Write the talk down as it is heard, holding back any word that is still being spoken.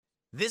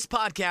This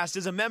podcast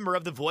is a member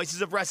of the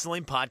Voices of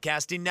Wrestling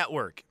Podcasting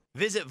Network.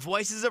 Visit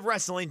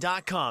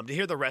voicesofwrestling.com to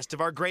hear the rest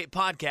of our great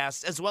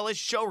podcasts, as well as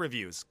show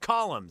reviews,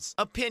 columns,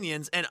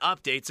 opinions, and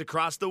updates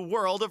across the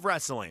world of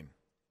wrestling.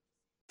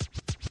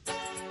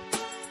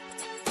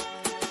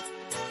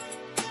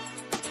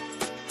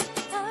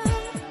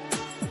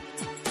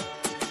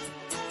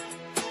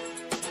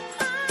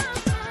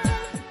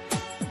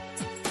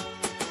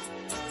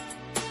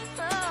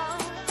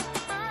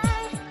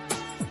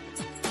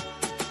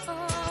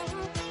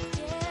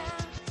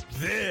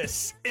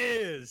 This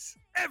is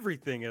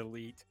Everything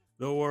Elite,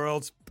 the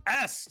world's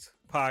best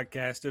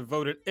podcast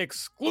devoted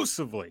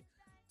exclusively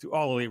to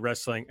all elite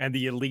wrestling and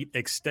the elite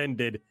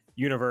extended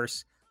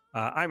universe.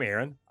 I'm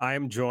Aaron. I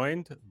am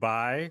joined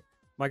by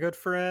my good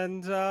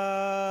friend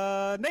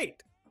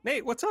Nate.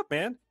 Nate, what's up,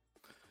 man?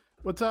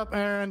 What's up,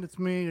 Aaron? It's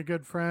me, your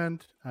good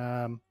friend.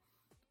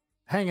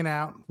 Hanging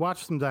out,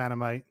 watch some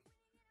Dynamite.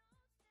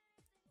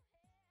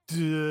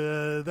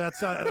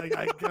 That's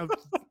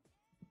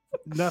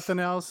nothing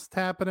else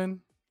happening.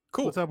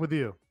 Cool. What's up with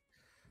you?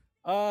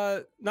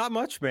 Not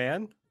much,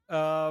 man.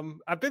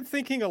 I've been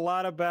thinking a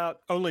lot about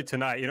only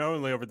tonight,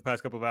 only over the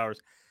past couple of hours.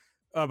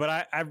 But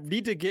I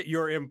need to get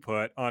your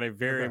input on a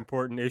very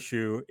important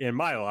issue in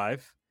my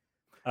life.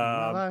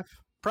 My life?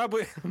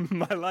 Probably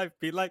my life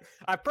be like,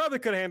 I probably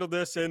could have handled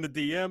this in the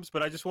DMs,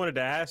 but I just wanted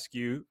to ask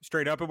you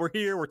straight up, and we're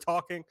here, we're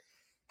talking.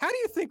 How do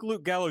you think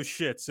Luke Gallows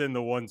shits in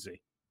the onesie?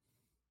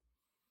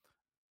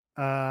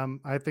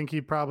 I think he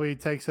probably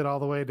takes it all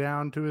the way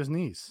down to his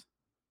knees.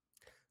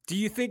 Do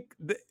you think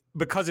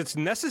because it's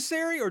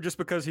necessary or just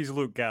because he's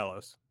Luke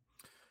Gallows?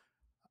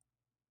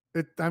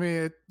 It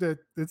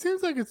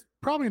seems like it's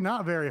probably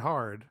not very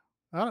hard.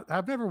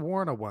 I've never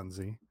worn a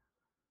onesie.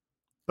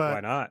 But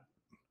why not?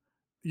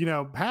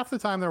 Half the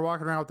time they're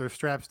walking around with their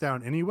straps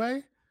down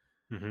anyway.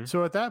 Mm-hmm.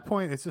 So at that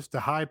point, it's just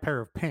a high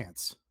pair of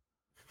pants.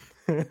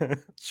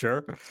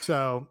 Sure.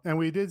 So, and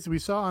we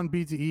saw on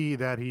BTE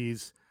that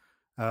he's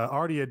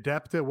already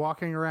adept at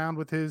walking around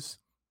with his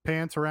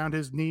pants around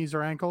his knees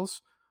or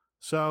ankles.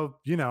 So,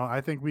 I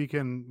think we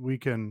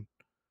can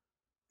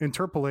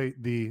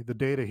interpolate the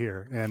data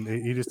here, and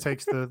he just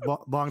takes the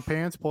long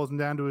pants, pulls them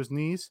down to his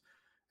knees,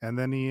 and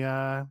then he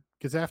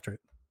gets after it.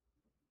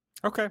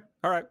 Okay.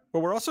 All right.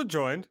 Well, we're also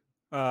joined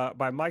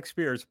by Mike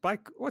Spears.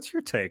 Mike, what's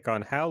your take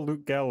on how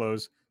Luke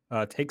Gallows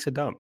takes a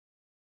dump?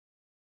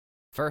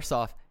 First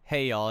off,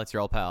 hey y'all, it's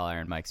your old pal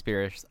Aaron, Mike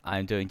Spears.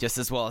 I'm doing just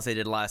as well as I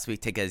did last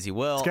week. Take it as you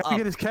will. He's got to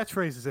get his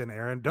catchphrases in,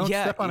 Aaron. Don't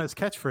step on his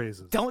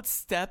catchphrases. Don't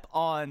step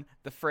on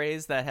the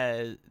phrase that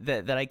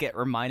I get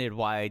reminded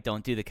why I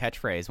don't do the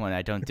catchphrase when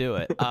I don't do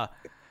it.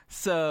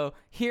 So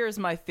here's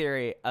my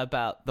theory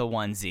about the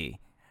onesie,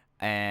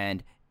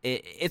 and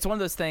it's one of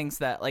those things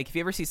that, like, if you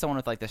ever see someone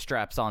with like the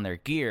straps on their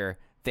gear,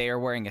 they are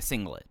wearing a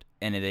singlet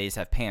and they just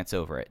have pants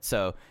over it.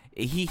 So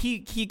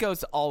he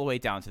goes all the way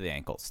down to the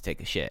ankles to take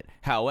a shit.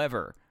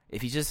 However,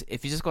 if he's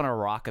just gonna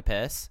rock a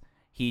piss,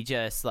 he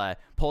just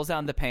pulls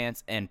down the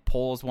pants and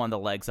pulls one of the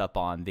legs up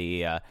on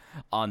the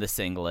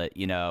singlet.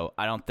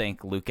 I don't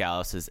think Luke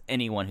Gallows is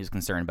anyone who's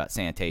concerned about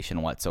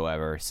sanitation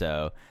whatsoever.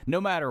 So no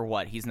matter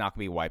what, he's not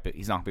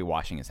gonna be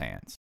washing his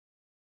hands.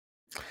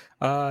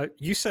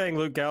 You saying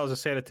Luke Gallows is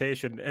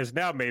sanitation has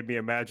now made me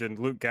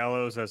imagine Luke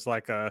Gallows as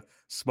like a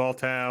small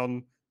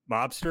town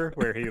mobster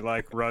where he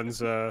like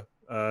runs a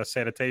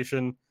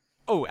sanitation.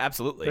 Oh,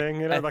 absolutely.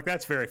 Thing, like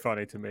that's very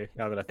funny to me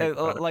now that I think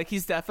about it. Like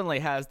he's definitely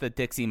has the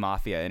Dixie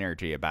Mafia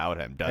energy about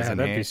him, doesn't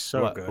that'd he? Be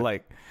so good.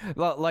 Like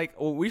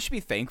we should be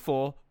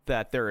thankful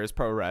that there is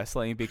pro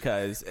wrestling,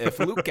 because if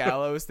Luke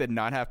Gallows did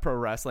not have pro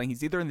wrestling,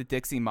 he's either in the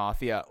Dixie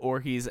Mafia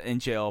or he's in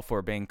jail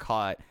for being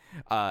caught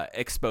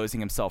exposing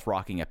himself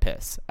rocking a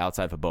piss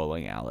outside of a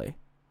bowling alley.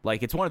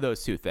 Like, it's one of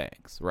those two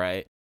things,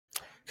 right?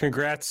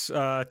 Congrats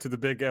to the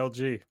big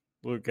LG,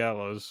 Luke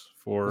Gallows,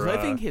 for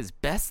living his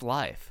best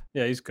life.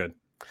 Yeah, he's good.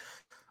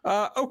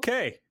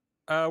 Okay.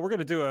 We're going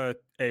to do a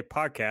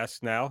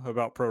podcast now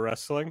about pro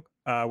wrestling.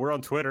 We're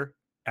on Twitter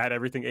at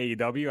Everything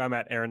AEW. I'm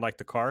at Aaron Like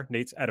the Car.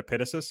 Nate's at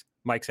Epitasis.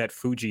 Mike's at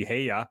Fuji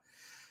Heya.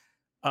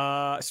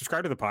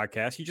 Subscribe to the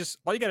podcast.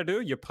 All you got to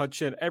do, you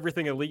punch in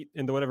Everything Elite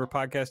into whatever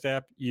podcast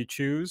app you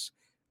choose.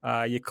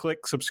 You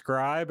click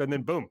subscribe, and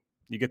then boom,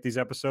 you get these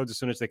episodes as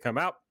soon as they come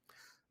out.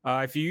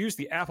 If you use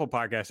the Apple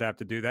Podcast app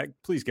to do that,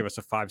 please give us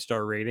a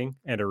 5-star rating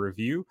and a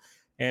review.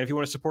 And if you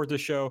want to support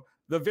this show,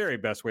 the very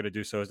best way to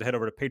do so is to head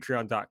over to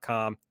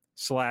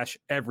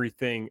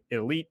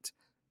patreon.com/everythingelite.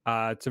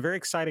 It's a very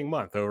exciting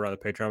month over on the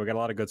Patreon. We got a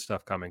lot of good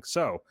stuff coming.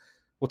 So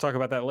we'll talk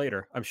about that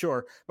later, I'm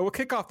sure. But we'll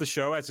kick off the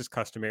show, as is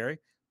customary,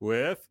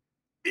 with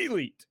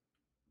Elite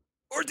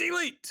or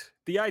Delete.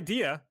 The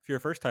idea, if you're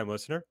a first-time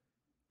listener,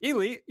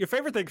 Elite, your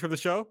favorite things from the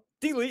show.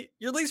 Delete,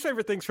 your least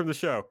favorite things from the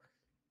show.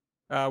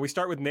 We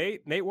start with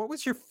Nate. Nate, what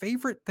was your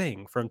favorite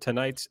thing from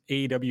tonight's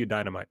AEW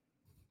Dynamite?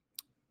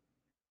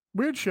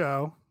 Weird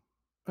show.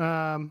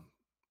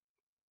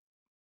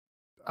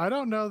 I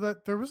don't know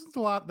that there wasn't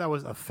a lot that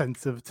was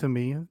offensive to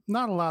me.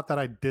 Not a lot that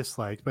I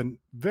disliked, but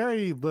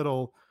very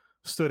little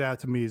stood out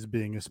to me as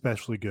being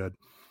especially good.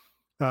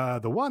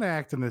 the one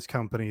act in this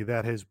company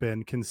that has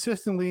been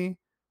consistently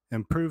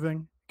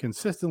improving,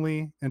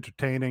 consistently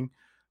entertaining,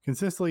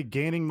 consistently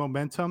gaining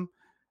momentum,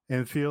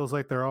 and feels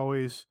like they're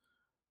always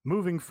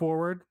moving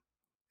forward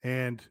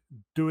and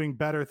doing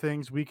better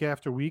things week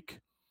after week,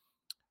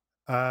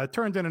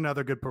 turned in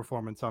another good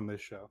performance on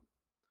this show.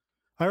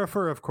 I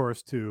refer, of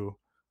course, to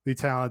the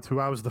talent who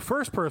I was the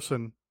first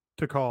person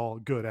to call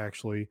good,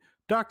 actually,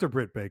 Dr.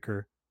 Britt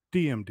Baker,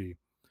 DMD.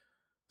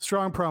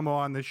 Strong promo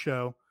on this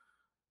show,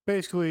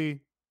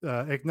 basically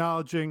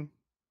acknowledging,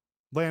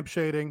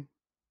 lampshading,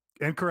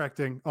 and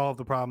correcting all of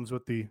the problems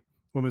with the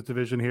women's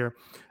division here.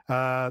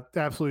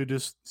 Absolutely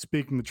just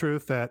speaking the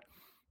truth that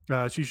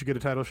she should get a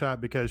title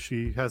shot because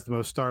she has the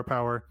most star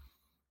power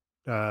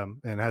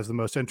and has the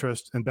most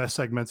interest and best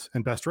segments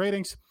and best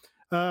ratings.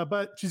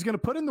 But she's going to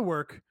put in the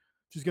work.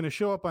 She's going to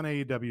show up on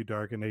AEW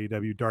Dark and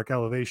AEW Dark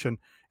Elevation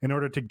in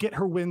order to get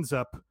her wins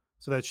up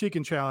so that she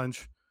can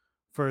challenge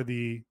for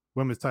the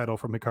women's title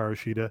from Hikaru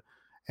Shida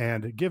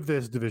and give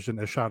this division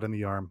a shot in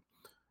the arm.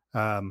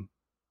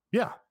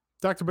 Yeah,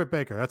 Dr. Britt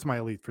Baker, that's my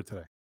elite for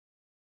today.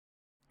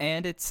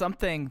 And it's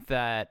something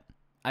that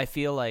I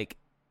feel like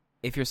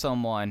if you're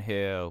someone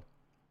who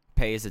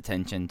pays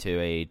attention to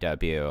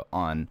AEW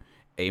on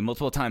a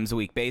multiple times a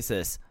week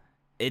basis,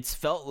 it's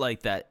felt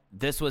like that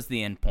this was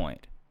the end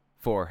point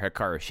for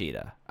Hikaru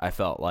Shida. I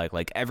felt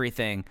like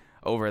everything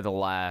over the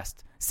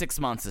last 6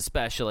 months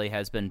especially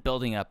has been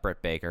building up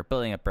Britt Baker.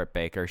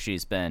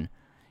 She's been,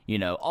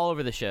 all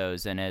over the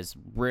shows and has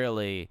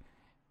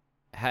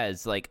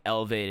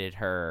elevated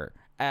her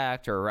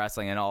act or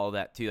wrestling and all of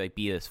that to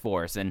be this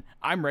force. And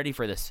I'm ready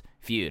for this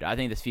feud. I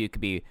think this feud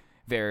could be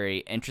very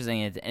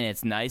interesting, and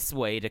it's a nice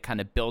way to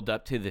kind of build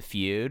up to the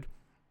feud.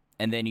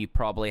 And then you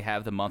probably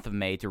have the month of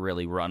May to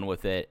really run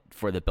with it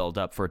for the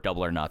build-up for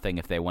Double or Nothing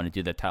if they want to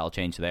do the title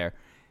change there.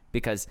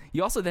 Because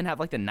you also then have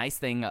the nice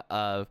thing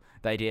of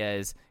the idea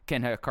is,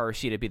 can Hikaru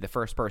Shida be the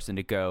first person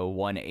to go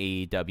one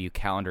AEW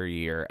calendar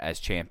year as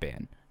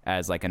champion?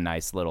 As a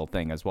nice little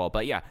thing as well.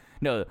 But yeah,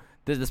 no,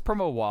 this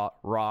promo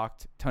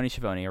rocked. Tony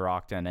Schiavone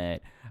rocked in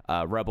it.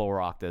 Rebel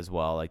rocked as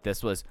well.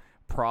 This was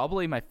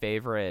probably my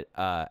favorite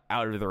out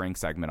of the ring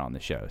segment on the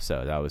show.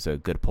 So that was a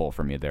good pull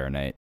from you there,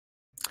 Nate.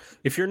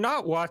 If you're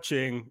not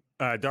watching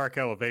Dark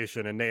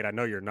Elevation, and Nate, I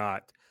know you're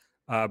not,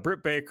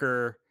 Britt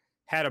Baker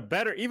had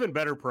even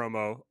better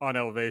promo on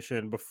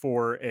Elevation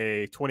before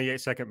a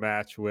 28-second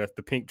match with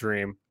the Pink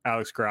Dream,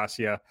 Alex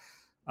Gracia.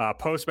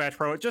 Post-match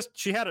promo,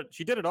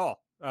 she did it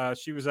all.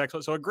 She was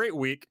excellent. So a great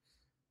week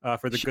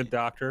for the Good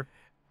Doctor.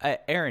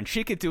 Aaron,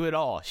 she could do it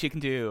all. She can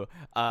do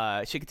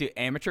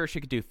amateur. She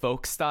could do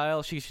folk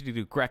style. She should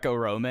do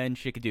Greco-Roman.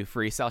 She could do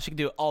freestyle. She could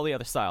do all the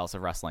other styles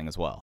of wrestling as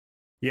well.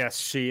 Yes,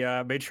 she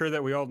made sure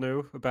that we all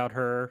knew about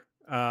her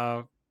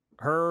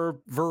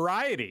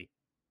variety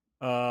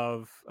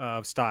of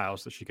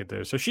styles that she could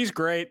do. So she's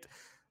great.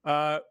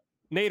 Nate,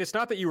 it's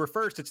not that you were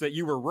first; it's that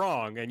you were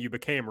wrong and you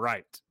became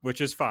right,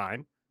 which is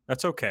fine.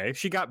 That's okay.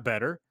 She got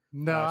better.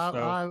 No,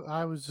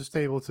 I was just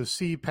able to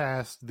see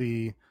past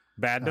the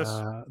badness,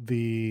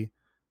 the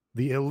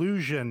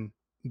illusion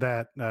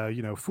that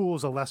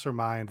fools a lesser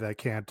mind that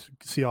can't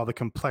see all the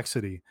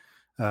complexity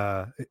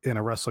in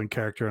a wrestling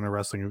character and a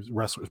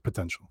wrestler's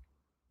potential.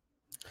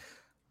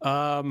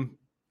 No,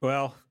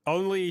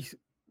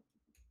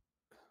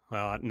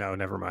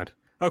 never mind.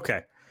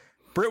 Okay,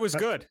 Britt was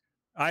good.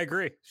 I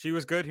agree. She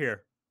was good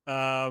here.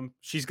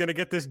 She's gonna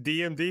get this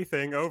DMD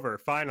thing over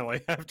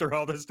finally after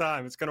all this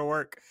time. It's gonna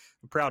work.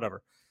 I'm proud of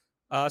her.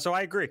 So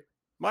I agree.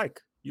 Mike,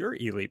 your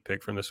elite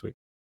pick from this week.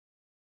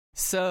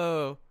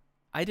 So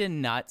I did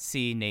not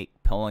see Nate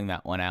pulling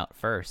that one out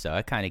first, so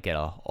I kind of get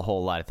a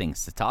whole lot of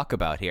things to talk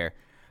about here.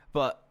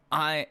 But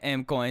I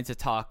am going to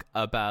talk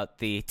about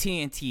the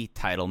TNT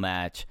title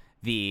match,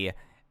 the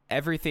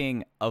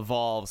Everything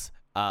Evolves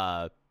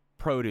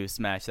produce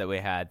match that we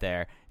had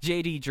there.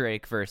 JD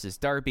Drake versus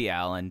Darby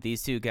Allin.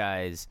 These two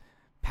guys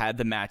had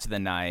the match of the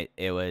night.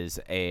 It was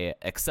a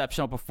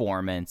exceptional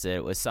performance.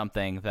 It was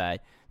something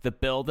that the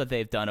build that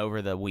they've done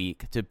over the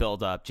week to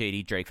build up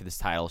JD Drake for this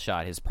title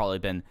shot has probably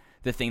been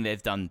the thing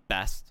they've done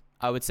best,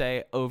 I would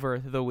say, over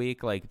the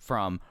week.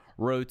 From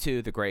Road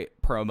 2, the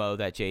great promo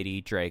that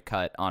JD Drake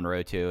cut on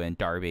Road 2 and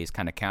Darby's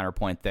kind of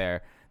counterpoint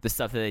there, the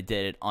stuff that they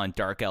did on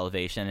Dark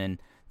Elevation,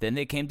 and then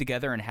they came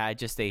together and had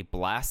just a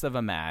blast of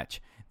a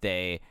match.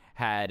 They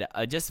had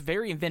just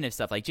very inventive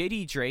stuff.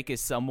 JD Drake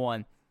is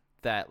someone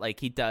that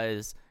he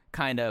does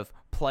kind of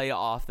play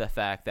off the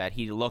fact that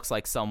he looks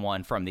like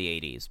someone from the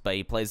 80s, but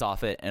he plays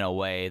off it in a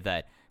way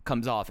that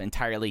comes off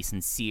entirely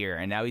sincere.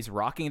 And now he's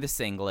rocking the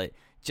singlet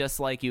just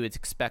like you would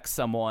expect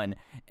someone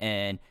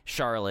in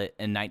Charlotte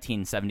in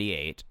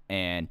 1978,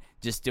 and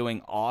just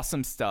doing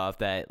awesome stuff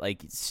that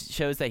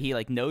shows that he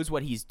knows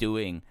what he's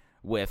doing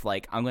with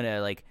I'm going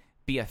to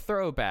be a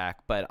throwback,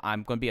 but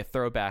I'm going to be a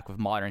throwback with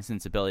modern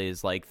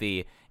sensibilities,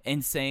 the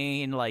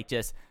insane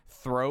just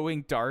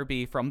throwing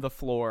Darby from the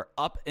floor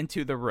up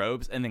into the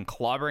ropes and then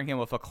clobbering him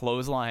with a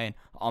clothesline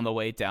on the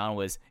way down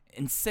was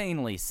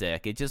insanely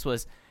sick. It just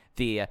was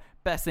the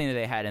best thing that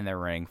they had in their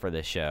ring for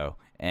this show.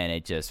 and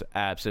it just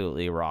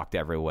absolutely rocked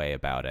every way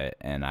about it.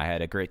 And I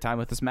had a great time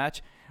with this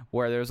match,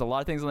 where there was a lot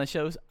of things on the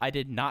shows I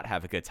did not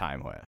have a good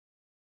time with.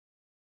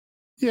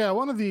 Yeah,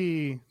 one of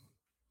the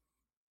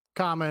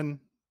common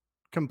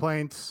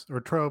complaints or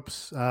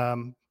tropes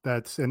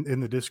that's in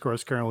the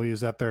discourse currently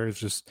is that there's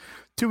just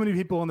too many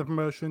people in the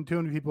promotion,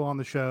 too many people on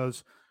the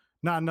shows,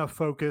 not enough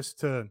focus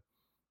to,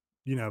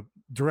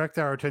 direct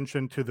our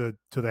attention to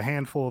the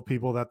handful of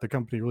people that the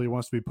company really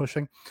wants to be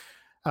pushing.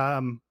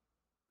 And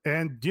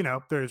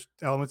there's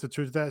elements of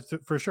truth to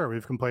that for sure.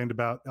 We've complained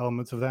about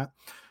elements of that,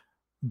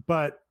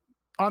 but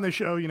on the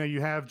show,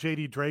 you have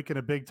JD Drake in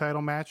a big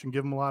title match and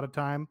give him a lot of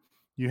time.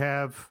 You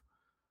have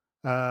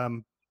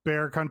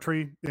Bear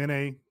Country in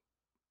a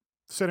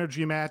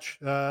synergy match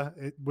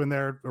when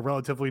they're a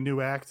relatively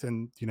new act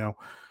and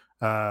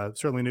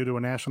certainly new to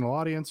a national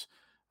audience.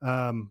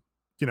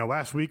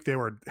 Last week they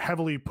were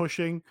heavily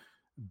pushing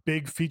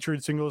big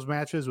featured singles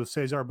matches with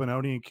Cesar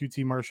Bononi and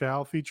QT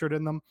Marshall featured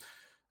in them.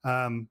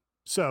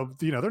 So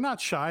they're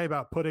not shy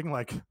about putting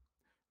like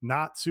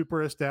not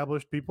super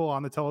established people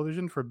on the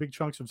television for big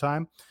chunks of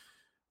time,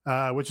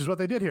 which is what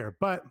they did here.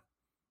 But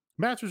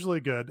match was really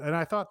good, and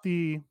I thought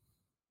the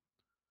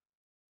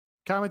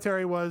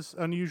commentary was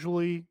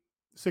unusually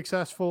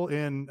successful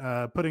in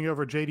putting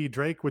over JD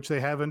Drake, which they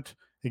haven't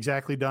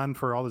exactly done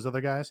for all those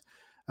other guys.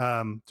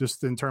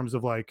 Just in terms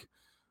of like,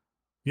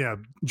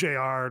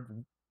 JR,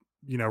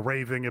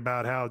 raving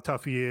about how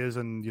tough he is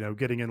and,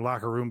 getting in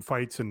locker room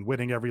fights and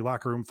winning every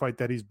locker room fight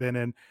that he's been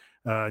in.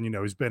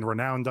 He's been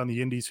renowned on the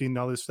indie scene and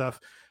all this stuff.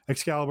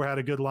 Excalibur had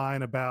a good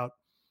line about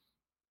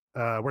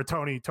where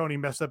Tony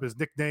messed up his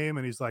nickname,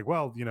 and he's like,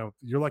 well,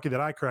 you're lucky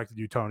that I corrected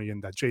you, Tony,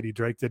 and that JD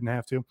Drake didn't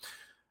have to.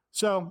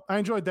 So I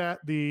enjoyed that.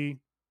 The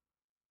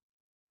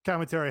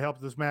commentary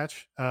helped this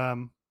match.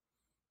 And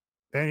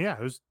yeah,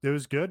 it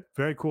was good.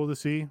 Very cool to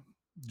see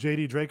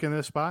JD Drake in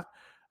this spot.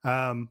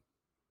 Yeah,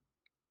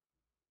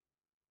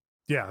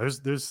 there's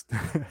there's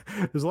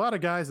a lot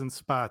of guys in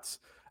spots.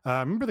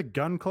 Remember the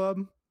Gun Club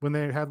when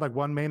they had like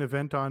one main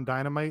event on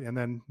Dynamite and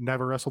then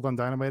never wrestled on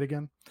Dynamite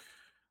again?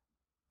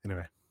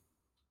 Anyway.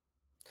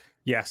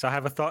 Yes, I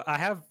have a thought. I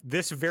have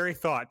this very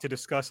thought to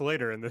discuss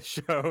later in the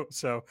show.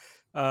 So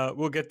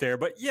we'll get there.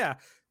 But yeah,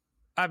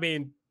 I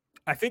mean,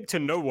 I think to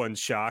no one's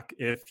shock,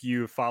 if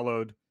you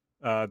followed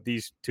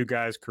these two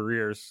guys'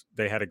 careers,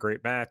 they had a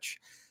great match.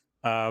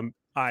 I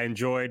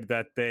enjoyed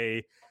that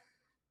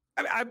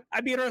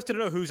I'd be interested to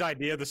know whose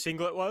idea the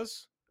singlet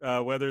was,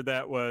 whether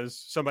that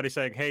was somebody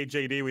saying, hey,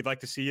 JD, we'd like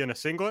to see you in a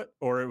singlet,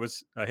 or it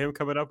was him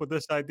coming up with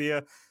this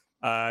idea.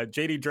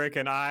 JD Drake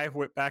and I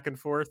went back and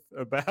forth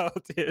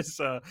about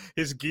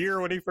his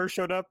gear when he first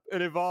showed up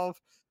at Evolve.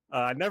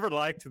 I never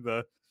liked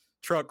the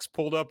trucks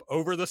pulled up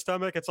over the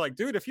stomach. It's like,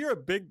 dude, if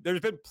you're there's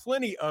been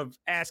plenty of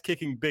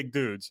ass-kicking big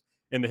dudes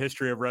in the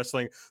history of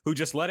wrestling who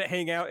just let it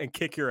hang out and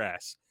kick your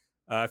ass.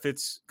 If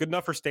it's good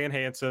enough for Stan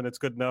Hansen, it's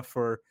good enough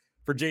for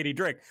JD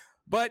Drake.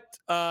 But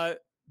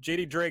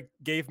JD Drake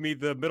gave me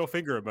the middle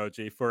finger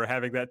emoji for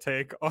having that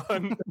take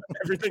on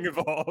Everything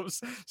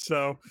Evolves.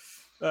 So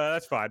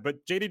that's fine.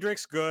 But JD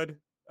Drake's good.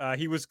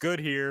 He was good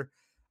here.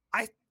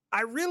 I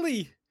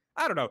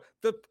don't know.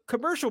 The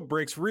commercial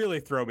breaks really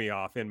throw me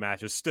off in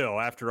matches still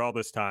after all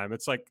this time.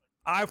 It's like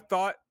I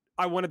thought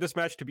I wanted this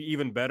match to be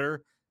even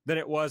better than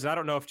it was. And I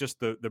don't know if just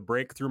the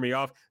break threw me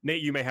off.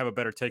 Nate, you may have a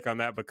better take on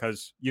that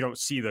because you don't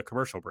see the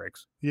commercial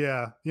breaks.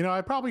 Yeah.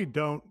 I probably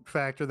don't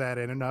factor that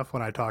in enough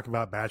when I talk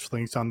about match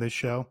links on this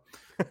show.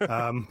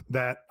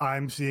 That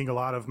I'm seeing a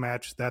lot of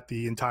match that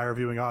the entire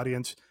viewing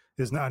audience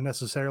is not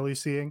necessarily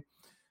seeing.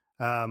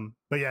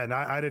 But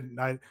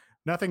yeah,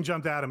 nothing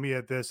jumped out at me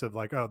at this of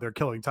like, oh, they're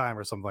killing time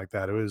or something like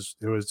that. It was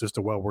just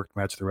a well-worked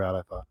match throughout,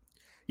 I thought.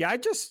 Yeah,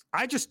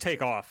 I just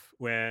take off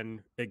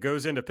when it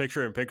goes into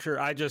picture in picture.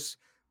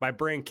 My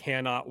brain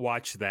cannot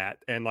watch that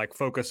and like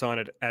focus on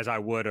it as I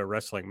would a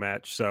wrestling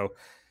match. So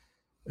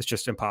it's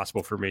just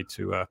impossible for me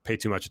to pay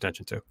too much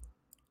attention to.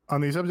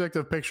 On the subject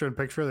of picture in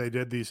picture, they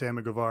did the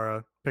Sammy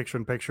Guevara picture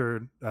in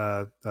picture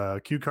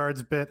cue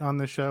cards bit on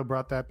this show,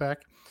 brought that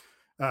back,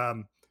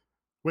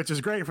 which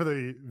is great for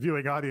the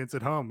viewing audience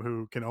at home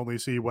who can only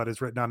see what is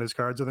written on his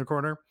cards in the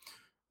corner.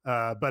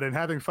 But in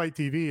having Fight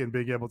TV and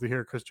being able to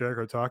hear Chris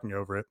Jericho talking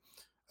over it,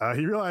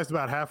 he realized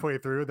about halfway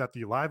through that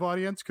the live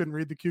audience couldn't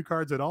read the cue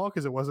cards at all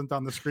because it wasn't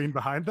on the screen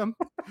behind them.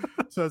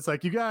 So it's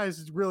like, you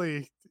guys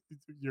really,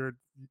 you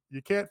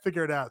can't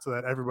figure it out so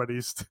that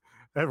everybody's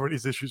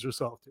issues are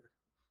solved here.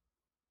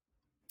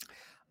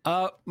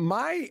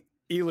 My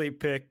elite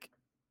pick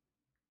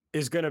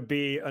is going to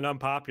be an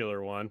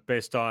unpopular one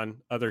based on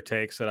other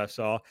takes that I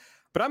saw,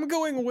 but I'm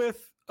going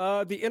with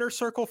the Inner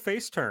Circle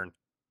face turn.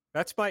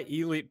 That's my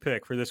elite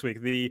pick for this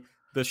week. The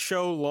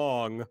show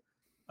long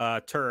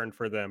turn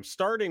for them,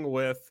 starting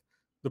with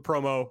the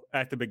promo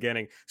at the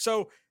beginning.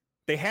 So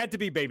they had to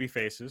be baby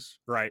faces,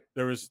 right?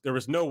 There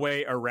was no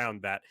way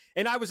around that.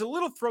 And I was a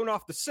little thrown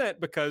off the scent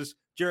because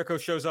Jericho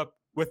shows up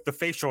with the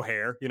facial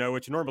hair,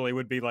 which normally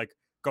would be like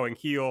going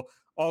heel.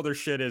 All their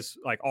shit is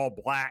like all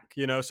black,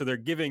 so they're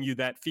giving you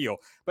that feel.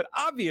 But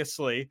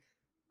obviously,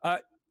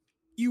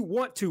 you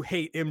want to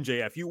hate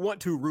MJF. You want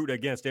to root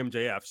against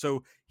MJF.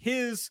 So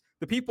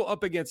the people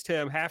up against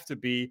him have to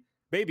be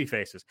baby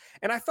faces.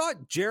 And I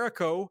thought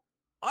Jericho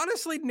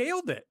honestly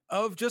nailed it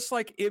of just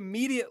like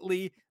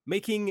immediately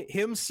making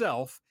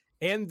himself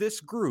and this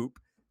group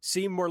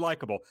seem more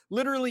likable.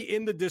 Literally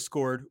in the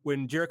Discord,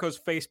 when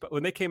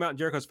they came out and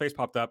Jericho's face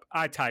popped up,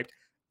 I typed,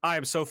 I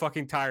am so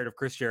fucking tired of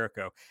Chris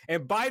Jericho.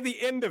 And by the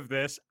end of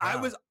this,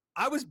 wow.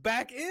 I was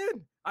back in.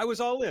 I was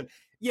all in.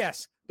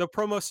 Yes, the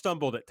promo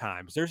stumbled at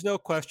times. There's no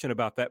question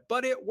about that,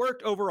 but it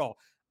worked overall.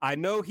 I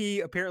know he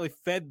apparently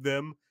fed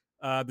them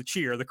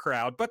the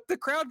crowd, but the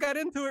crowd got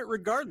into it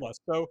regardless.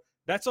 So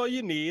that's all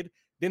you need.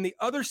 Then the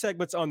other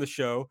segments on the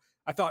show,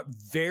 I thought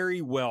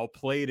very well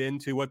played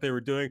into what they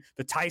were doing.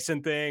 The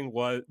Tyson thing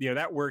was,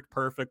 that worked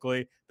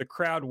perfectly. The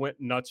crowd went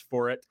nuts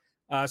for it.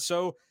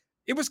 So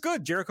it was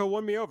good. Jericho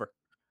won me over.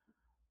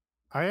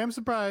 I am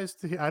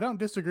surprised. I don't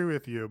disagree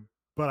with you,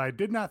 but I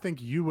did not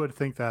think you would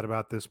think that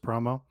about this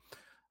promo.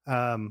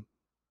 I'm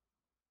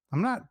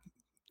not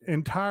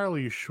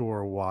entirely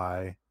sure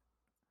why,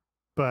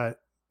 but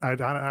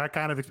I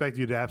kind of expect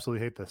you to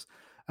absolutely hate this.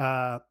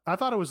 I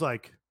thought it was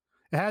like,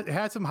 it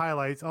had some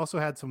highlights, also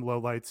had some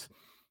lowlights.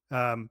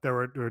 There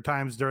were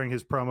times during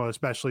his promo,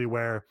 especially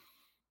where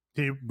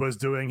he was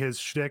doing his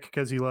shtick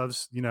because he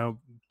loves,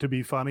 to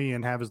be funny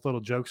and have his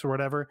little jokes or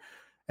whatever.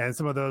 And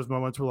some of those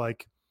moments were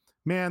like,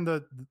 man,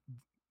 the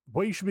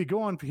what you should be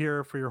going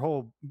here for your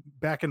whole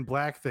Back in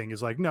Black thing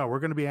is like, no, we're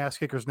going to be ass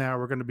kickers now.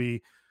 We're going to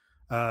be,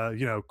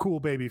 cool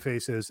baby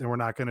faces, and we're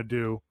not going to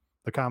do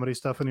the comedy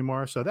stuff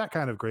anymore. So that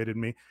kind of grated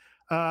me.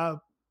 But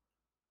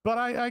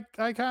I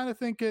kind of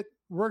think it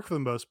worked for the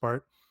most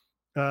part.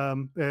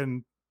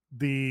 And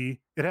it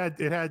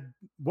had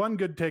one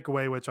good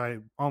takeaway, which I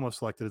almost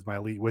selected as my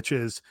elite, which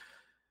is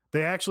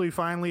they actually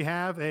finally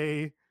have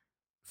a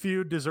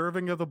feud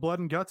deserving of the blood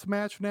and guts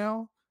match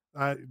now.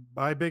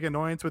 My big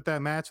annoyance with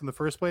that match in the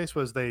first place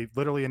was they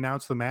literally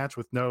announced the match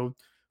with no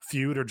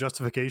feud or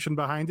justification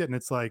behind it. And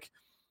it's like,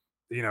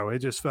 it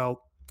just felt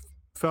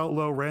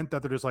low rent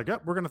that they're just like, oh,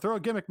 we're going to throw a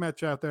gimmick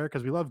match out there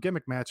because we love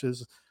gimmick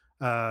matches.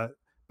 But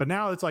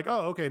now it's like,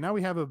 oh, okay, now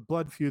we have a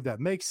blood feud that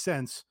makes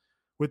sense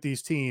with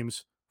these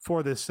teams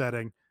for this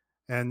setting.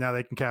 And now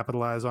they can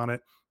capitalize on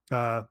it.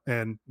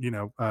 And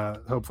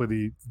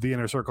hopefully the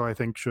Inner Circle, I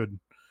think, should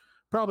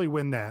probably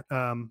win that.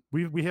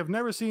 We have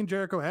never seen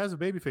Jericho as a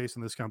babyface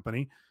in this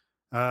company.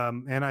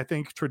 And I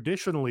think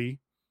traditionally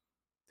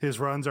his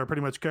runs are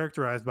pretty much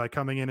characterized by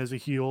coming in as a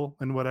heel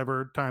in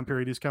whatever time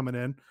period he's coming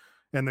in,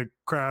 and the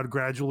crowd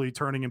gradually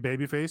turning him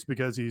babyface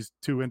because he's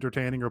too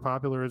entertaining or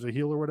popular as a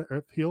heel or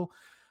whatever heel.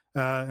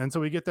 And so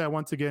we get that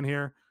once again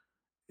here.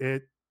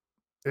 It's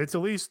at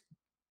least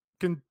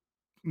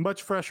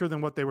much fresher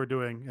than what they were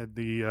doing at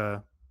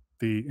the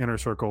Inner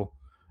Circle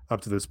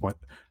up to this point.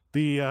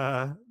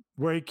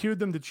 Where he cued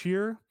them to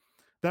cheer,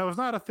 that was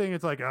not a thing.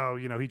 It's like, oh,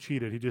 he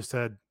cheated. He just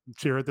said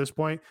cheer at this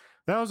point.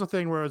 That was a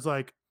thing where it's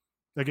like,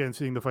 again,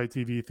 seeing the Fight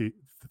TV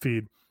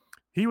feed,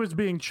 he was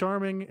being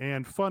charming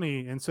and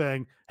funny and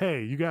saying,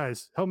 hey, you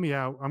guys, help me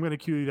out. I'm going to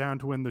cue you down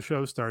to when the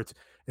show starts.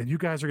 And you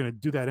guys are going to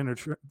do that Inner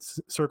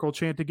Circle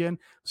chant again.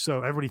 So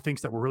everybody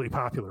thinks that we're really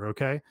popular.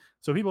 Okay.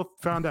 So people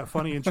found that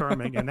funny and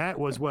charming. And that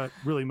was what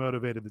really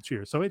motivated the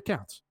cheer. So it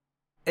counts.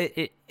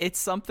 It's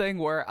something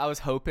where I was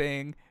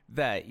hoping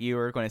that you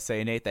were going to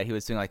say, Nate, that he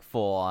was doing like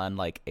full on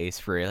like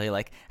Ace Frehley,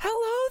 like,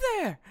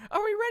 hello there,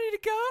 are we ready to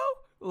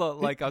go?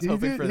 Like I was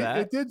hoping for that.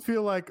 It did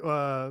feel like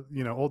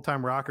old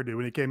time rocker dude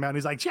when he came out and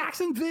he's like,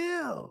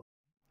 Jacksonville.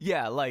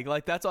 Yeah, like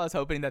that's what I was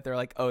hoping, that they're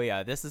like, oh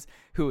yeah, this is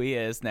who he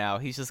is now.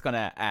 He's just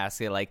gonna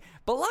ask you like,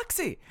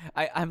 Biloxi,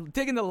 I'm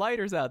digging the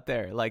lighters out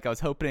there. Like I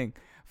was hoping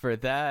for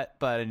that,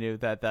 but I knew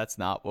that that's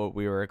not what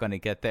we were going to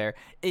get there.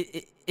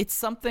 It's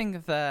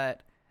something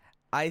that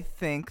I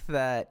think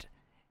that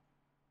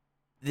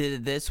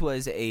this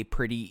was a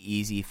pretty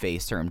easy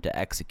face turn to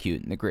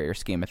execute in the greater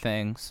scheme of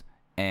things.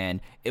 And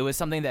it was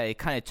something that it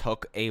kind of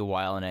took a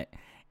while in it.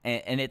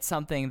 And it's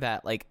something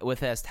that, like,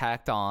 with as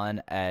tacked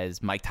on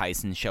as Mike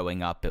Tyson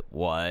showing up,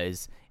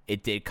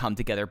 it did come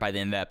together by the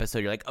end of the episode.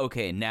 You're like,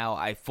 okay, now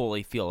I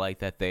fully feel like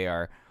that they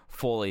are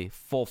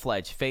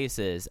full-fledged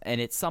faces. And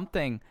it's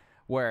something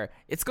where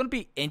it's going to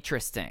be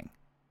interesting,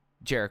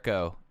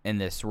 Jericho in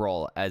this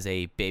role as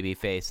a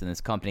babyface in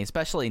this company,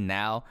 especially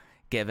now,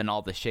 given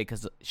all the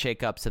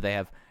shakeups that they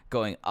have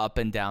going up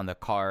and down the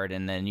card.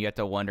 And then you have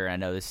to wonder, I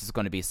know this is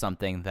going to be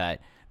something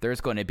that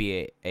there's going to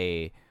be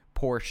a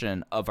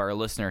portion of our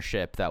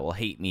listenership that will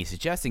hate me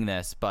suggesting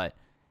this, but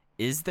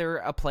is there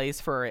a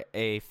place for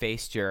a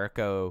face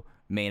Jericho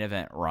main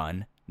event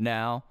run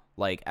now,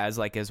 like as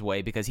like his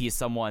way? Because he's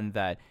someone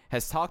that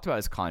has talked about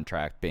his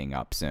contract being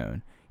up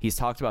soon. He's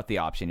talked about the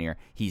option here.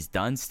 He's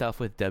done stuff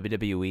with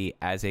WWE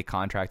as a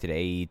contracted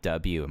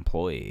AEW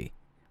employee.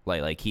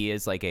 Like he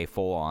is like a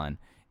full-on,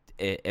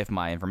 if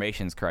my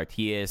information is correct,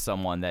 he is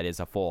someone that is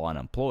a full-on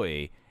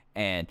employee.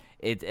 And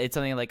it's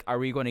something like, are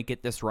we going to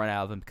get this run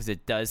out of him? Because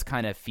it does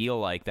kind of feel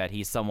like that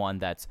he's someone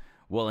that's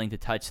willing to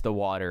touch the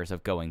waters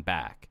of going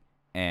back.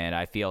 And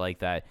I feel like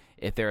that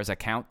if there's a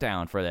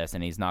countdown for this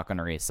and he's not going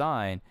to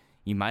resign,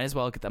 you might as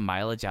well get the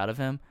mileage out of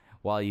him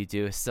while you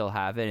do still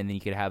have it, and then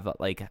you could have,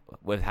 like,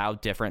 with how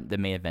different the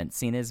main event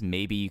scene is,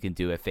 maybe you can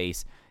do a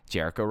face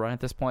Jericho run at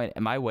this point.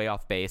 Am I way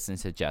off base in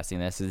suggesting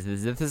this?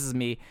 This is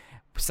me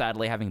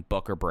sadly having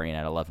Booker brain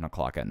at 11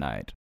 o'clock at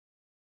night.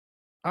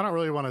 I don't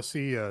really want to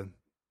see a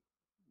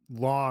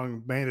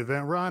long main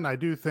event run. I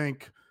do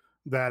think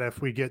that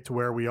if we get to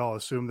where we all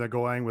assume they're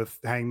going with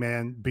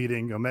Hangman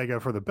beating Omega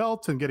for the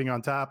belt and getting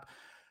on top,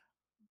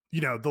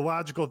 the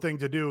logical thing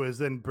to do is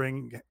then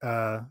bring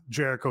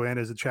Jericho in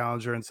as a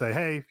challenger and say,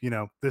 hey,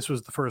 this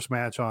was the first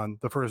match on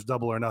the first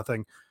Double or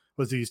Nothing,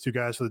 was these two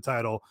guys for the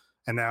title.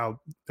 And now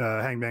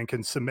Hangman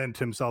can cement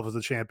himself as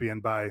a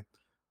champion by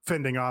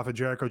fending off a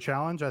Jericho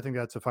challenge. I think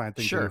that's a fine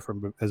thing to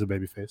do as a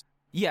babyface.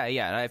 Yeah.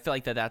 And I feel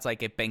like that's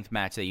like a banked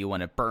match that you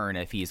want to burn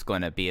if he's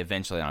going to be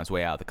eventually on his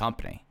way out of the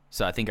company.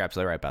 So I think you're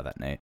absolutely right about that,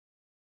 Nate.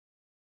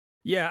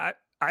 Yeah,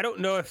 I don't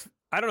know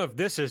if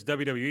this is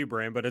WWE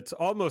brain, but it's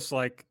almost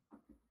like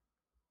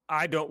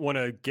I don't want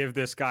to give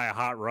this guy a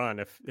hot run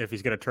if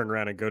he's going to turn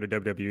around and go to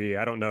WWE.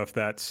 I don't know if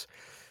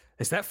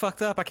is that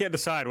fucked up? I can't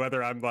decide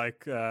whether I'm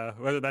like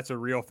whether that's a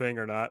real thing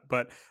or not.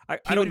 But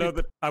I don't know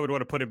that I would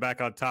want to put him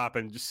back on top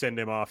and just send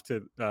him off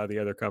to the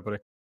other company.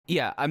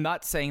 Yeah, I'm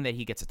not saying that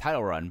he gets a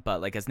title run,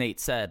 but like as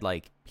Nate said,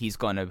 like he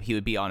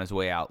would be on his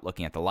way out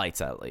looking at the lights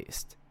at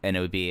least, and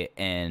it would be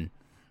in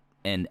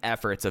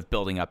efforts of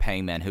building up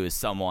Hangman, who is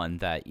someone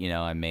that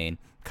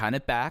kind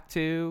of back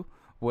to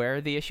where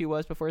the issue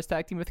was before his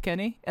tag team with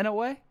Kenny in a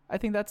way. I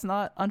think that's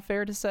not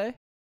unfair to say.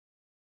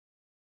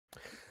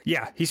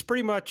 Yeah, he's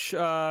pretty much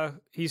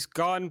he's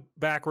gone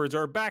backwards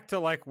or back to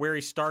like where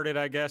he started,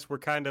 I guess. We're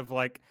kind of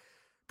like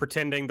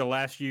pretending the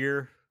last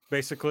year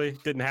basically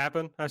didn't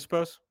happen, I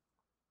suppose.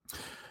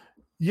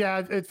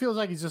 Yeah, it feels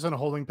like he's just in a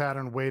holding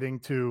pattern waiting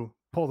to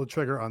pull the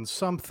trigger on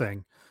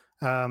something.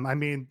 I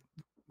mean,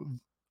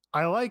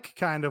 I like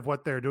kind of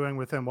what they're doing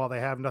with him while they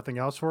have nothing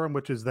else for him,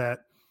 which is that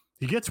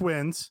he gets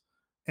wins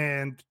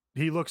and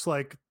he looks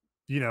like,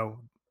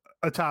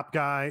 a top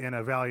guy and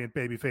a valiant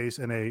babyface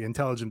and a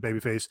intelligent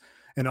babyface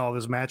in all of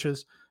his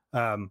matches.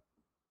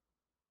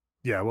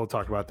 Yeah, we'll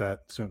talk about that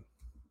soon.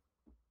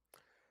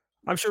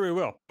 I'm sure we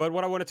will. But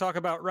what I want to talk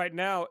about right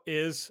now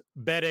is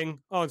betting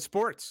on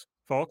sports,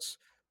 folks.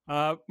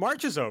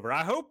 March is over.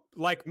 I hope,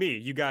 like me,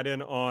 you got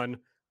in on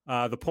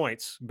the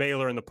points,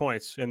 Baylor and the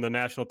points in the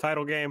national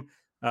title game,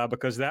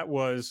 because that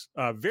was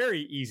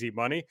very easy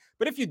money.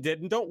 But if you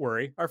didn't, don't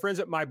worry. Our friends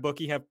at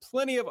MyBookie have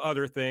plenty of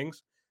other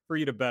things for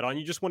you to bet on.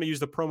 You just want to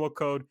use the promo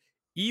code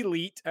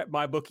ELITE at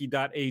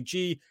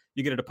mybookie.ag.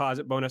 You get a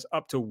deposit bonus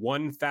up to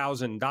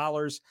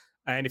 $1,000.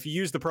 And if you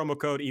use the promo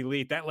code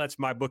ELITE, that lets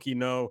MyBookie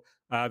know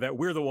that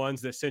we're the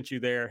ones that sent you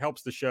there,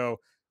 helps the show.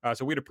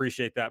 So we'd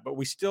appreciate that. But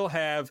we still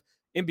have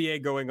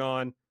NBA going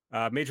on,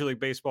 Major League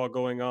Baseball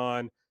going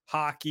on,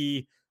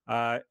 hockey,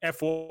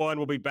 F1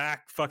 will be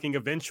back fucking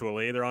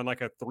eventually. They're on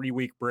like a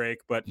 3-week break,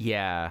 but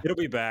yeah, it'll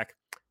be back.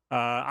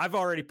 I've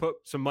already put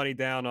some money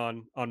down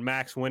on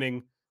Max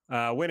winning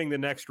the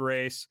next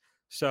race.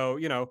 So,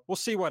 we'll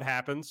see what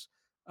happens.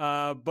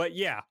 But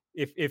yeah,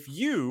 if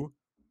you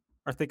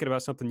are thinking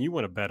about something you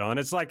want to bet on,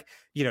 it's like,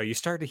 you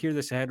start to hear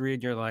this ad read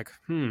and you're like,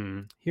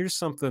 here's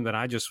something that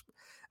I'm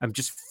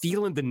just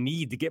feeling the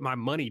need to get my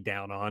money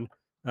down on.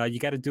 You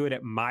got to do it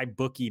at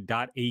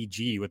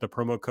mybookie.ag with the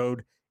promo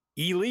code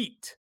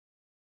ELITE.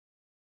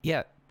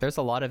 Yeah, there's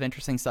a lot of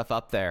interesting stuff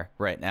up there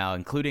right now,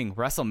 including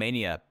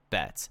WrestleMania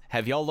bets.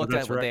 Have y'all looked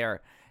at what they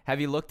are? Have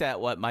you looked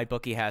at what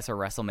MyBookie has for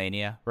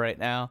WrestleMania right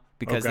now?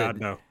 Because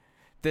no.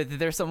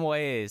 There's some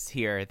ways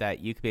here that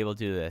you could be able to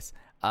do this.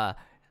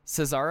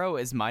 Cesaro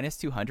is minus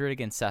 200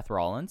 against Seth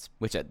Rollins,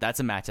 which that's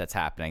a match that's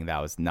happening that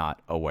I was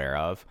not aware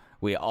of.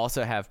 We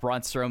also have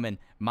Braun Strowman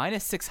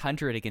minus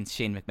 600 against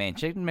Shane McMahon.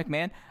 Shane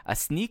McMahon, a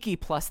sneaky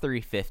plus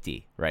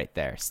 350 right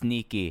there.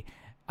 Sneaky,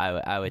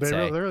 I would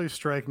say. They're really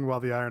striking while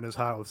the iron is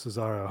hot with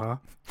Cesaro, huh?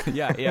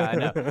 Yeah, I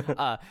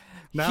know.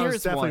 Now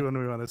is definitely when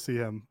we want to see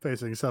him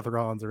facing Seth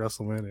Rollins at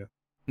WrestleMania.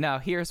 Now,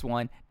 here's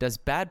one. Does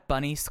Bad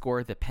Bunny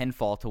score the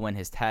pinfall to win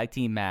his tag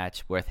team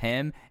match with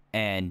him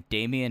and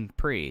Damian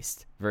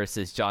Priest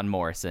versus John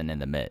Morrison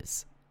and The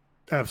Miz?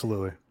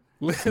 Absolutely.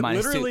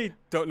 Literally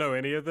don't know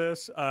any of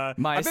this.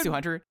 Minus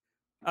 200?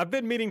 I've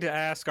been meaning to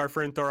ask our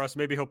friend Thoros.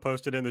 Maybe he'll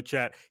post it in the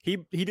chat. He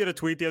did a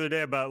tweet the other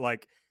day about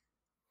like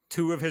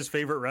 2 of his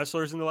favorite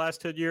wrestlers in the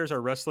last 10 years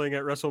are wrestling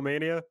at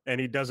WrestleMania, and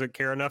he doesn't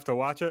care enough to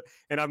watch it.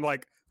 And I'm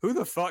like, who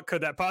the fuck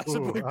could that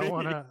possibly be? I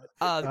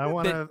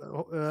want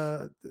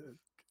to.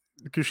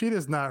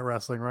 Kushida's not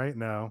wrestling right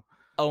now.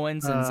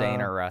 Owens and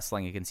Zayn are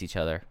wrestling against each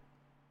other.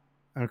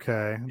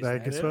 Okay,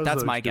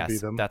 that's my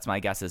guess. That's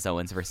my guess is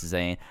Owens versus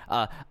Zayn.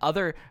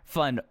 Other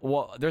fun.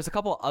 Well, there's a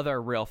couple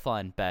other real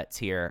fun bets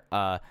here.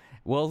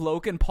 Will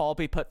Logan Paul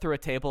be put through a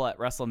table at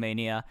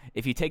WrestleMania?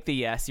 If you take the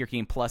yes, you're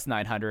getting plus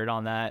 900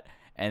 on that.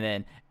 And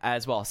then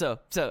as well, so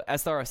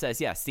as Thoro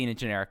says, yes, Cena and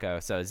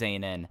Generico. So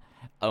Zayn and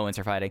Owens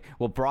are fighting.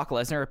 Will Brock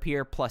Lesnar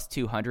appear plus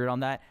 200 on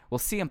that? Will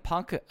CM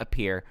Punk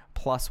appear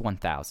plus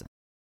 1,000?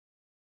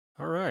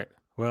 All right.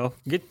 Well,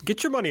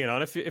 get your money in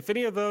on it. If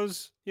any of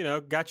those,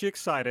 got you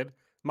excited,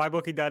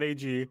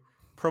 mybookie.ag.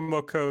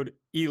 promo code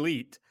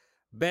ELITE.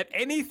 Bet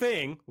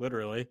anything,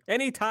 literally,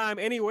 anytime,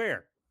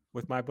 anywhere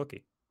with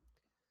MyBookie.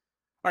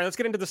 All right, let's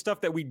get into the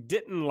stuff that we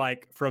didn't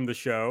like from the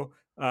show.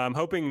 I'm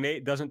hoping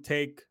Nate doesn't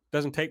take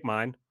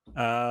mine,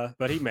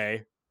 but he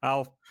may.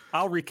 I'll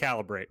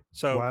recalibrate.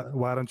 So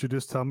why don't you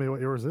just tell me what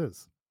yours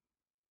is?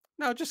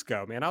 No, just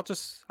go, man.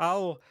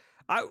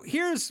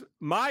 Here's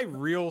my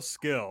real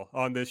skill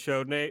on this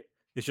show, Nate.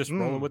 It's just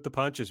rolling with the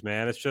punches,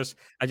 man. It's just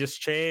I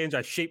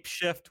shape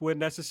shift when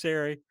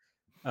necessary.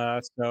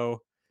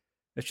 So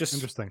it's just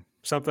interesting,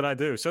 something I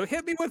do. So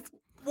hit me with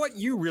what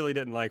you really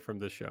didn't like from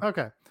this show.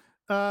 Okay.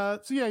 So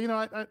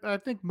yeah, I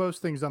think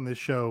most things on this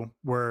show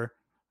were,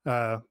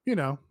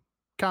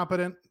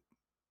 competent,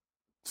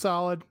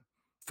 solid,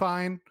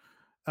 fine.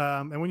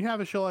 And when you have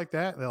a show like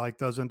that like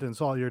doesn't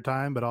insult your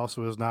time, but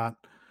also is not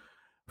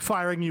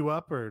firing you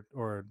up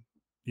or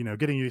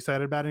getting you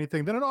excited about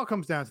anything, then it all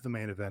comes down to the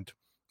main event.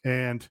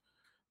 And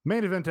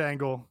main event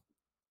angle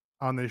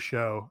on this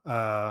show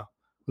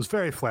was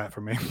very flat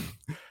for me.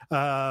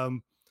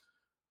 Have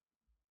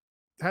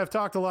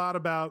talked a lot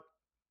about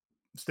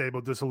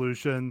stable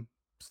dissolution,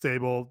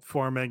 stable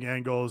forming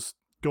angles,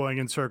 going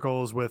in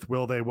circles with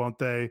will they, won't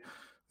they?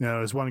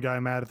 Is one guy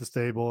mad at the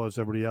stable? Is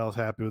everybody else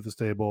happy with the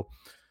stable?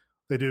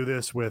 They do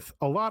this with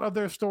a lot of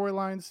their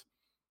storylines,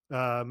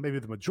 maybe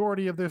the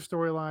majority of their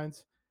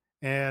storylines.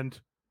 And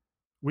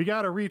we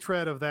got a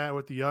retread of that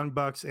with the Young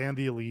Bucks and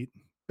the Elite,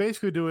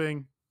 basically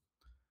doing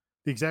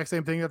the exact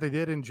same thing that they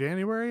did in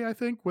January, I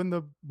think, when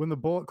the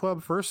Bullet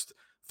Club first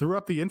threw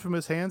up the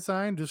infamous hand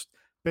sign, just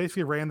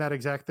basically ran that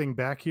exact thing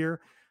back here.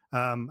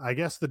 I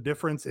guess the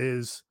difference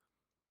is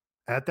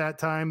at that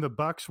time, the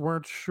Bucks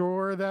weren't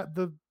sure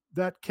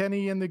that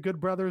Kenny and the Good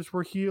Brothers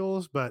were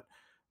heels, but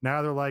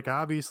now they're like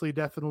obviously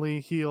definitely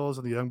heels,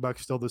 and the Young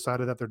Bucks still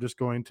decided that they're just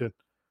going to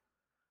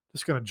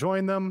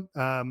join them.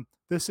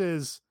 This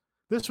was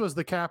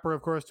the capper,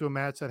 of course, to a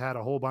match that had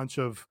a whole bunch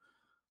of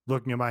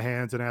looking at my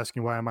hands and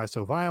asking why am I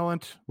so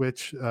violent,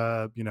 which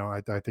I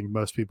think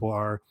most people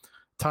are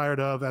tired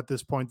of at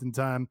this point in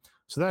time.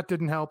 So that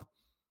didn't help.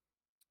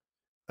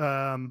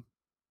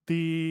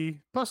 The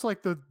Bucks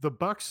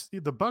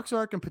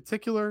arc in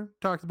particular,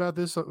 talked about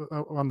this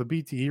on the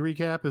BTE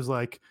recap, is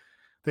like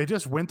they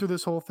just went through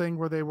this whole thing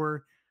where they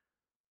were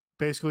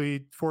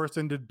basically forced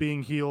into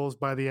being heels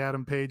by the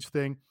Adam Page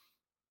thing.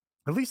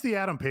 At least the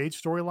Adam Page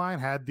storyline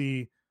had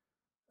the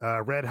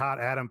red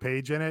hot Adam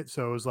Page in it,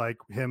 so it was like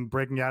him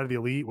breaking out of the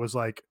Elite was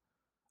like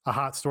a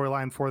hot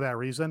storyline for that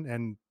reason,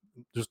 and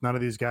just none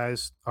of these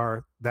guys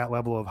are that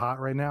level of hot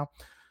right now.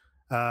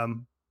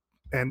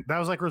 And that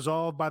was like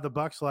resolved by the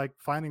Bucks like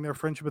finding their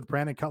friendship with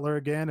Brandon Cutler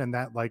again, and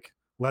that like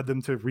led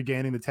them to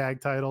regaining the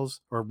tag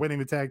titles or winning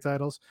the tag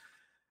titles.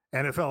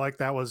 And it felt like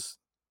that was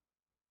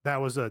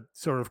a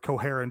sort of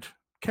coherent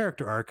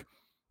character arc.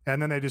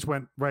 And then they just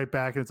went right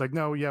back, and it's like,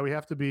 no, yeah, we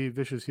have to be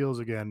vicious heels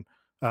again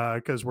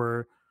because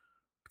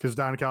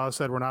Don Callis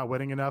said we're not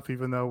winning enough,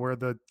 even though we're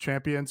the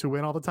champions who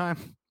win all the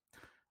time.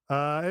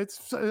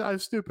 It's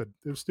stupid.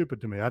 It was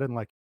stupid to me. I didn't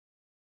like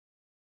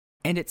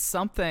it. And it's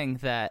something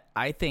that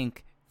I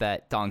think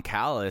that Don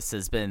Callis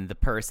has been the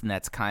person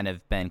that's kind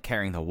of been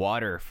carrying the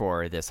water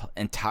for this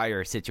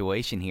entire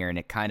situation here, and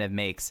it kind of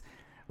makes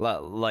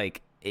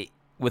like it,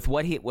 with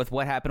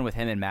what happened with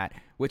him and Matt,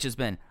 which has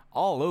been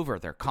all over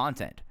their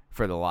content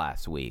for the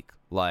last week.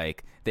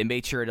 Like they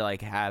made sure to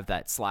like have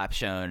that slap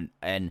shown,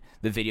 and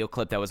the video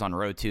clip that was on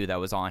Road 2 that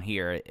was on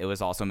here, it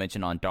was also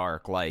mentioned on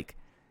Dark. Like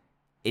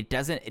it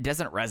doesn't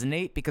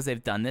resonate because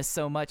they've done this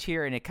so much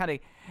here, and it kind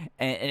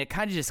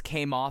of just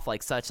came off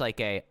like such like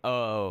a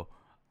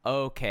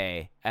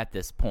okay at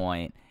this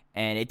point.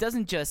 And it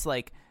doesn't just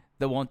like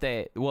the won't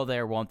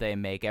they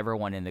make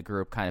everyone in the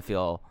group kind of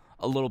feel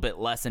a little bit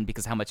lessened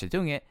because how much they're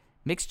doing it.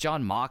 Makes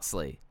Jon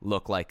Moxley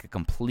look like a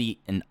complete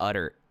and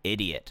utter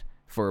idiot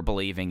for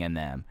believing in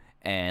them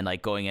and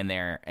like going in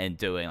there and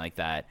doing like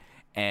that.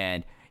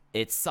 And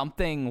it's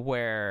something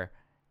where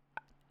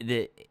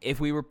if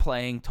we were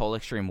playing Total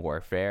Extreme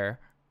Warfare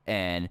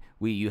and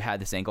you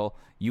had this angle,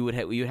 you would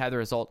have the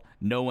result.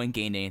 No one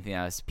gained anything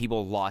else.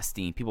 People lost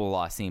steam.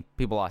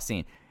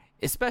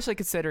 Especially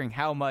considering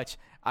how much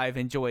I've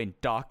enjoyed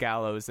Doc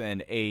Gallows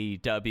and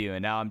AEW,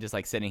 and now I'm just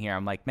like sitting here.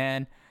 I'm like,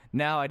 man,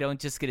 now I don't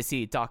just get to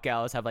see Doc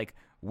Gallows have like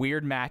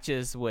weird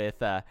matches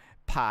with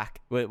Pac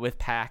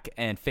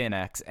and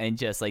Phoenix and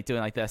just like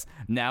doing like this.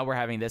 Now we're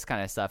having this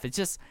kind of stuff. It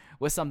just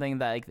was something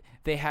that like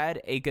they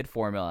had a good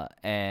formula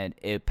and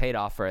it paid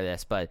off for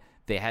this, but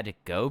they had to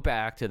go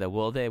back to the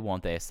will they,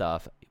 won't they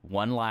stuff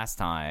one last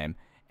time.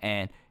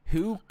 And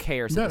who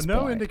cares?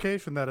 No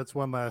indication that it's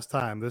one last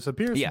time. This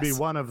appears to be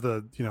one of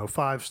the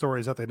 5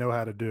 stories that they know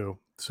how to do.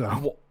 So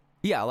well,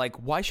 yeah, like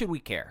why should we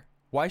care?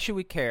 Why should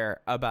we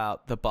care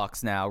about the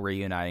Bucks now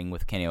reuniting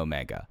with Kenny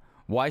Omega?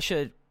 Why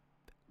should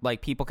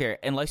like people care?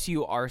 Unless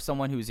you are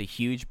someone who's a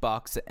huge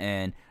Bucks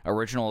and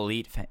original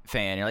Elite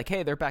fan, you're like,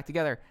 hey, they're back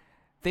together.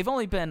 They've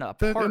only been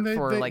apart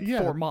for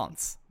 4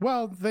 months.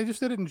 Well, they just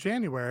did it in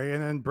January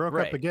and then broke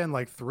up again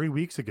like 3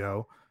 weeks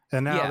ago,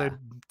 and now they're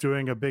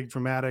doing a big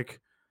dramatic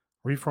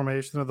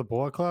reformation of the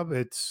Bullet Club.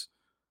 It's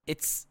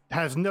it's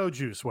has no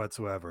juice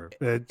whatsoever.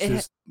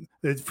 It's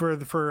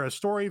for a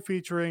story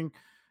featuring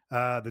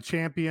the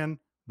champion,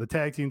 the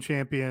tag team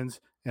champions,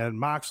 and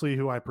Moxley,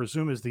 who I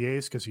presume is the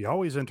ace because he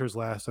always enters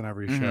last on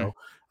every show.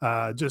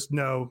 Just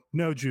no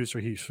juice or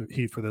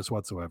heat for this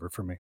whatsoever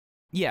for me.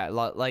 Yeah,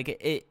 like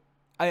it.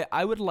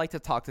 I would like to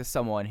talk to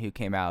someone who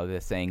came out of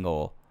this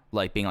angle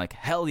like being like,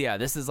 hell yeah,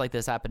 this is like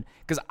this happened,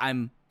 because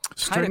I'm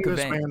kind of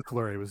convinced. Man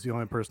Fleury was the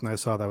only person I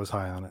saw that was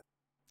high on it.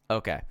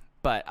 Okay,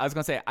 but I was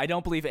gonna say I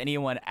don't believe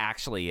anyone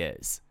actually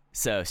is.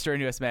 So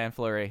Strenuous Man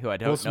Fleury, who I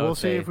don't know. We'll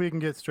see if we can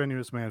get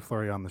Strenuous Man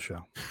Fleury on the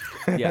show.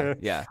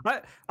 Yeah.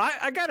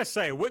 I gotta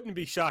say, wouldn't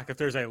be shocked if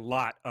there's a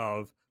lot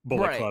of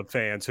Bullet Club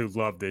fans who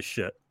love this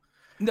shit.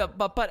 No,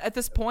 but at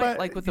this point,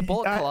 like with the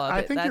Bullet Club,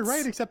 I think you're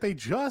right. Except they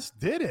just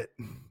did it.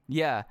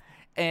 Yeah,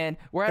 and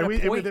we're at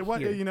a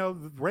point here. You know,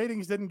 the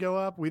ratings didn't go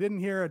up. We didn't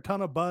hear a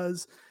ton of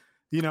buzz.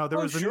 You know, there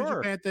was the New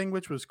Japan thing,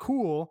 which was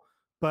cool,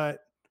 but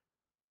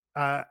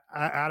I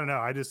don't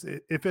know.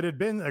 If it had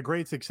been a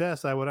great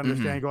success, I would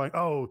understand going,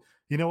 oh,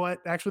 you know what?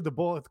 Actually, the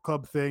Bullet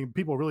Club thing,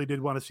 people really did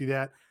want to see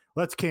that.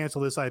 Let's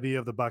cancel this idea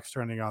of the Bucks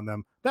turning on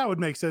them. That would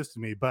make sense to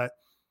me, but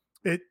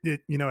it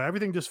you know,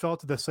 everything just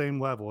felt to the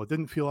same level. It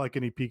didn't feel like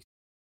any peak.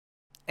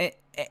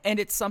 And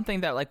it's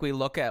something that, like, we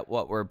look at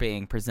what we're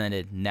being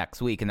presented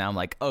next week, and now I'm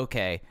like,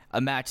 okay,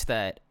 a match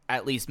that,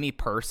 at least me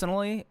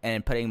personally,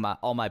 and putting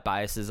all my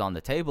biases on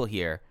the table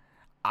here,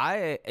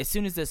 as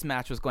soon as this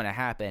match was going to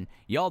happen,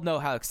 y'all know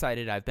how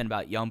excited I've been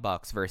about Young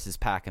Bucks versus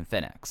Pac and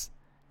Phoenix.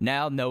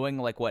 Now, knowing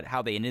like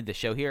how they ended the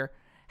show here,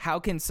 how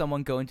can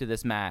someone go into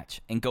this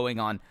match and going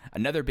on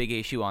another big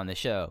issue on the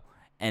show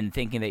and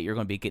thinking that you're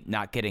going to be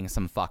not getting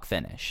some fuck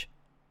finish?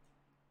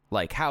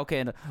 Like, how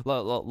can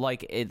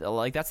like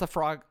that's the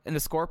frog and the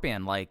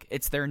scorpion. Like,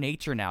 it's their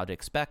nature now to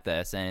expect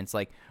this, and it's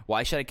like,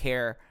 why should I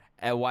care?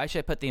 Why should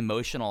I put the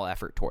emotional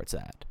effort towards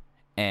that?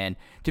 And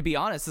to be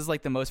honest, this is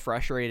like the most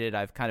frustrated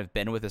I've kind of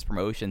been with this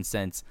promotion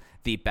since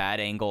the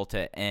Bad Angle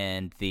to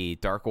end the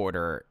Dark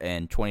Order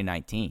in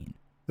 2019.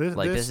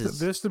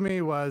 This to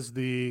me was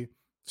the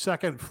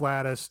second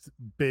flattest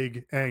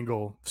big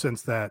angle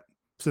since that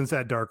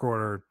Dark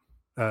Order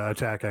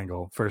attack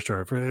angle, for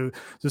sure. It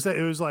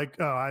was like,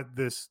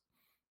 this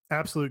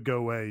absolute go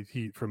away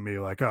heat from me.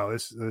 Like, oh,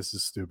 this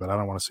is stupid. I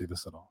don't want to see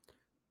this at all.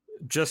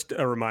 Just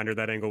a reminder,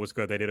 that angle was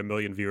good. They did 1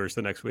 million viewers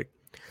the next week.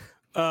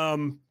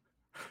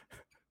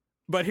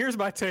 But here's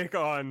my take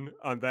on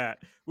that,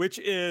 which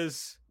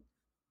is,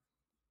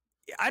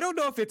 I don't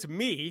know if it's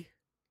me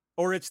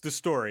or it's the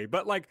story,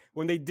 but like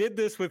when they did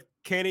this with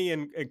Kenny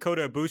and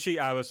Kota Ibushi,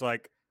 I was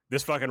like,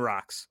 this fucking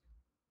rocks.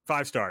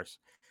 5 stars.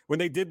 When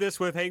they did this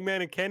with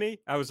Hangman and Kenny,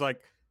 I was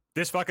like,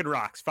 this fucking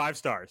rocks. 5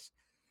 stars.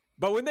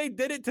 But when they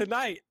did it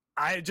tonight,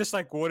 I just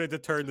like wanted to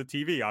turn the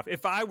TV off.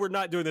 If I were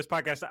not doing this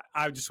podcast,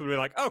 I just would be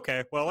like,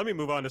 okay, well, let me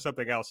move on to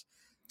something else.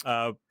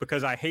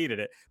 Because I hated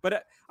it.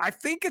 But I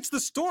think it's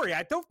the story.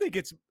 I don't think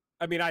it's,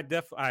 I mean, I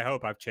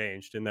hope I've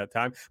changed in that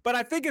time, but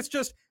I think it's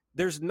just,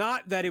 there's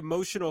not that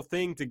emotional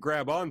thing to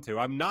grab onto.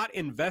 I'm not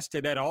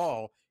invested at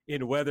all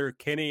in whether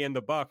Kenny and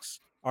the Bucks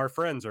are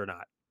friends or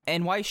not.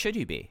 And why should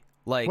you be?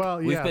 Like,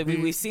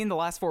 we've seen the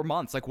last 4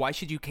 months. Like, why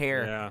should you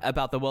care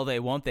about the will they,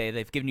 won't they?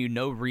 They've given you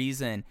no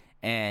reason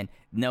and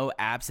no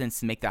absence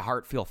to make the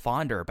heart feel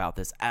fonder about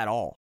this at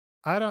all.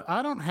 I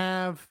don't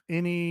have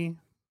any.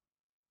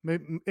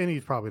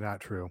 Any's probably not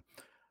true.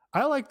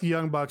 I like the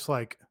Young Bucks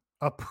like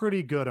a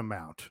pretty good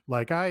amount.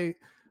 Like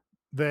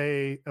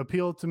they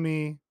appeal to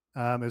me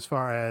as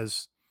far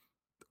as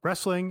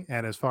wrestling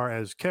and as far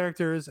as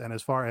characters and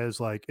as far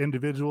as like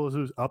individuals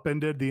who's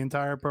upended the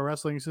entire pro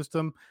wrestling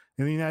system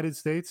in the United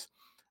States,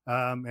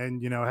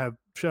 and you know, have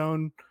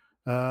shown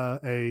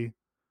a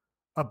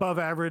above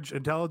average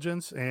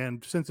intelligence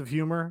and sense of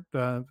humor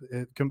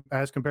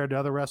as compared to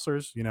other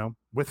wrestlers, you know,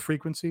 with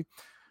frequency.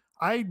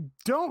 I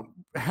don't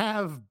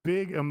have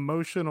big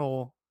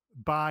emotional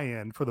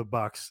buy-in for the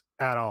Bucks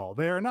at all.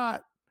 They are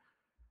not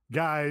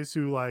guys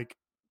who like,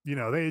 you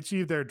know, they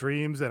achieve their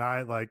dreams and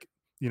I like,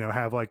 you know,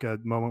 have like a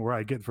moment where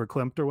I get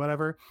verklempt or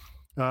whatever.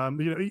 You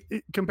know,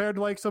 compared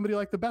to like somebody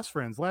like the Best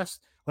Friends, last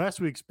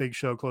week's big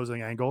show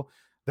closing angle,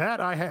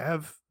 that I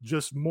have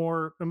just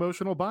more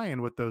emotional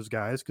buy-in with those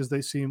guys because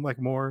they seem like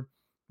more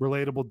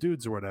relatable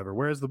dudes or whatever.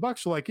 Whereas the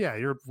Bucks are like, yeah,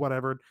 you're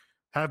whatever.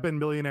 Have been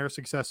millionaire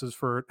successes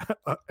for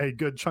a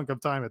good chunk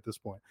of time at this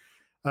point.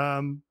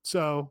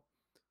 So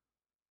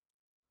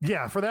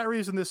yeah, for that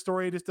reason, this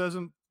story just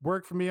doesn't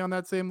work for me on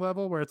that same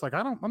level where it's like,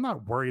 I'm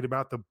not worried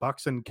about the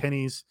Bucks and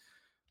Kenny's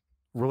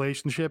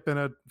relationship in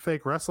a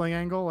fake wrestling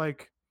angle.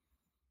 Like,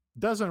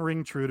 doesn't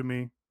ring true to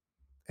me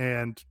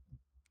and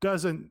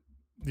doesn't,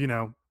 you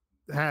know,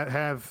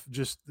 have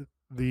just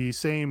the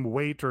same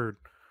weight or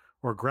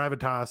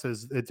gravitas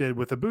as it did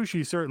with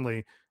Ibushi,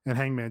 certainly, and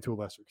Hangman to a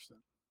lesser extent.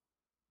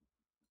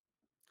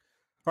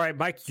 All right,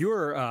 Mike,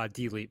 your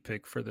delete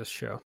pick for this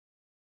show.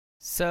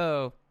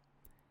 So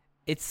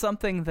it's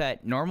something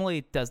that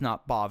normally does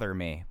not bother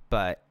me,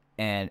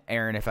 and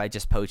Aaron, if I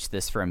just poached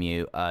this from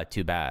you,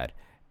 too bad.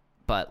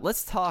 But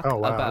let's talk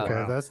about.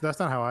 Okay, that's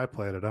not how I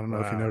played it. I don't know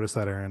if you noticed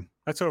that, Aaron.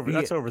 That's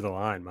over the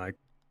line, Mike.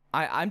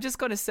 I'm just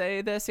gonna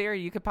say this here.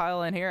 You could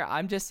pile in here.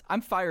 I'm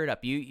fired up.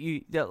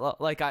 I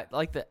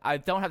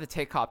don't have the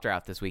Takecopter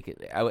out this week.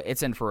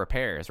 It's in for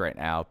repairs right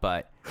now.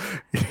 But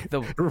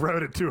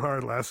rode it too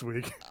hard last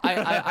week.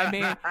 I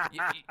mean,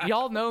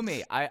 y'all know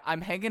me.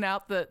 I'm hanging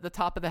out the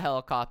top of the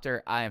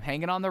helicopter. I am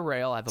hanging on the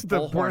rail. I have a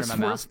bullhorn in my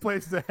mouth. Worst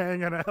place to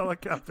hang on a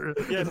helicopter.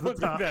 Yeah, don't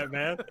do that,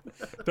 man.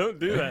 Don't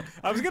do that.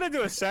 I was gonna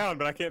do a sound,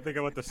 but I can't think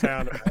of what the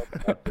sound is.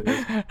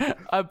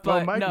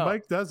 But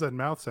Mike does a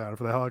mouth sound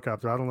for the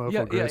helicopter. I don't know if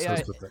he'll grace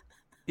us with it.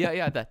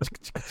 Yeah, that.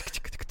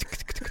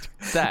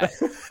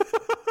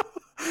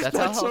 That's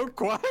That's so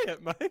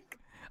quiet, Mike.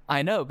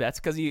 I know. That's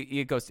because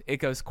it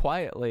goes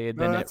quietly, and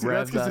then that's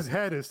because his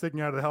head is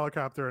sticking out of the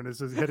helicopter and is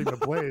just hitting the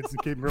blades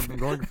and keeping him from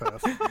going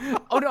fast.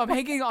 Oh no, I'm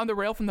hanging on the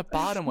rail from the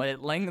bottom when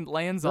it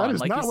lands on. That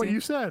is not what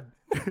you said.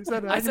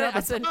 I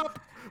said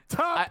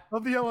top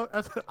of the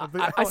helicopter.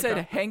 I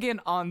said hanging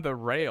on the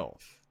rail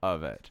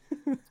of it.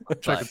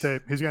 Check the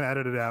tape. He's gonna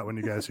edit it out when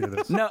you guys hear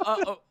this. No,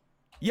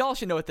 y'all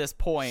should know at this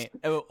point,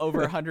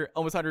 over 100,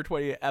 almost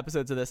 120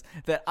 episodes of this,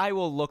 that I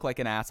will look like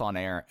an ass on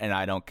air, and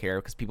I don't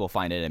care because people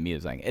find it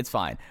amusing. It's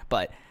fine.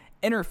 But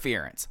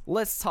interference.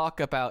 Let's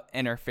talk about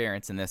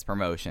interference in this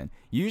promotion.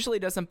 Usually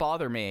doesn't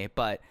bother me,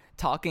 but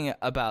talking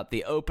about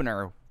the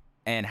opener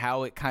and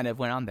how it kind of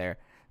went on there,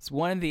 it's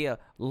one of the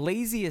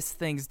laziest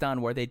things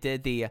done, where they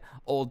did the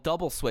old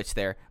double switch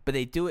there, but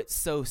they do it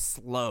so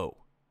slow.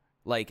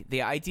 Like,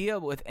 the idea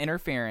with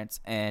interference,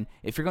 and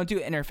if you're going to do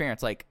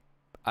interference, like,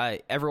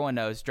 everyone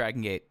knows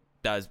Dragon Gate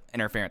does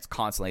interference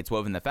constantly. It's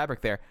woven in the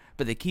fabric there.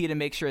 But the key to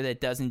make sure that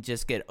it doesn't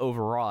just get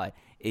overawed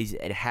is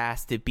it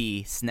has to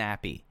be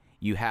snappy.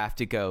 You have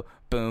to go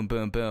boom,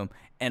 boom, boom.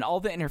 And all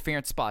the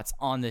interference spots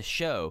on this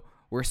show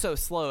were so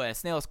slow at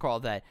snail's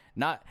crawl that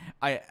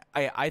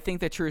I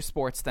think the True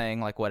Sports thing,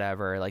 like,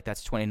 whatever, like,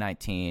 that's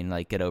 2019,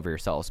 like, get over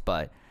yourselves.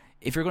 But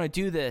if you're going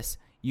to do this,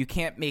 you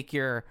can't make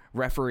your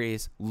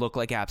referees look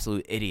like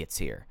absolute idiots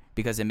here,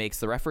 because it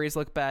makes the referees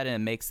look bad and it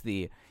makes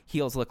the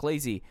heels look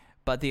lazy.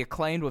 But the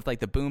Acclaimed, with like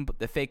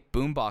the fake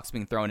boombox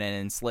being thrown in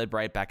and slid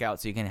right back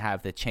out so you can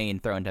have the chain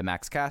thrown to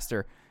Max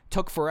Caster,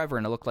 took forever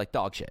and it looked like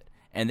dog shit.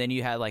 And then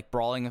you had like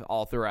brawling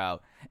all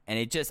throughout, and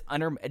it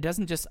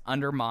doesn't just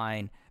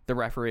undermine the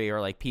referee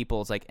or like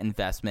people's like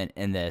investment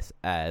in this,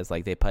 as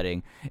like they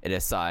putting it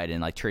aside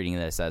and like treating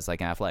this as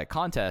like an athletic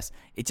contest.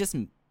 It just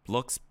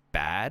looks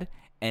bad,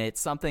 and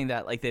it's something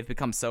that like they've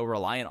become so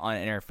reliant on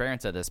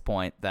interference at this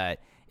point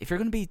that if you're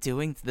going to be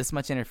doing this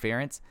much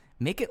interference,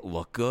 make it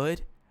look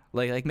good.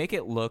 Like make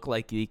it look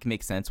like you can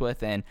make sense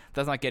with, and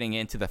that's not getting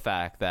into the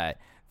fact that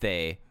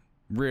they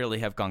really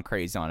have gone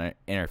crazy on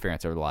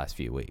interference over the last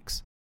few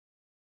weeks.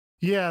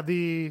 Yeah,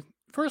 the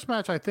first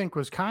match I think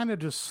was kind of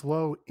just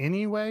slow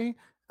anyway,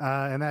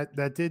 and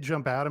that did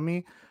jump out at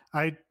me.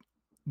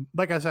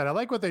 Like I said, I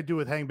like what they do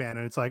with Hangman,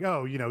 and it's like,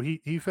 oh, you know,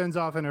 he fends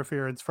off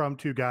interference from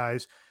two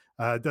guys,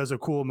 does a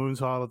cool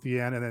moonsault at the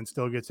end, and then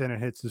still gets in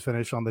and hits his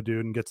finish on the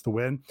dude and gets the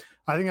win.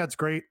 I think that's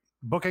great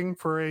booking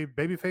for a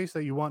babyface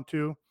that you want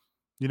to,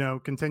 you know,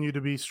 continue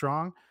to be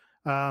strong.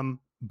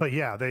 But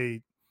yeah,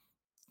 the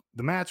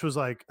match was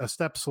like a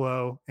step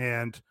slow,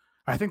 and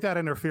I think that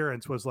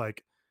interference was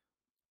like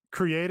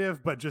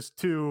creative, but just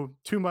too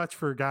much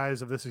for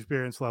guys of this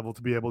experience level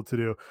to be able to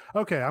do.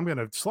 Okay, I'm going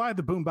to slide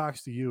the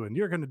boombox to you, and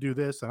you're going to do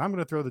this, and I'm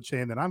going to throw the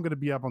chain, then I'm going to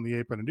be up on the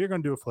apron, and you're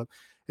going to do a flip.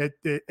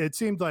 It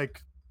seemed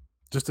like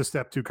just a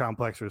step too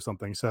complex or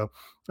something. So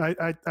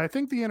I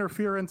think the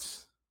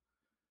interference,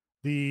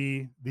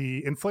 the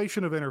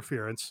inflation of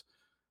interference,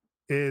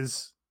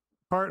 is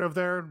part of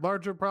their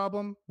larger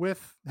problem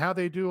with how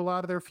they do a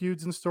lot of their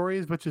feuds and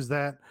stories, which is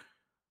that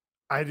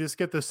I just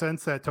get the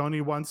sense that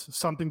Tony wants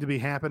something to be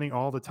happening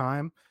all the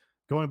time.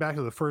 Going back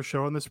to the first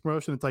show in this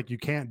promotion, it's like you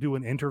can't do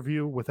an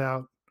interview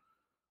without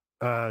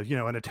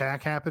an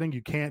attack happening.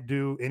 You can't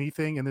do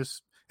anything in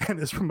this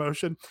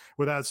promotion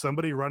without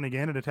somebody running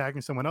in and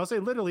attacking someone else.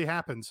 It literally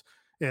happens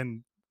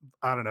in,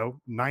 I don't know,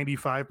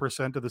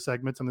 95% of the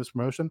segments in this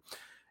promotion.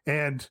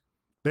 And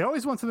they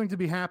always want something to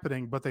be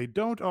happening, but they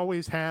don't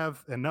always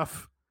have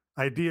enough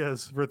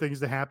ideas for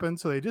things to happen.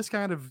 So they just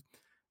kind of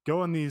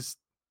go in these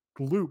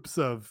loops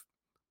of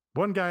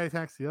one guy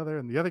attacks the other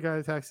and the other guy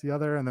attacks the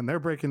other, and then they're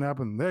breaking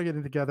up and they're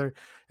getting together.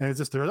 And it's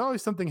just, there's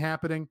always something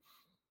happening,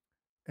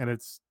 and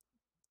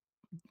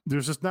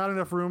there's just not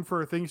enough room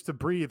for things to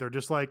breathe, or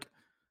just like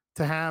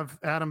to have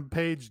Adam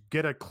Page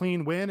get a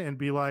clean win and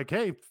be like,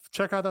 hey,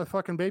 check out that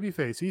fucking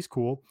babyface. He's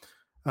cool.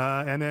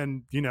 And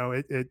then, you know,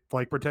 it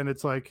like pretend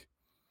it's like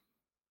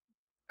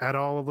at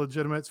all a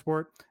legitimate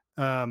sport.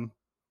 That's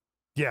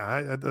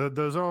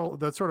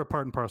sort of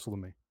part and parcel to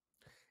me.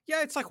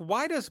 Yeah, it's like,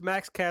 why does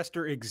Max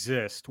Caster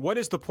exist? What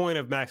is the point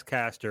of Max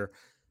Caster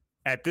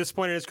at this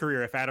point in his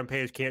career if Adam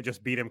Page can't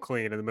just beat him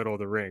clean in the middle of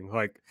the ring?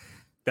 Like,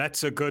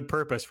 that's a good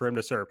purpose for him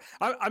to serve.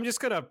 I'm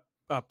just going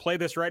to play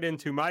this right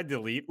into my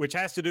delete, which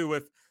has to do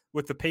with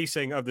the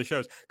pacing of the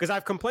shows, because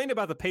I've complained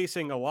about the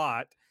pacing a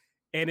lot,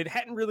 and it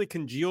hadn't really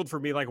congealed for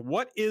me. Like,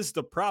 what is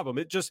the problem?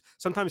 It just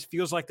sometimes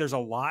feels like there's a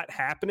lot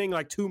happening,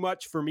 like too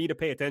much for me to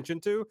pay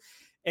attention to.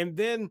 And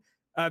then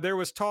there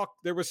was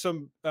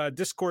some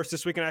discourse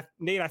this week, and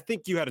Nate, I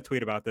think you had a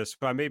tweet about this,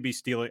 but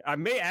I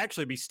may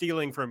actually be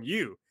stealing from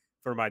you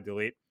for my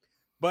delete.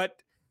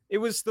 But it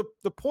was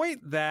the point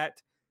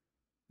that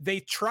they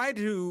try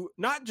to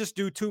not just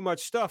do too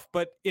much stuff,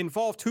 but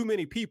involve too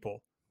many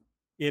people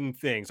in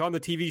things on the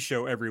TV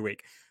show every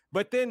week.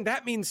 But then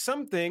that means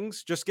some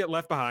things just get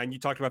left behind. You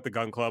talked about the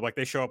Gun Club, like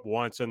they show up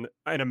once in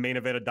a main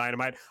event of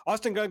Dynamite.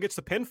 Austin Gunn gets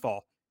the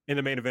pinfall in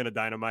the main event of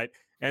Dynamite,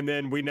 and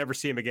then we never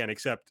see him again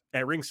except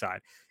at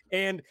ringside.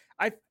 And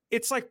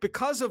it's like,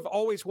 because of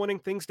always wanting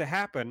things to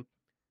happen,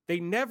 they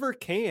never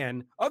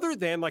can, other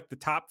than like the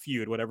top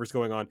feud, whatever's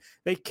going on,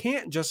 they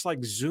can't just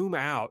like zoom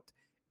out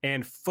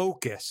and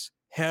focus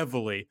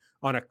heavily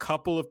on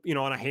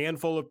on a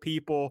handful of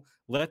people,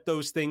 let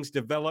those things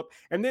develop.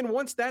 And then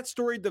once that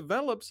story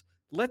develops,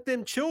 let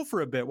them chill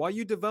for a bit while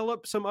you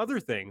develop some other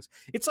things.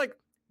 It's like,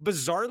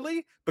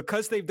 bizarrely,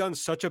 because they've done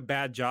such a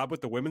bad job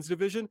with the women's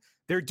division,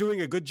 they're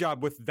doing a good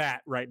job with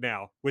that right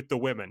now with the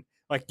women.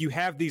 Like, you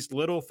have these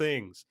little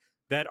things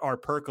that are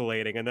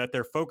percolating and that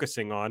they're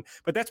focusing on,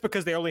 but that's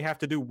because they only have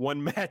to do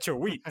one match a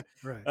week.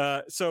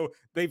 Right. So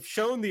they've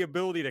shown the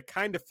ability to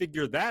kind of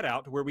figure that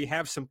out, where we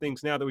have some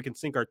things now that we can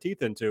sink our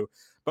teeth into.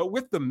 But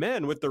with the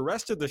men, with the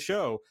rest of the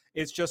show,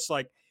 it's just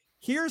like,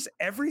 here's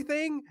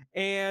everything,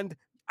 and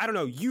I don't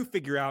know, you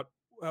figure out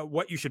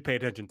what you should pay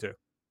attention to.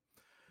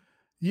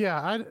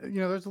 Yeah,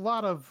 there's a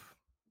lot of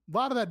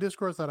that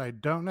discourse that I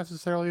don't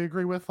necessarily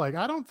agree with. Like,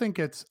 I don't think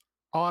it's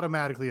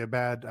automatically a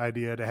bad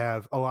idea to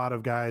have a lot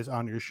of guys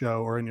on your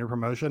show or in your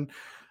promotion.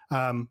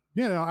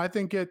 I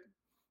think it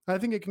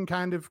can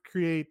kind of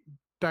create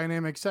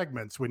dynamic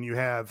segments when you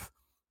have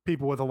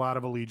people with a lot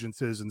of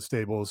allegiances and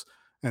stables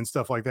and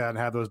stuff like that, and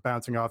have those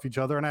bouncing off each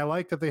other. And I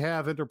like that they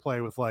have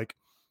interplay with, like,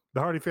 the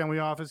Hardy Family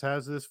Office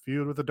has this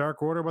feud with the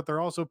Dark Order, but they're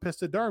also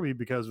pissed at Darby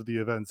because of the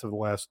events of the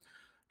last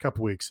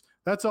couple weeks.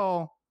 That's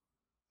all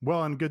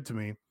well and good to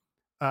me.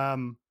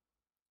 But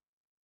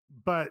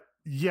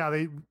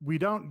yeah, we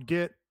don't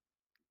get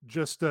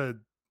just a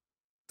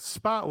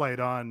spotlight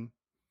on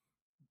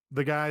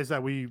the guys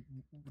that we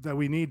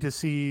need to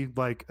see,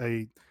 like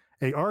a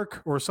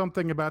arc or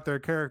something about their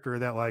character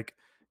that like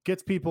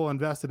gets people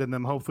invested in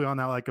them, hopefully on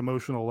that like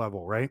emotional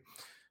level, right?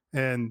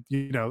 And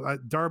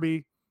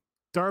Darby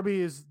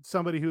is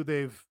somebody who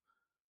they've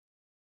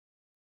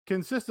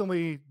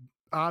consistently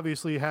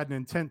obviously had an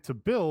intent to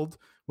build.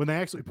 When they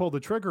actually pulled the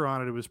trigger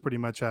on it, it was pretty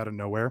much out of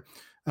nowhere.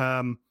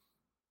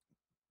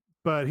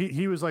 But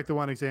he was like the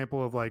one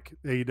example of like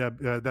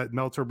AEW that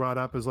Meltzer brought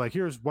up, is like,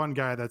 here's one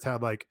guy that's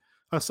had like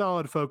a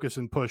solid focus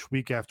and push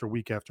week after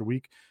week after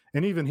week.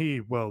 And even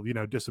he will,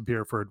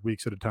 disappear for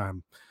weeks at a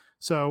time.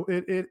 So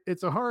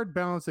it's a hard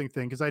balancing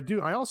thing, because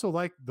I also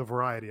like the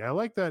variety. I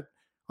like that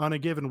on a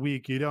given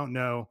week, you don't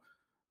know,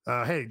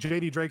 hey,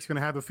 JD Drake's going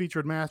to have a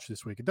featured match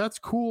this week. That's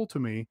cool to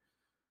me.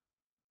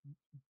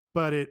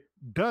 But it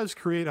does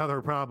create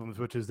other problems,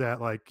 which is that,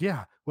 like,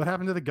 yeah, what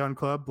happened to the Gun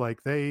Club?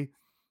 Like, they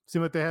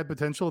seemed like they had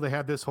potential. They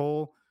had this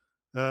whole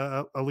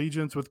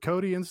allegiance with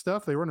Cody and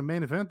stuff. They were in a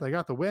main event. They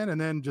got the win, and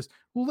then just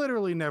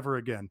literally never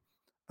again.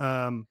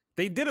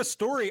 They did a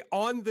story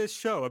on this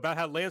show about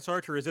how Lance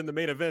Archer is in the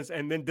main events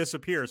and then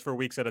disappears for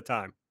weeks at a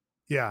time.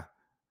 Yeah.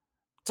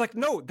 It's like,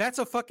 no, that's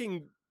a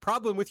fucking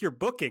problem with your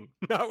booking,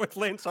 not with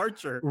Lance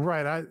Archer.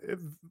 Right.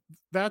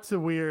 That's a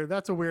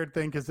weird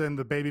thing, because then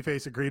the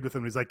babyface agreed with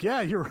him. He's like,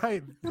 yeah, you're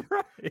right.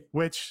 Right.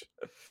 Which,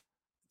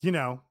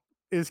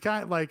 is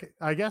kind of like,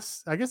 I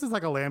guess it's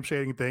like a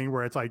lampshading thing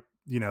where it's like,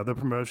 the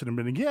promotion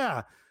admitting,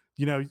 yeah,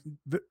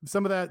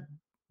 some of that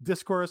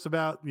discourse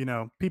about,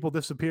 people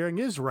disappearing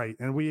is right.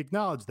 And we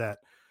acknowledge that.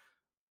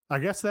 I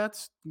guess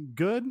that's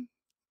good,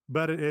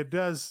 but it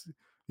does,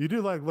 you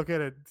do like look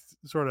at it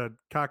sort of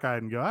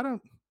cockeyed and go,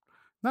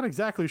 not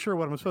exactly sure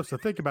what I'm supposed to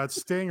think about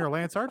Sting or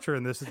Lance Archer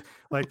in this.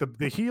 Like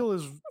the heel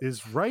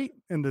is right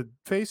and the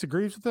face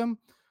agrees with them,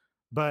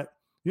 but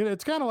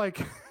it's kind of like,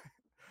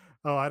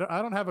 oh, I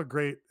don't have a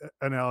great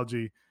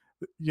analogy.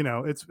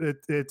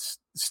 It's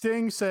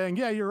Sting saying,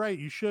 yeah, you're right.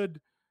 You should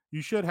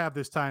have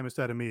this time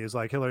instead of me, is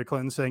like Hillary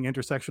Clinton saying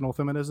intersectional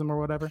feminism or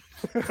whatever.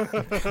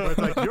 It's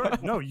like,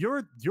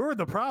 you're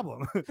the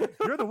problem.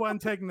 You're the one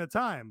taking the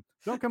time.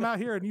 Don't come out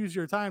here and use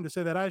your time to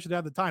say that I should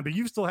have the time, but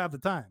you still have the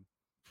time.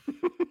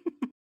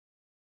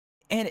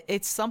 And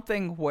it's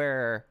something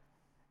where,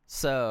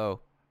 so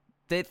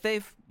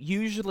they've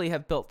usually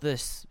have built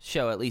this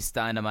show, at least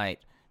Dynamite,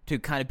 to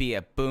kind of be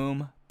a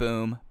boom,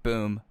 boom,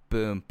 boom,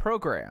 boom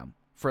program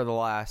for the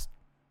last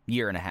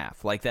year and a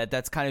half. Like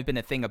that's kind of been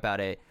a thing about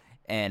it.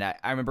 And I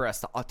remember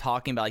us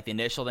talking about like the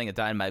initial thing of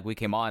Dynamite. We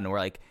came on and we're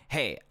like,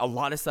 hey, a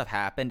lot of stuff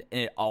happened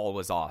and it all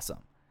was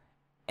awesome.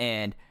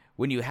 And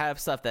when you have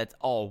stuff that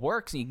all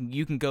works,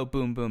 you can go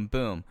boom, boom,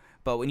 boom.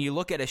 But when you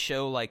look at a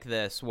show like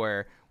this,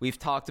 where we've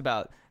talked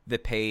about the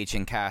Page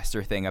and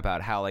Caster thing,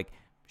 about how like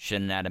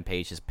shouldn't Adam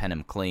Page just pen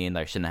him clean,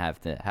 like shouldn't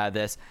have to have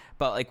this,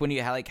 but like when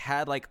you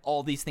had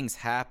all these things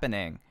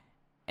happening,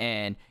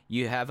 and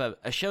you have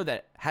a show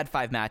that had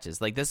 5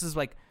 matches, like this is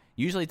like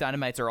usually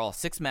Dynamites are all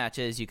 6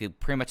 matches. You could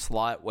pretty much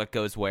slot what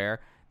goes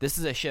where. This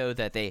is a show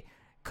that they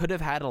could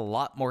have had a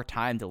lot more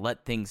time to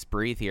let things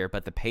breathe here,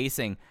 but the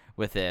pacing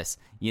with this,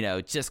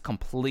 just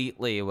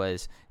completely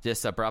was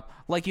just abrupt.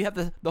 Like, you have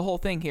the whole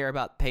thing here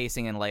about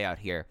pacing and layout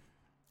here.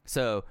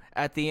 So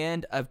at the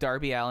end of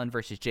Darby Allin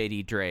versus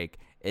JD Drake,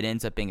 it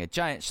ends up being a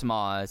giant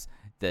schmoz.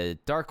 The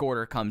Dark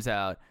Order comes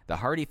out, the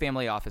Hardy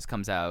family office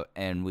comes out,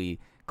 and we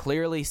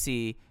clearly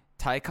see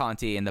Ty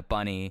Conti and the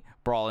Bunny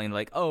brawling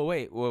like, oh,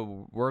 wait,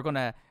 well, we're going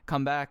to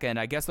come back, and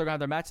I guess they're going to have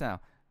their match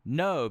now.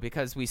 No,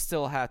 because we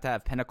still have to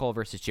have Pinnacle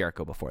versus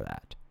Jericho before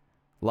that.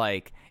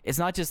 Like, it's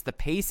not just the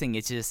pacing,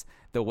 it's just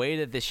the way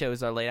that the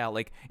shows are laid out.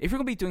 Like, if you're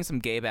going to be doing some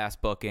Gabe-ass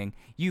booking,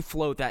 you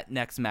float that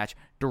next match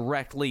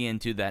directly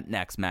into that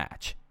next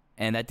match.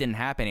 And that didn't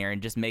happen here,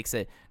 and just makes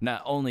it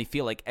not only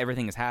feel like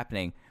everything is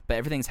happening, but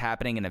everything's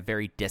happening in a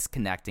very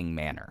disconnecting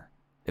manner,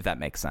 if that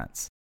makes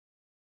sense.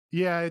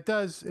 Yeah, it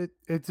does.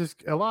 It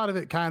just, a lot of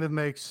it kind of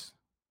makes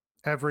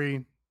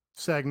every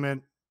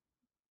segment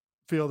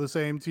feel the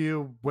same to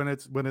you. When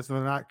it's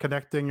not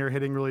connecting or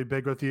hitting really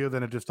big with you,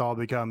 then it just all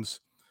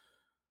becomes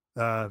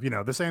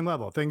the same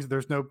level. Things,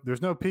 there's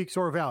no peaks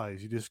or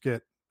valleys. You just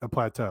get a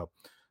plateau.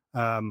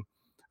 I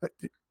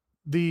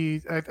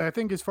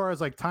think as far as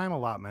like time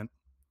allotment,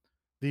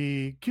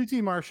 the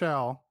QT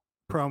Marshall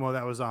promo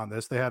that was on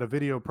this, they had a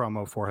video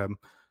promo for him.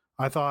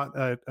 I thought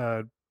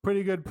a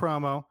pretty good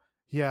promo.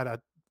 He had a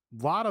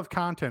lot of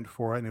content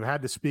for it, and he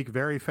had to speak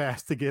very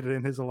fast to get it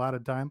in his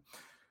allotted time.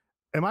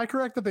 Am I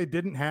correct that they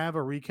didn't have a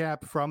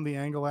recap from the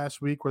angle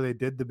last week where they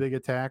did the big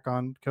attack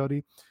on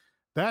Cody?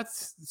 That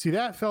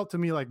felt to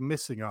me like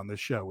missing on the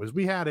show. Was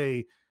we had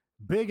a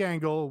big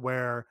angle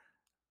where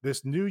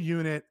this new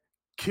unit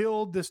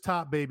killed this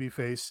top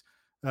babyface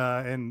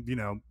and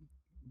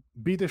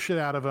beat the shit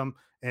out of him,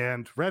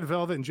 and Red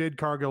Velvet and Jade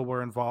Cargill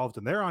were involved,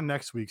 and they're on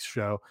next week's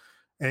show.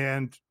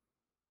 And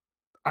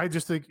I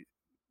just think,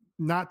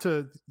 not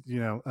to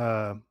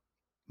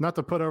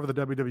put over the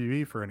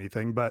WWE for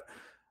anything, but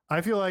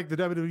I feel like the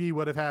WWE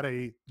would have had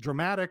a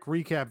dramatic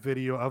recap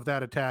video of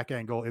that attack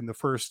angle in the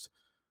first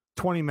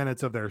 20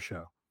 minutes of their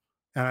show.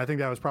 And I think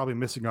that was probably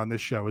missing on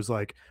this show, is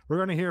like, we're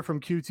going to hear from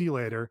QT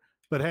later,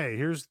 but hey,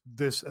 here's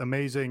this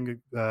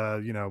amazing,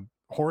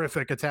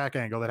 horrific attack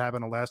angle that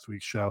happened on last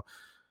week's show.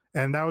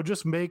 And that would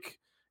just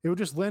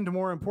lend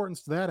more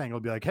importance to that angle.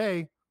 Be like,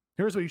 hey,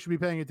 here's what you should be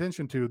paying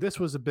attention to. This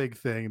was a big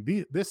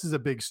thing. This is a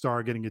big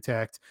star getting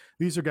attacked.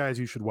 These are guys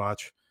you should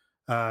watch.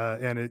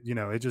 And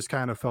it just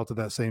kind of felt at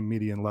that same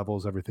median level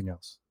as everything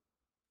else.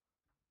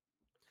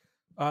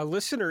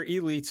 Listener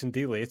elites and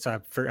deletes.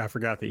 I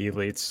forgot the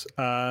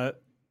elites.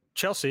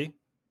 Chelsea,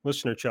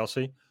 listener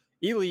Chelsea,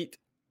 elite,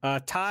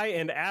 Ty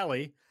and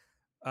Allie.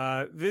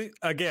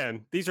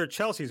 Again, these are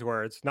Chelsea's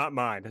words, not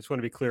mine. I just want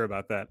to be clear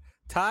about that.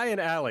 Ty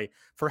and Allie,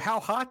 for how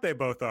hot they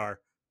both are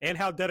and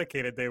how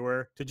dedicated they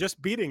were to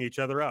just beating each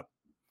other up.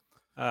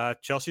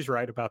 Chelsea's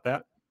right about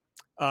that.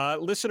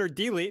 Listener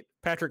delete,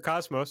 Patrick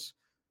Cosmos.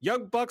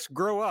 Young Bucks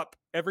grow up.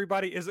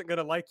 Everybody isn't going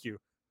to like you.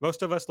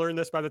 Most of us learned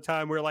this by the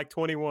time we were like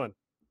 21.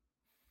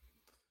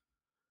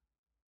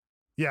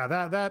 Yeah,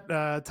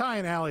 that Ty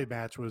and Allie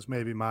match was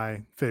maybe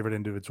my favorite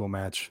individual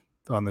match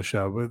on the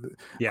show. But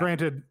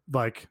Granted,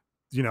 like,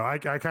 you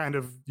kind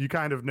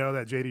of know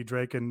that JD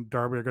Drake and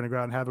Darby are going to go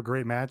out and have a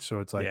great match, so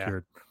it's like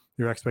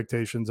your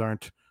expectations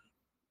aren't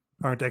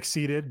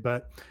exceeded.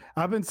 But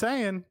I've been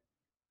saying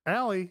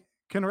Allie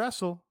can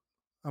wrestle.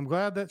 I'm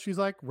glad that she's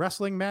like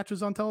wrestling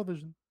matches on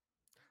television.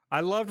 I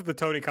loved the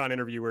Tony Khan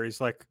interview where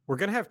he's like, we're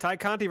going to have Ty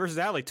Conti versus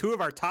Allie, two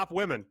of our top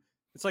women.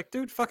 It's like,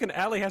 dude, fucking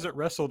Allie hasn't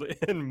wrestled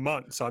in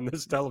months on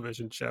this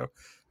television show.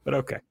 But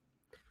okay.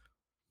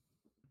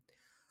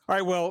 All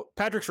right, well,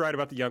 Patrick's right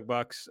about the Young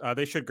Bucks.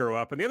 They should grow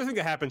up. And the other thing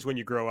that happens when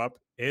you grow up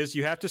is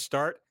you have to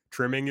start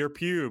trimming your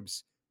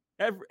pubes.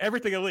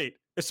 Everything Elite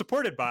is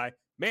supported by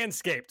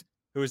Manscaped,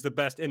 who is the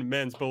best in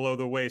men's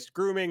below-the-waist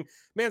grooming.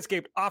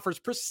 Manscaped offers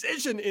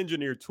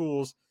precision-engineered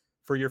tools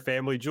for your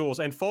family jewels.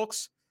 And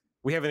folks,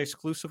 we have an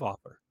exclusive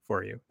offer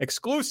for you.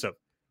 Exclusive.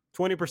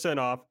 20%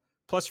 off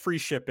plus free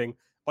shipping.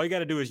 All you got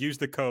to do is use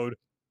the code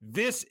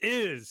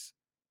THISIS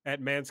at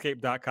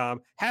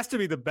manscaped.com. Has to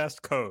be the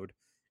best code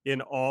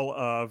in all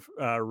of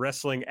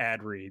wrestling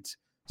ad reads.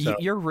 So,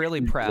 you're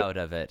really proud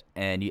of it,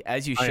 and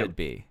as you should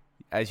be.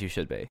 As you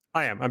should be.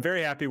 I am. I'm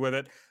very happy with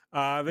it.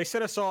 They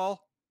sent us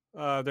all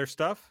their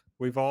stuff.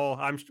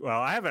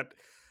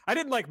 I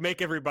didn't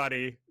make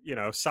everybody,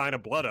 sign a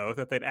blood oath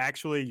that they'd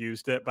actually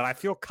used it, but I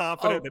feel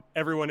confident that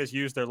everyone has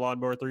used their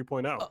Lawnmower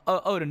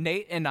 3.0.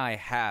 Nate and I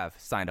have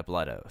signed a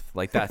blood oath.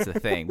 Like, that's the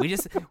thing. We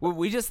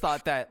just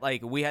thought that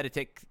we had to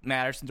take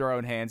matters into our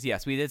own hands.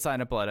 Yes, we did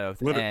sign a blood oath.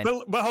 But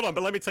hold on,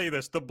 but let me tell you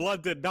this: the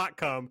blood did not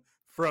come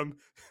from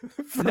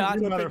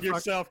whipping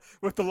yourself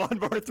with the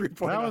Lawnmower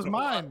 3.0. That was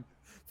mine.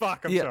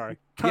 Fuck, I'm sorry.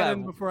 Cut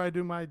in before I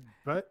do my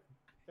butt.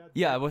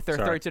 Yeah, with their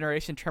third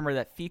generation trimmer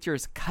that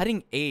features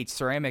cutting edge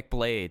ceramic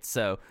blades,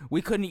 so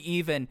we couldn't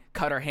even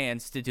cut our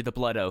hands to do the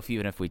blood oath,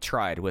 even if we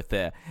tried with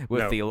the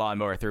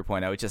Lawnmower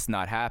 3.0. It's just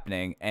not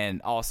happening.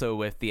 And also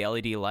with the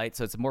LED light,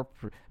 so it's a more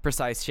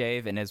precise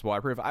shave and is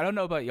waterproof. I don't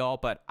know about y'all,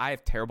 but I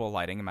have terrible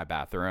lighting in my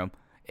bathroom,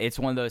 it's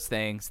one of those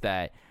things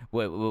that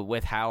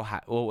with how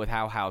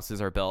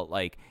houses are built,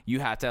 like you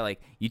have to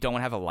like you don't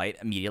want to have a light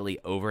immediately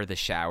over the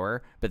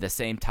shower, but at the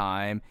same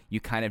time you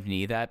kind of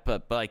need that.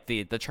 But like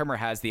the trimmer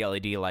has the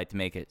LED light to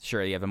make it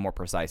sure you have a more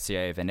precise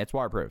shave, and it's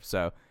waterproof,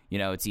 so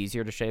it's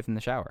easier to shave in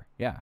the shower.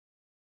 Yeah.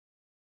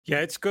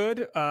 Yeah, it's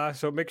good.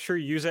 So make sure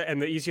you use it. And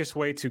the easiest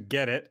way to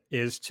get it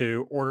is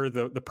to order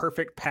the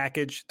Perfect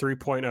Package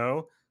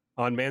 3.0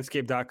 on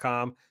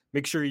manscaped.com.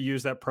 Make sure you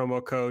use that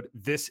promo code.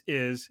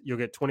 You'll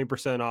get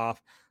 20% off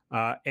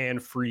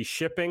and free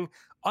shipping.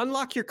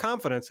 Unlock your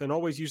confidence and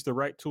always use the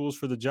right tools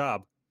for the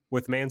job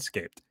with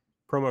Manscaped.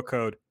 Promo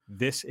code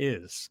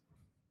THISIS.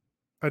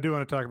 I do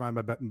want to talk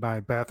about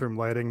my bathroom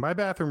lighting. My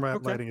bathroom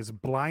lighting is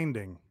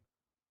blinding.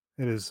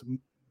 It is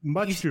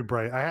much too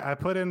bright. I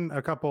put in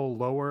a couple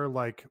lower,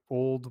 like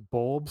old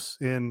bulbs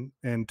in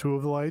two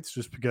of the lights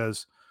just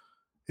because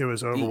it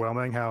was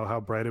overwhelming how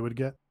bright it would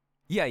get.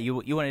 Yeah, you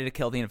wanted to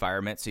kill the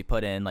environment, so you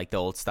put in like the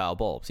old style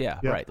bulbs.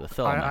 Yeah. Right. The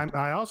filament.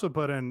 I also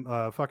put in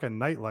fucking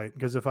night light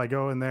because if I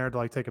go in there to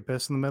like take a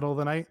piss in the middle of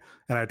the night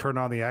and I turn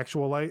on the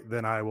actual light,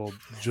 then I will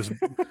just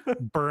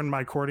burn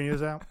my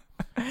corneas out.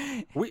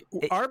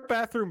 Our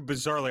bathroom,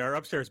 our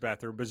upstairs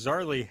bathroom,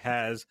 bizarrely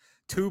has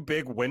two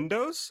big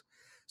windows.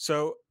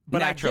 So, but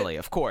naturally,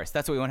 of course,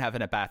 that's what we want to have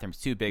in a bathroom: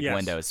 two big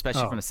windows,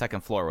 especially from the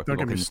second floor. Where don't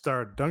get me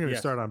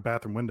started on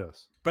bathroom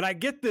windows. But I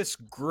get this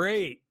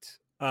great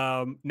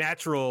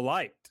natural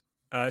light.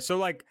 So,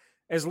 like,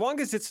 as long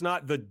as it's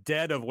not the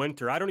dead of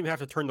winter, I don't even have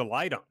to turn the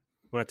light on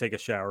when I take a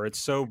shower. It's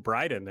so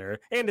bright in there,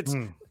 and it's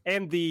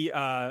and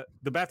the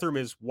bathroom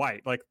is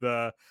white. Like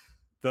the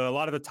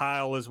lot of the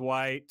tile is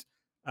white.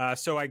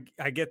 So I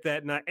get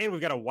that, and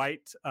we've got a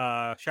white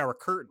shower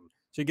curtain,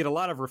 so you get a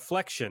lot of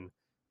reflection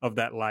of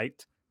that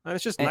light. And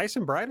it's just nice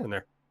and bright in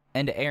there.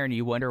 And Aaron,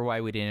 you wonder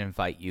why we didn't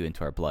invite you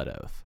into our blood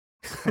oath.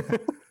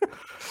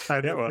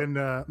 In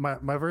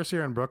my first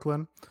year in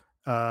Brooklyn,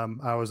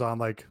 I was on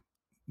like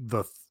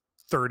the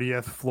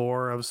 30th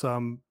floor of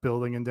some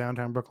building in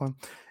downtown Brooklyn,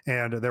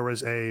 and there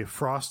was a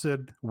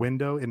frosted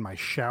window in my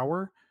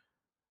shower.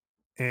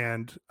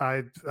 And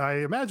I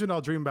imagine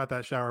I'll dream about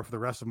that shower for the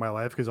rest of my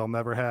life because I'll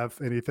never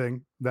have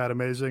anything that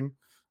amazing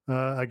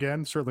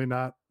again. Certainly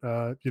not,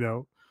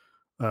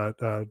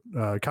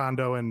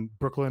 condo in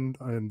Brooklyn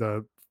and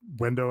the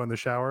window in the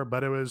shower,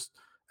 but it was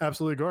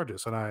absolutely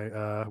gorgeous, and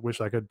I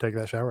wish I could take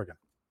that shower again.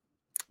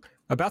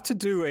 About to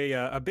do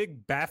a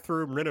big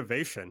bathroom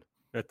renovation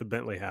at the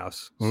Bentley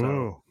house,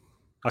 so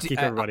I'll keep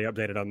everybody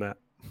updated on that.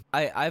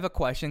 I have a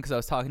question because I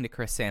was talking to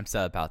Chris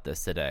Samsa about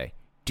this today.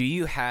 Do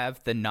you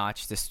have the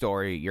notch to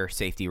store your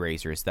safety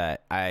razors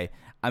that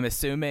I'm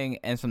assuming,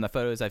 and from the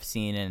photos I've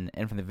seen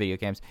and from the video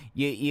games,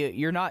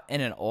 you're not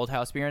in an old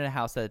house, but you're in a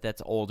house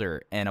that's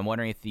older, and I'm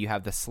wondering if you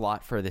have the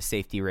slot for the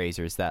safety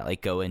razors that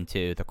like go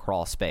into the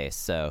crawl space.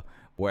 So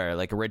where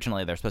like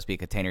originally there's supposed to be a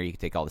container you could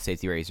take all the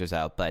safety razors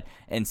out, but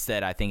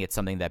instead I think it's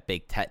something that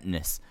Big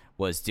Tetanus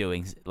was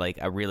doing, like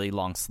a really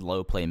long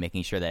slow play,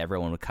 making sure that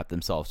everyone would cut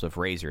themselves with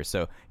razors.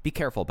 So be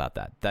careful about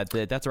that.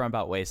 That's a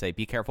roundabout way to say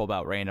be careful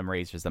about random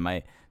razors that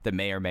may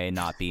or may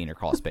not be in your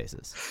crawl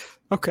spaces.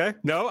 Okay.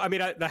 No, I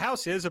mean, the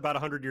house is about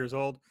 100 years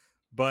old,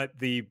 but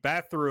the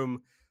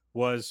bathroom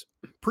was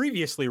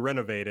previously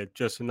renovated,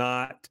 just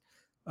not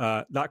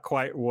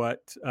quite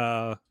what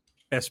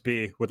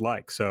SB would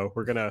like. So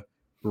we're going to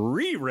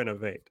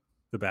re-renovate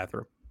the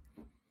bathroom.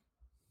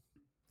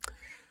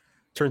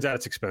 Turns out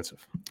it's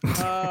expensive.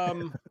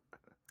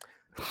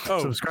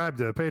 Subscribe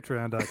to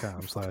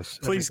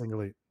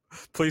patreon.com/everythingelite.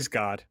 Please,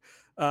 God.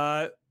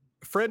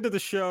 Friend of the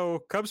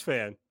show, Cubs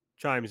fan,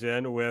 chimes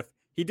in with,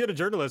 he did a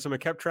journalism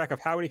and kept track of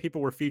how many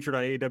people were featured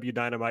on AEW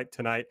Dynamite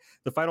tonight.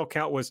 The final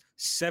count was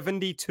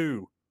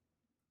 72.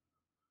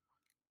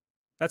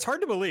 That's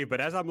hard to believe,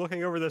 but as I'm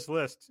looking over this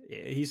list,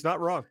 he's not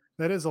wrong.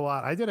 That is a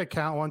lot. I did a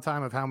count one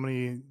time of how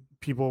many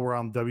people were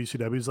on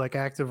WCW's like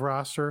active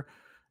roster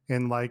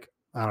in like,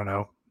 I don't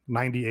know,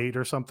 98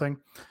 or something.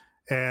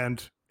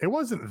 And it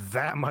wasn't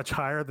that much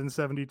higher than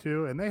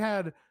 72. And they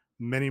had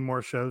many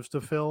more shows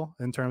to fill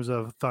in terms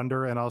of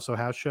Thunder and also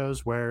house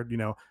shows where,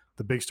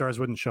 the big stars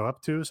wouldn't show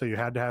up to. So you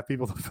had to have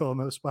people to fill in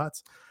those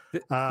spots.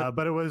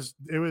 But it was,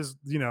 it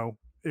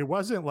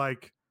wasn't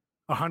like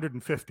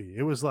 150.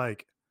 It was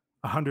like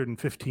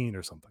 115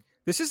 or something.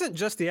 This isn't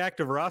just the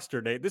active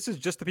roster, Nate. This is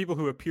just the people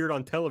who appeared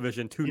on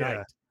television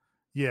tonight.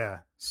 Yeah.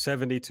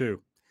 72.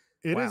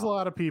 It is a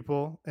lot of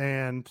people.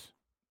 And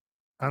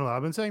I don't know.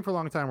 I've been saying for a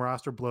long time,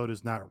 roster bloat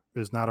is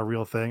not a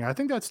real thing. I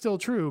think that's still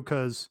true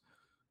because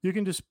you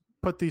can just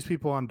put these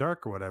people on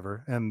dark or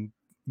whatever and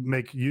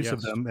make use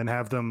of them and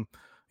have them,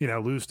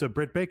 lose to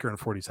Britt Baker in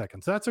 40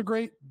 seconds. That's a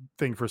great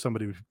thing for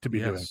somebody to be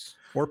doing.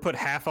 Or put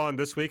half on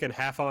this week and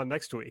half on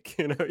next week.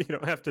 You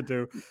don't have to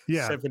do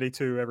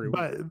 72 every week.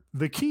 But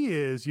the key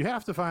is you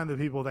have to find the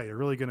people that you're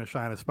really going to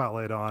shine a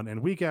spotlight on,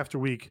 and week after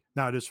week,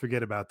 not just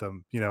forget about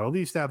them. At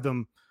least have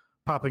them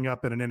popping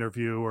up in an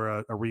interview or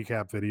a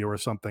recap video or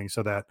something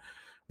so that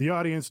the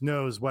audience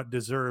knows what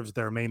deserves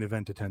their main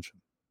event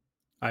attention.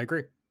 I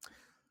agree.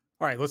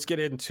 All right, let's get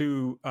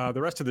into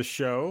the rest of the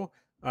show.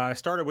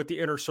 Started with the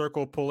Inner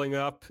Circle pulling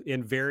up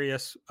in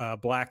various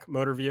black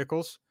motor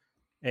vehicles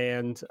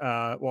and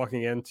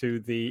walking into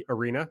the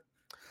arena.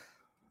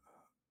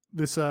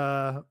 This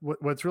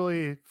what's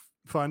really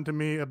fun to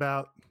me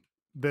about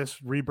this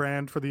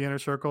rebrand for the Inner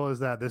Circle is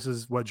that this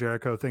is what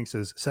Jericho thinks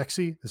is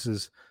sexy. This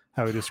is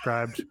how he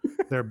described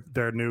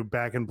their new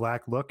back in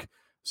black look.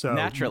 So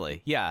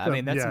naturally, yeah. I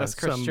mean, that's the most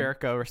Chris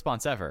Jericho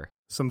response ever.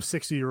 Some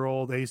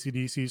 60-year-old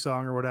AC/DC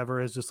song or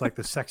whatever is just like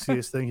the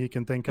sexiest thing he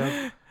can think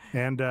of.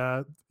 And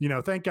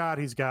thank God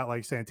he's got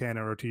like Santana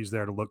and Ortiz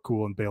there to look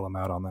cool and bail him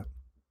out on that.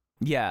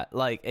 Yeah,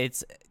 like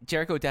it's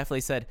Jericho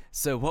definitely said,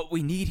 so what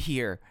we need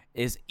here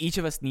is each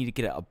of us need to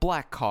get a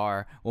black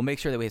car. We'll make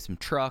sure that we have some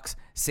trucks.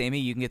 Sammy,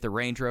 you can get the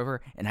Range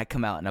Rover, and I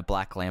come out in a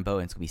black Lambo,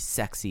 and it's going to be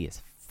sexy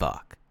as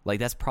fuck. Like,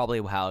 that's probably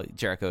how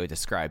Jericho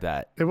described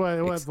that. It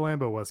was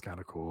Lambo was kind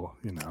of cool,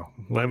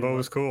 Lambo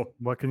was cool.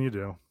 What can you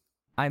do?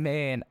 I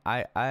mean,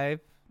 I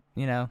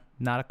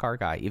not a car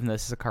guy, even though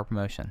this is a car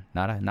promotion.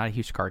 Not a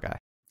huge car guy.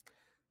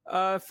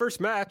 First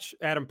match,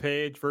 Adam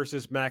Page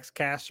versus Max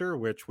Caster,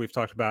 which we've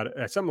talked about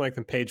at some length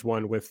in page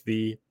 1 with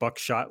the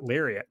Buckshot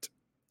Lariat.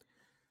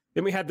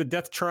 Then we had the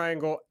Death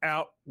Triangle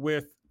out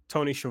with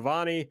Tony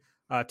Schiavone.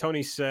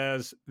 Tony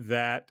says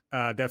that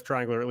Death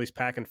Triangle, or at least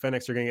Pac and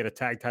Fenix, are going to get a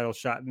tag title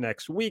shot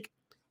next week.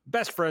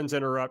 Best Friends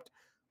interrupt.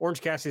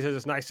 Orange Cassidy says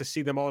it's nice to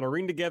see them all in a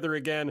ring together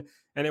again.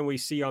 And then we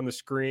see on the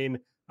screen,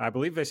 I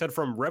believe they said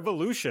from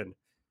Revolution,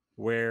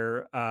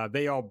 where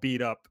they all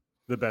beat up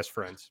the Best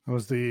Friends. It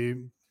was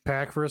the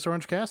Pac versus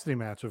Orange Cassidy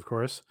match, of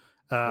course.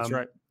 That's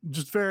right.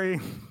 Just very,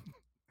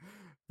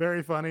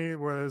 very funny,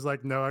 where there's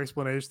like no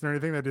explanation or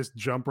anything. They just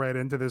jump right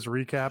into this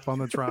recap on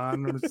the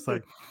Tron. And it's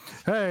like,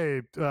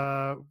 hey,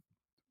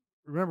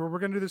 remember, we're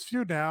going to do this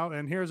feud now,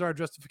 and here's our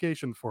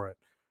justification for it,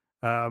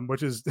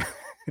 which is,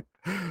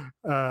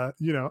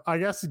 I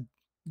guess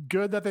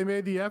good that they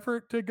made the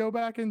effort to go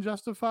back and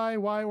justify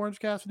why Orange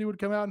Cassidy would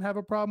come out and have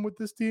a problem with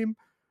this team.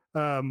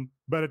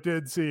 But it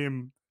did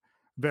seem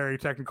very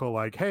technical,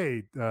 like,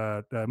 hey,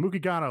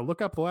 Mookie Ghana,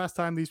 look up the last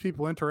time these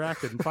people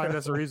interacted and find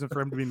us a reason for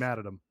him to be mad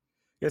at them.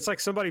 It's like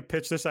somebody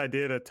pitched this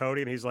idea to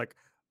Tony, and he's like,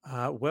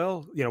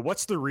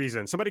 what's the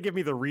reason? Somebody give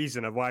me the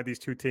reason of why these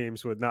two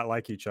teams would not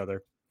like each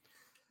other.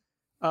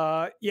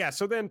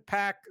 So then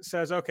Pac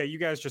says, okay, you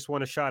guys just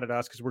want a shot at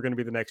us because we're going to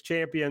be the next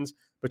champions,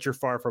 but you're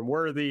far from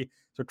worthy.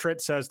 So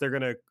Trent says they're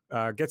going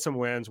to get some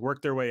wins,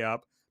 work their way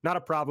up. Not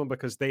a problem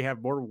because they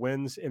have more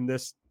wins in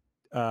this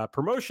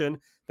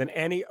promotion than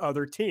any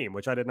other team,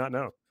 which I did not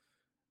know.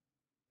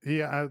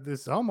 Yeah,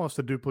 it's almost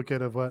a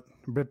duplicate of what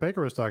Britt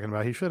Baker was talking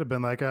about. He should have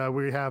been like,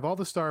 we have all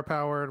the star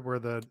power. We're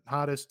the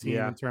hottest team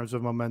in terms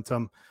of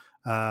momentum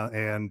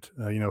and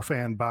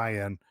fan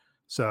buy-in.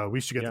 So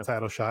we should get the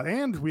title shot,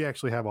 and we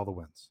actually have all the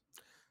wins.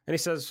 And he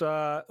says,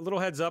 a little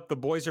heads up, the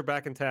boys are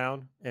back in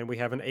town, and we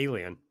have an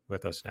alien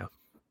with us now.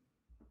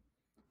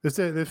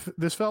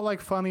 This felt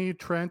like funny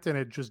Trent, and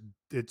it just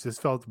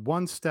felt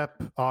one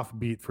step off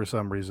beat for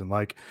some reason.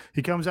 Like,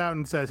 he comes out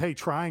and says, hey,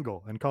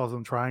 Triangle, and calls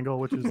them Triangle,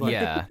 which is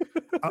like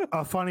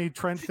a funny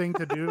Trent thing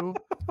to do,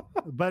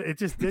 but it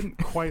just didn't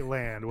quite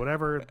land.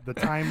 Whatever, the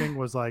timing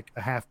was like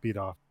a half beat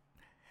off.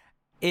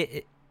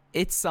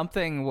 It's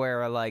something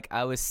where like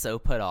I was so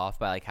put off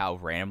by like how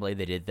randomly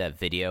they did that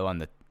video on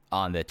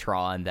the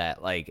Tron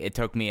that like it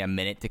took me a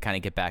minute to kind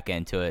of get back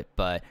into it.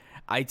 But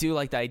I do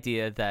like the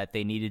idea that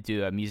they need to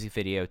do a music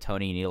video.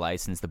 Tony and Eli,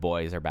 since the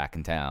boys are back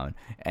in town,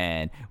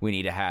 and we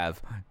need to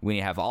have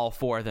all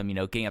four of them,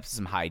 getting up to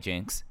some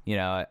hijinks.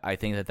 I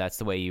think that's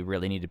the way you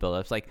really need to build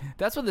up. It's like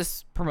that's what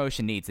this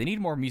promotion needs. They need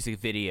more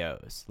music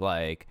videos,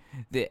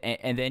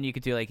 and then you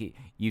could do like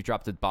you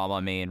dropped a bomb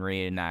on me and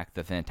reenact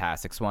the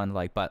Fantastics one.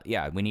 But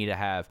yeah, we need to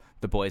have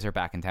the boys are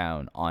back in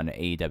town on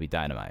AEW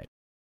Dynamite.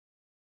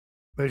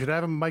 They should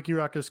have Mikey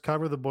Ruckus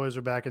cover the boys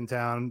are back in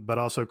town, but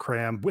also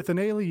cram with an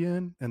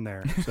alien in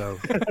there. So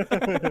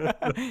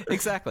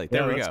exactly.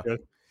 There we go.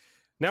 Good.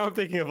 Now I'm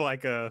thinking of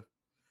like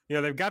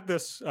they've got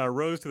this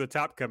Rose to the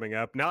Top coming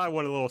up. Now I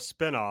want a little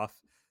spinoff,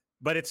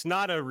 but it's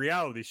not a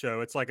reality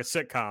show. It's like a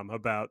sitcom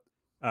about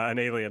an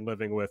alien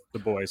living with the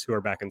boys who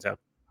are back in town.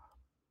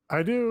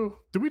 I do.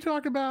 Did we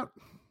talk about?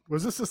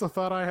 Was this just a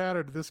thought I had,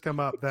 or did this come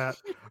up? That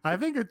I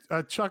think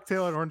a Chuck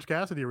Taylor and Orange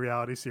Cassidy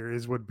reality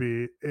series would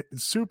be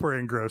super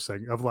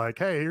engrossing. Of like,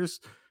 hey, here's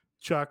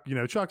Chuck.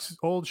 Chuck's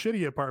old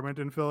shitty apartment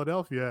in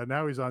Philadelphia, and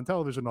now he's on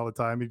television all the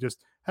time. He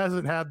just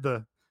hasn't had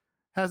the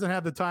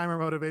time or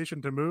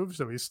motivation to move,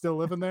 so he's still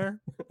living there.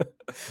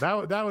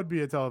 That would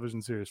be a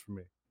television series for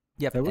me.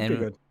 Yep, that would be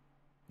good.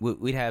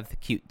 We'd have the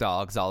cute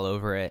dogs all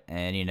over it,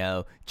 and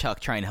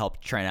Chuck trying to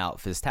help Trent out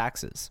for his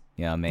taxes.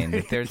 I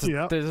mean, there's a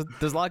lot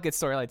of good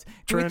storylines.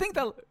 Do we think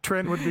that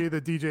Trent would be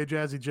the DJ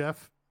Jazzy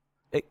Jeff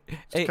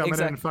coming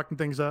in and fucking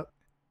things up?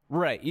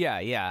 Right?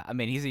 Yeah. I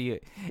mean,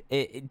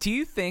 do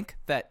you think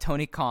that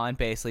Tony Khan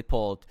basically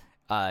pulled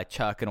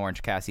Chuck and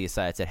Orange Cassidy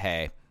aside and said,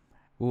 "Hey,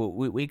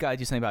 we gotta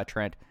do something about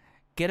Trent.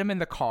 get him in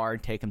the car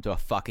and take him to a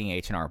fucking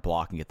H&R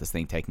Block and get this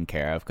thing taken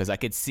care of, because I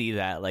could see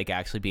that like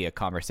actually be a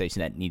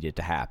conversation that needed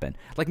to happen.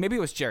 Like maybe it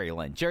was Jerry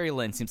Lynn. Jerry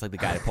Lynn seems like the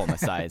guy to pull him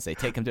aside and say,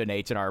 take him to an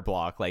H&R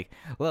Block. Like,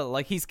 well,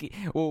 like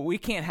we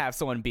can't have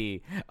someone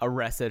be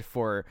arrested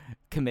for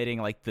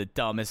committing like the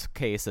dumbest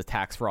case of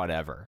tax fraud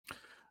ever.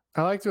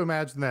 I like to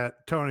imagine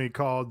that Tony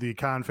called the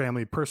Khan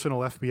family personal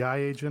FBI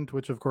agent,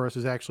 which of course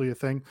is actually a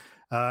thing,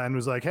 and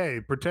was like, hey,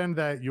 pretend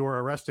that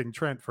you're arresting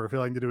Trent for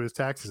failing to do his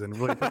taxes and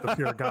really put the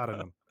fear of God in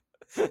him.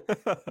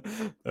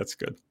 That's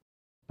good.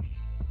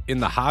 In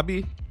the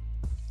hobby,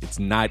 it's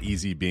not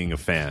easy being a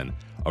fan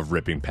of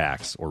ripping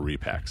packs or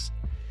repacks.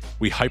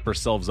 We hype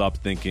ourselves up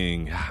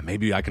thinking,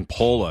 maybe I can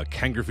pull a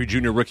Ken Griffey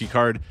Jr. rookie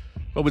card,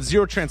 but with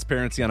zero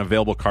transparency on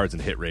available cards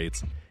and hit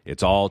rates,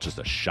 it's all just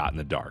a shot in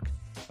the dark.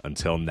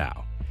 Until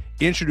now.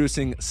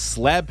 Introducing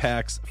slab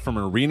packs from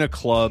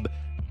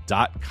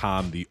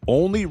arenaclub.com, the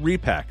only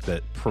repack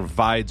that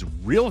provides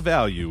real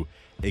value,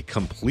 a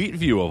complete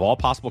view of all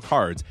possible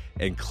cards,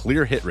 and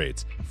clear hit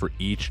rates for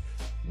each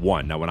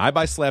one. Now, when I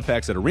buy slab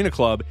packs at Arena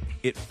Club,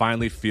 it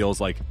finally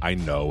feels like I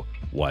know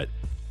what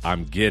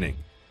I'm getting.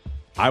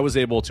 I was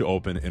able to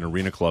open an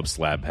Arena Club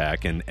slab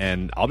pack,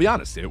 and I'll be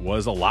honest, it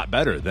was a lot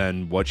better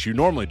than what you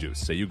normally do.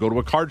 Say you go to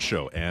a card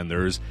show, and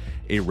there's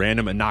a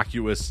random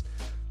innocuous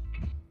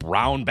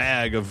brown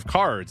bag of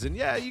cards, and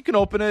yeah, you can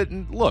open it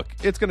and look,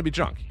 it's going to be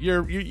junk.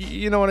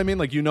 You know what I mean?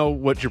 Like, you know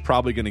what you're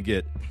probably going to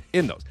get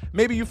in those.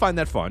 Maybe you find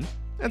that fun,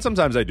 and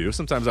sometimes I do.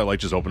 Sometimes I like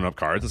just opening up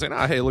cards and saying,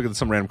 hey, look at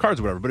some random cards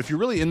or whatever. But if you're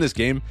really in this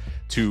game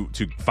to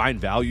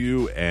find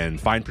value and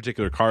find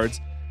particular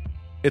cards,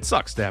 it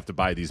sucks to have to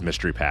buy these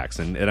mystery packs,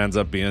 and it ends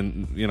up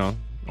being,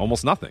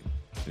 almost nothing.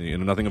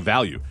 Nothing of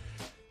value.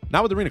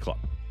 Not with Arena Club.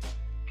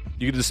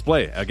 You can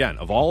display, again,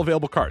 of all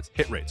available cards,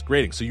 hit rates,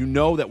 grading, so you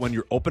know that when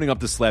you're opening up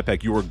the slab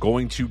pack, you are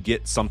going to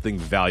get something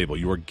valuable.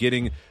 You are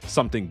getting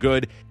something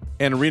good.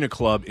 And Arena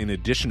Club, in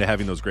addition to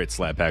having those great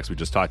slab packs we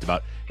just talked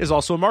about, is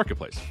also a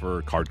marketplace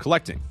for card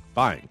collecting,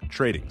 buying,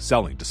 trading,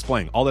 selling,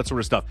 displaying, all that sort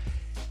of stuff.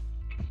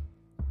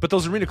 But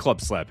those Arena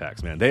Club slab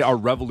packs, man, they are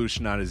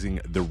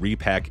revolutionizing the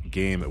repack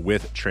game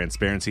with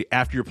transparency.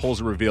 After your pulls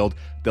are revealed,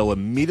 they'll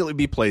immediately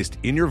be placed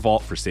in your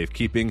vault for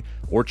safekeeping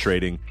or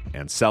trading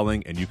and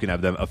selling, and you can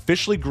have them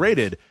officially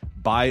graded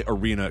by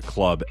Arena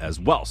Club as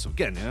well. So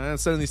again,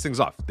 sending these things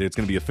off, it's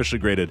going to be officially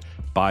graded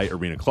by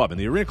Arena Club. And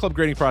the Arena Club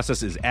grading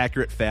process is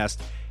accurate, fast,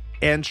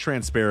 and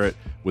transparent,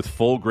 with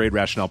full grade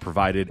rationale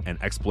provided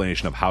and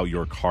explanation of how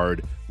your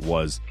card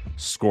was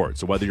scored.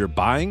 So whether you're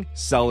buying,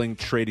 selling,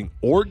 trading,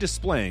 or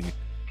displaying,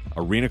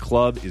 Arena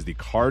Club is the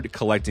card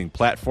collecting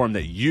platform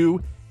that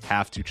you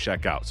have to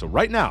check out. So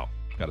right now,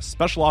 I've got a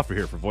special offer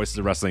here for Voices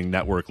of Wrestling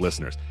Network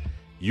listeners.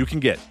 You can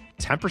get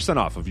 10%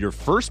 off of your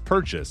first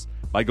purchase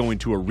by going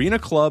to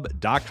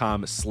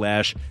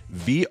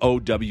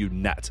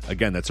arenaclub.com/VOWnet.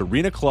 Again, that's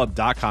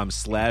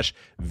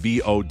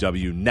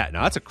arenaclub.com/VOWnet.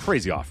 Now, that's a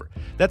crazy offer.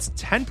 That's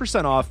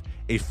 10% off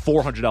a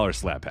 $400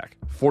 slab pack.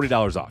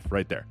 $40 off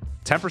right there.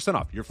 10%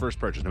 off your first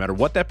purchase. No matter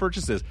what that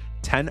purchase is,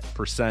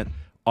 10%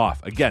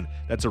 off. Again,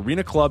 that's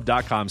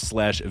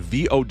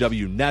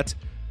arenaclub.com/VOWnet.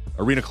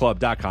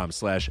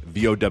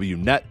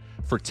 arenaclub.com/VOWnet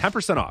for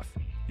 10% off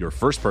your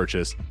first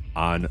purchase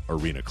on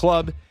Arena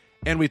Club.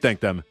 And we thank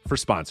them for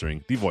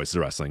sponsoring the Voices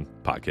of Wrestling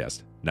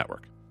Podcast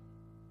Network.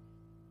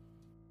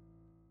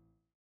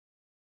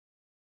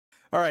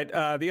 All right,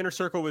 the Inner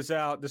Circle was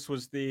out. This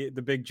was the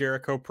big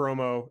Jericho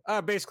promo.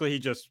 Basically, he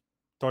just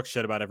talked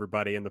shit about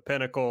everybody in the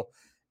Pinnacle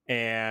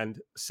and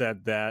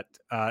said that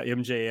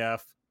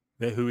MJF,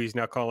 who he's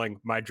now calling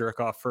my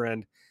jerk-off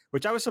friend,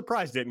 which I was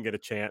surprised didn't get a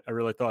chant. I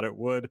really thought it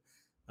would,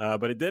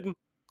 but it didn't.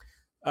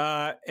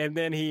 And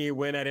then he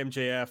went at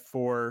MJF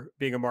for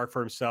being a mark for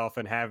himself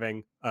and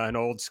having an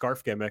old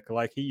scarf gimmick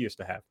like he used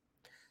to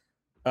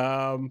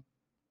have.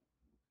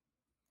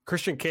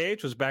 Christian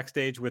Cage was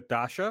backstage with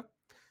Dasha.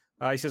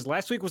 He says,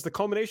 last week was the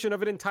culmination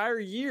of an entire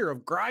year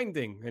of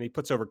grinding. And he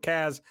puts over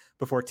Kaz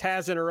before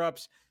Taz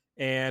interrupts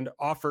and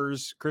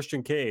offers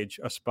Christian Cage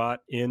a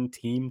spot in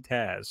Team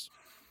Taz.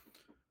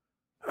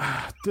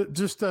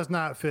 Just does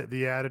not fit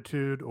the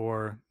attitude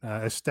or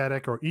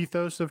aesthetic or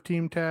ethos of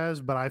Team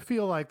Taz, but I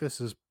feel like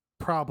this is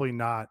probably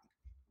not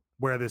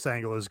where this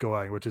angle is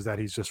going, which is that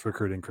he's just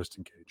recruiting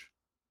Christian Cage.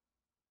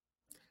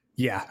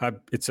 Yeah,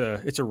 it's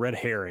a red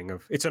herring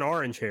it's an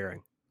orange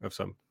herring of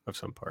some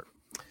part.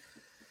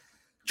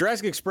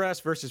 Jurassic Express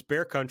versus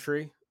Bear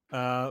Country.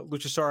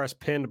 Luchasaurus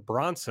pinned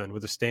Bronson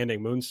with a standing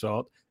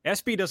moonsault.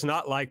 SB does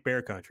not like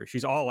Bear Country.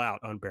 She's all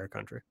out on Bear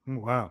Country.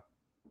 Wow.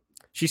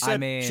 She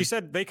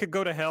said they could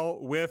go to hell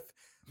with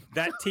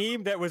that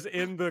team that was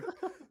in the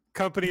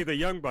company the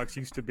Young Bucks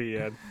used to be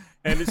in.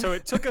 And so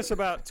it took us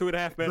about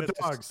 2.5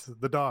 minutes.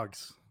 The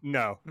dogs.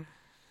 No. You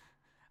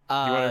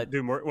want to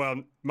do more?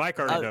 Well, Mike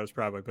already knows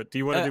probably, but do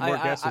you want to do more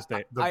guesses,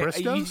 Nate? The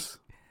Briscoes?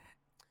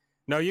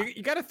 No,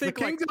 you got to think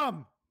the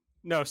Kingdom.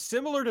 No,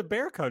 similar to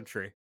Bear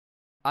Country.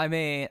 I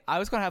mean, I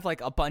was gonna have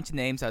like a bunch of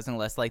names. I was gonna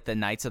list like the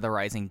Knights of the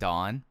Rising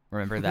Dawn.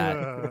 Remember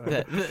that?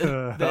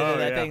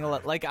 That thing.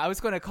 Like I was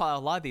gonna call a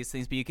lot of these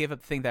things, but you gave up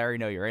the thing that I already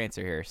know your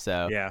answer here.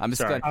 So Yeah, I'm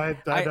just sorry. gonna.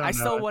 I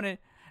still know. wanted.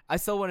 I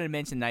still wanted to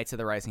mention Knights of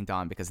the Rising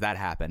Dawn because that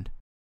happened.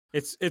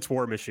 It's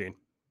War Machine.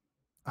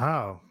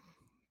 Oh,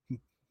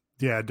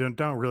 yeah. Don't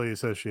really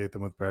associate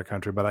them with Bear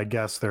Country, but I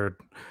guess they're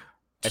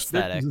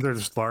Aesthetic. They're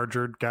just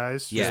larger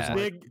guys. Yeah. Just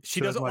Big.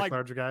 She doesn't like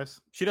larger guys.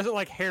 She doesn't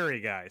like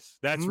hairy guys.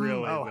 That's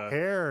really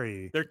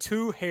Harry. they're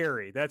too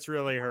hairy. That's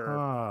really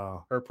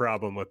Oh, her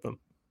problem with them.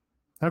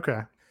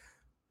 okay.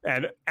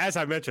 And as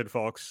I mentioned,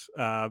 folks,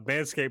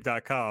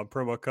 manscaped.com,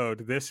 promo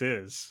code this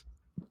is.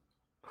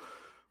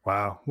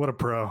 Wow, what a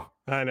pro.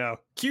 I know.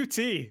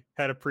 QT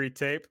had a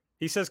pre-tape.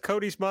 He says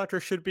Cody's mantra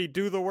should be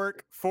do the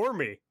work for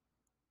me.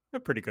 A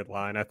pretty good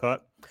line, I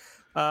thought.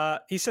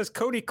 He says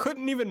Cody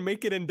couldn't even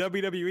make it in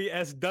WWE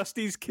as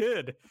Dusty's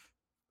kid.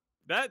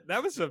 That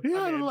was a He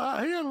had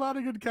a lot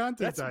of good content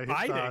that's out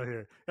biting.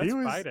 here. That's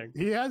biting.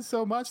 He had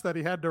so much that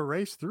he had to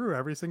race through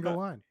every single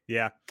line.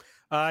 Yeah.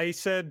 He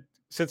said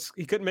since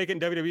he couldn't make it in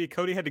WWE,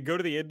 Cody had to go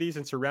to the Indies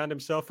and surround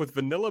himself with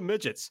vanilla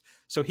midgets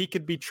so he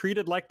could be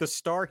treated like the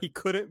star he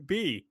couldn't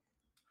be.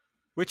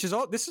 Which is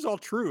all. This is all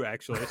true,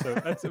 actually. So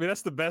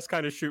that's the best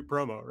kind of shoot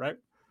promo, right?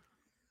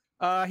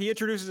 He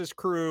introduces his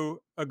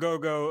crew.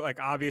 Agogo, like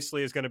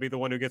obviously, is going to be the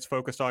one who gets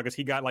focused on because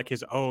he got like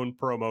his own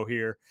promo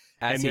here,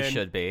 As and he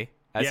should be.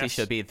 As he Yes.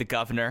 should be. The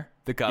governor.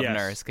 The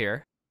governor Yes. is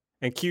here.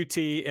 And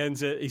QT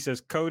ends it. He says,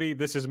 "Cody,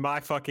 this is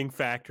my fucking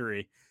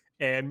factory."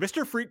 And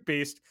Mr. Freak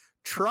Beast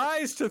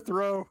tries to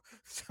throw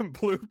some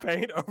blue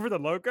paint over the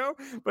logo,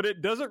 but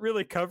it doesn't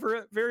really cover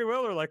it very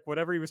well, or like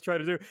whatever he was trying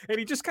to do. And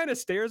he just kind of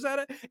stares at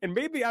it. And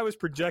maybe I was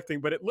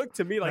projecting, but it looked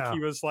to me like No. he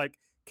was like,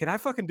 "Can I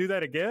fucking do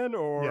that again?"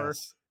 Or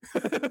Yes.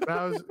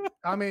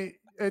 I mean,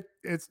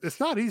 it's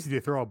not easy to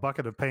throw a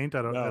bucket of paint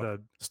at a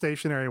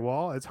stationary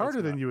wall. It's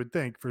harder than you would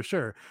think, for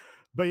sure.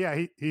 But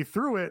yeah, he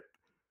threw it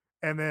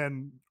and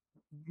then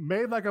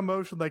made like a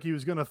motion like he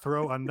was going to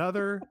throw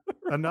another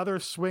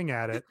swing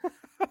at it,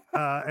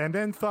 and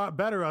then thought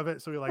better of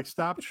it, so he like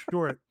stopped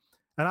short.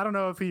 And I don't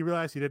know if he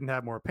realized he didn't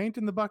have more paint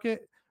in the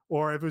bucket,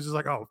 or if it was just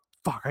like, oh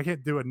fuck, I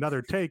can't do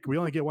another take. We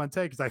only get one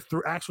take because I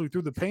actually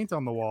threw the paint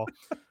on the wall.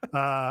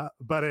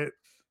 But it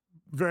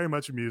very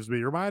much amused me.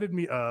 It reminded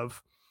me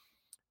of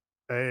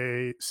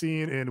a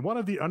scene in one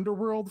of the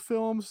Underworld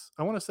films.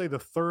 I want to say the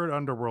third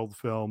Underworld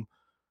film,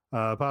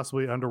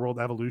 possibly Underworld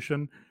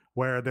Evolution,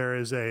 where there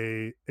is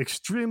a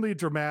extremely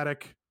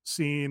dramatic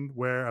scene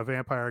where a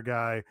vampire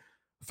guy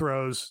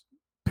throws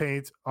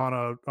paint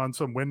on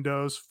some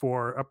windows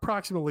for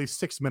approximately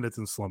 6 minutes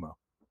in slow-mo.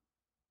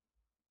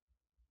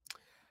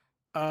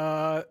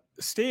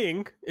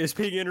 Sting is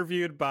being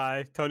interviewed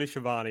by Tony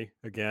Schiavone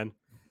again.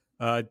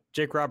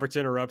 Jake Roberts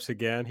interrupts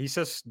again. He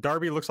says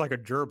Darby looks like a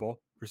gerbil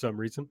for some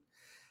reason.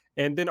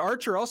 And then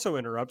Archer also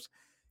interrupts.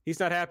 He's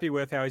not happy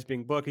with how he's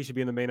being booked. He should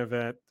be in the main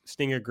event.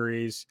 Sting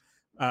agrees.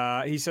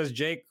 He says,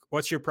 Jake,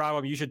 what's your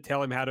problem? You should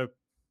tell him how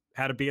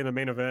to be in the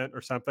main event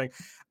or something.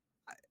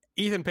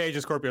 Ethan Page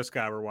and Scorpio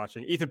Sky were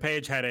watching. Ethan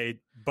Page had a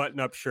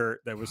button-up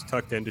shirt that was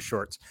tucked into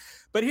shorts.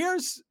 But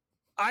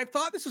I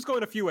thought this was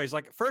going a few ways.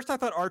 Like, first I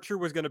thought Archer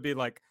was going to be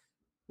like,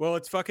 well,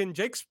 it's fucking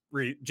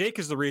Jake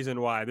is the reason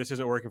why this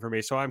isn't working for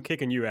me, so I'm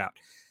kicking you out.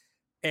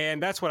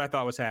 And that's what I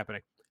thought was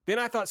happening. Then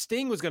I thought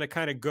Sting was going to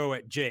kind of go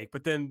at Jake,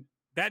 but then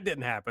that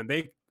didn't happen.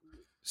 They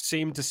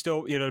seemed to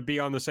still, be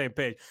on the same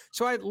page.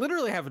 So I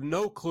literally have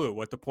no clue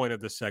what the point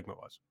of this segment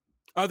was,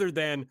 other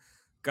than,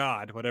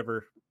 God,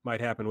 whatever might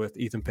happen with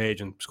Ethan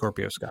Page and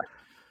Scorpio Sky.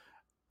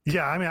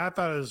 Yeah, I mean, I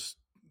thought it was,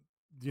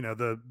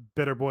 the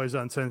Bitter Boys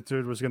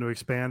Uncensored was going to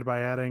expand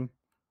by adding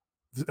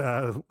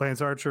Lance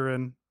Archer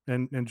and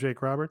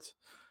Jake Roberts,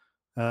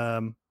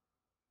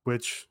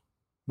 which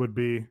would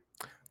be...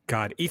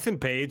 God, Ethan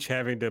Page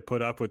having to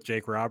put up with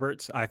Jake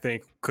Roberts, I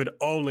think, could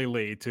only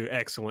lead to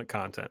excellent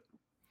content.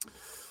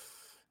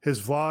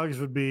 His vlogs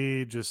would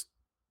be just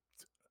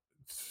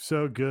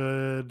so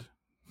good.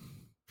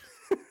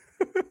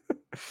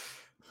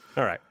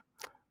 All right.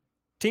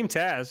 Team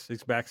Taz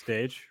is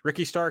backstage.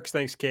 Ricky Starks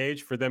thanks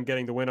Cage for them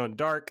getting the win on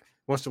Dark.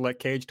 Wants to let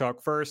Cage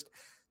talk first.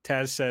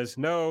 Taz says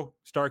no.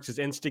 Starks is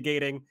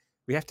instigating.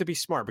 We have to be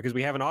smart because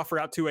we have an offer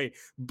out to a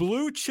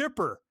blue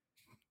chipper.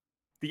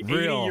 The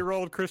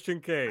 80-year-old Christian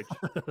Cage.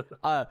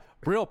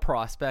 Real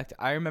prospect.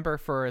 I remember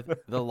for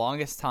the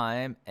longest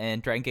time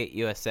in Dragon Gate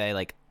USA,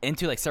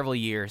 into several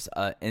years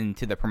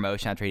into the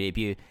promotion after he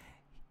debuted,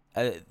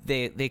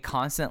 they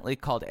constantly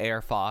called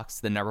AR Fox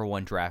the number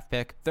one draft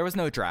pick. There was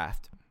no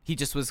draft. He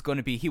just was going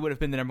to be, he would have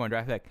been the number one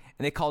draft pick.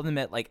 And they called him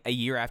at a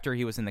year after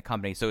he was in the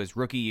company. So his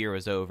rookie year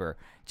was over.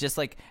 Just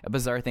a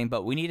bizarre thing.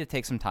 But we need to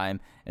take some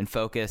time and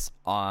focus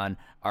on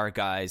our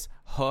guys,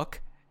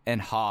 Hook and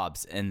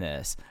Hobbs in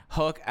this.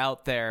 Hook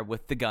out there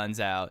with the guns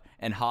out,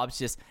 and Hobbs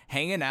just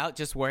hanging out,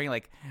 just wearing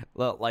like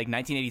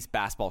 1980s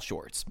basketball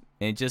shorts.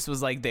 And it just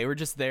was they were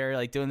just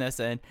there doing this,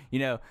 and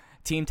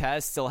Team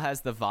Taz still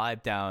has the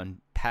vibe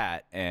down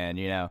pat,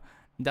 and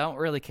don't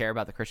really care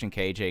about the Christian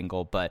Cage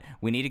angle, but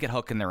we need to get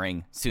Hook in the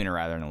ring sooner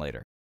rather than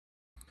later.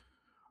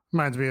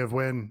 Reminds me of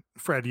when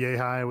Fred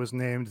Yehi was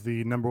named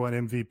the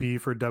 #1 MVP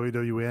for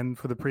WWN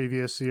for the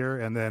previous year,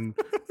 and then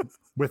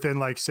within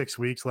like 6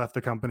 weeks left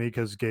the company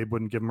because Gabe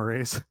wouldn't give him a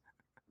raise.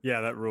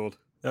 Yeah, that ruled.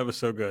 That was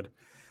so good.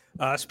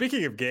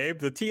 Speaking of Gabe,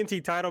 the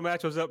TNT title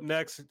match was up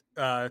next.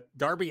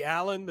 Darby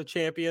Allin, the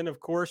champion, of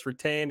course,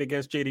 retained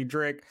against JD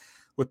Drake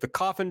with the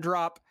coffin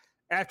drop.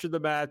 After the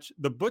match,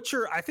 the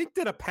Butcher, I think,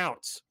 did a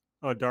pounce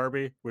on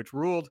Darby, which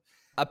ruled.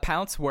 A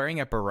pounce wearing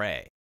a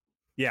beret.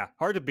 Yeah,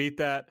 hard to beat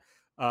that.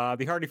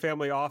 The Hardy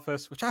Family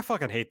Office, which I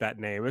fucking hate that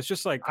name. It's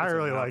just like I it's a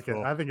really like it.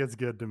 mouthful. I think it's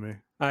good to me.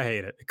 I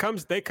hate it.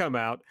 They come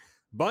out.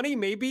 Bunny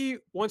maybe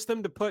wants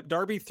them to put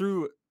Darby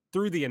through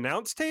the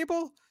announce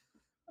table.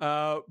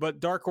 But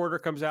Dark Order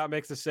comes out,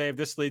 makes the save.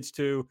 This leads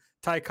to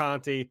Ty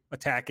Conti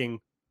attacking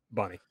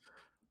Bunny.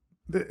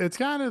 It's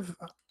kind of,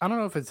 I don't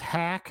know if it's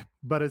hack,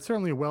 but it's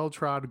certainly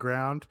well-trod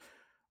ground.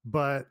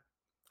 But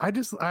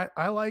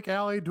I like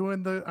Allie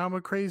doing the I'm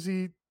a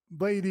crazy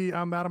lady,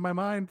 I'm out of my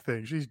mind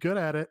thing. She's good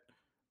at it.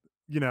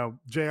 You know,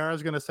 JR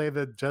is going to say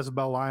the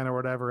Jezebel line or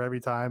whatever every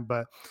time,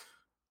 but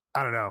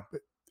I don't know.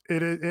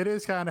 It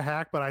is kind of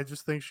hack, but I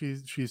just think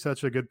she's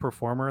such a good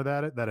performer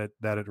that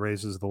it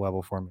raises the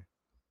level for me.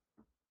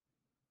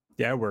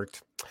 Yeah, it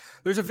worked.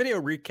 There's a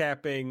video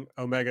recapping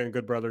Omega and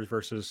Good Brothers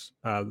versus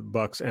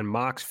Bucks and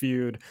Mox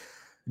feud.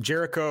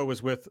 Jericho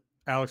was with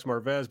Alex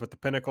Marvez, but the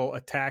Pinnacle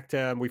attacked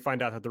him. We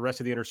find out that the rest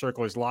of the Inner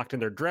Circle is locked in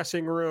their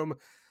dressing room.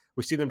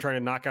 We see them trying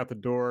to knock out the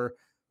door.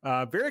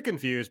 Very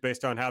confused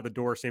based on how the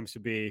door seems to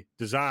be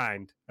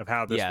designed of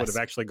how this would have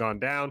actually gone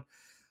down.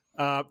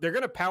 They're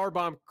going to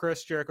powerbomb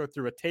Chris Jericho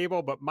through a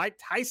table, but Mike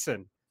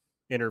Tyson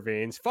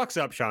intervenes,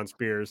 fucks up Sean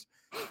Spears,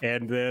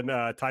 and then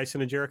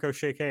Tyson and Jericho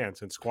shake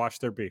hands and squash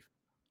their beef.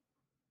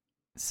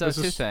 So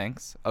two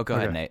things. Oh, go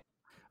ahead, Nate.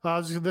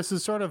 This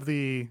is sort of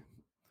the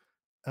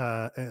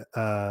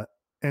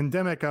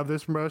endemic of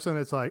this promotion.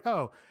 It's like,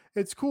 oh,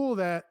 it's cool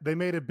that they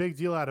made a big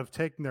deal out of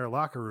taking their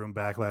locker room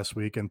back last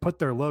week and put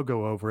their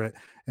logo over it.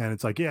 And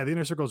it's like, yeah, the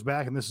Inner Circle's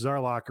back and this is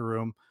our locker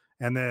room.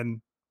 And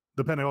then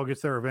the Pentagon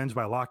gets their revenge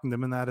by locking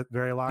them in that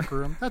very locker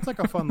room. That's like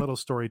a fun little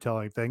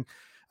storytelling thing.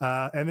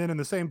 And then in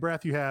the same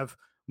breath, you have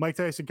Mike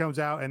Tyson comes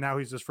out and now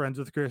he's just friends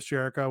with Chris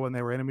Jericho when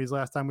they were enemies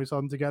last time we saw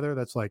them together.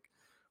 That's like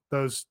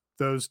those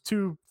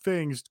two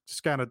things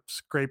just kind of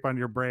scrape on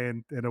your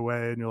brain in a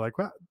way. And you're like,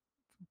 well,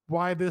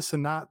 why this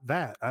and not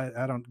that?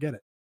 I don't get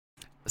it.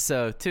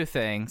 So two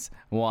things.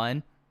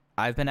 One,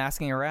 I've been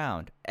asking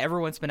around.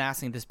 Everyone's been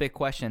asking this big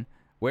question.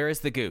 Where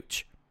is the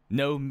Gooch?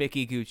 No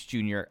Mickey Gooch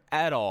Jr.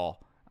 at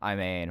all. I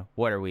mean,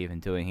 what are we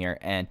even doing here?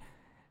 And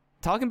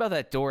talking about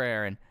that door,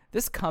 Aaron,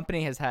 this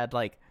company has had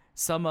like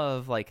some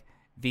of like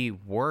the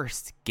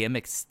worst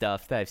gimmick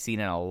stuff that I've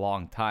seen in a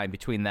long time.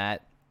 Between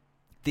that,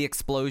 the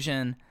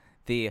explosion,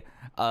 the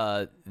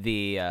what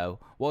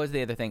was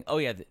the other thing? Oh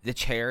yeah, the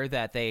chair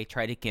that they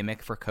tried to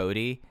gimmick for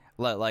Cody.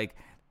 Like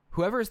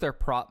whoever's their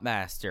prop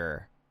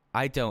master,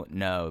 I don't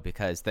know,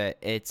 because that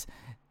it's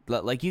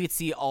like you could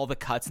see all the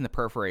cuts and the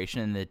perforation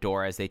in the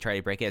door as they try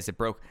to break it, as it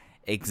broke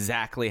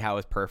exactly how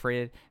it's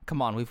perforated.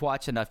 Come on, we've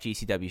watched enough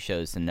GCW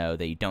shows to know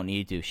that you don't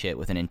need to do shit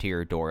with an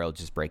interior door. It'll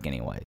just break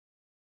anyway.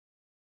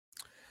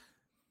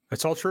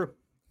 That's all true.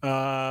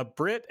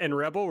 Britt and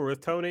Rebel were with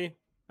Tony.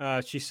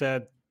 She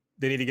said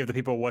they need to give the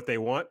people what they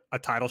want, a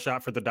title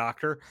shot for the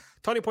Doctor.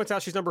 Tony points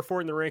out she's number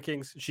 4 in the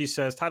rankings. She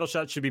says title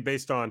shots should be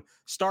based on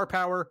star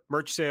power,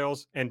 merch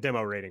sales, and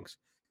demo ratings,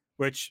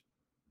 which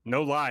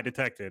no lie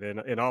detected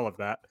in all of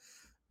that.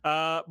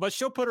 But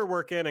she'll put her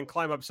work in and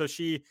climb up. So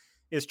she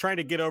is trying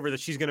to get over that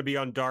she's going to be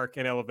on Dark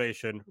and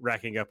Elevation,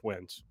 racking up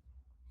wins.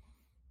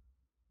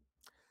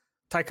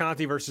 Ty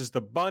Conti versus the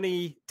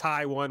Bunny.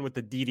 Ty won with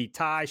the DD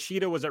tie.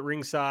 Sheeta was at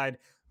ringside.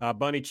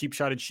 Bunny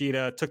cheap-shotted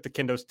Sheeta, took the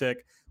kendo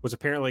stick, was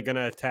apparently going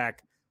to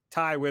attack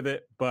Ty with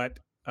it, but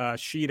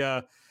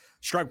Sheeta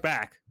struck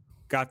back,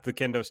 got the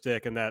kendo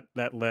stick, and that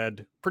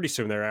led pretty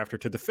soon thereafter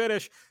to the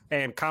finish.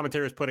 And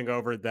commentary is putting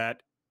over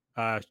that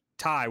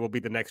Ty will be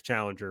the next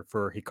challenger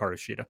for Hikaru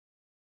Shida.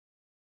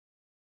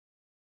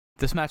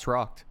 This match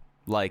rocked.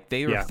 Like,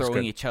 they were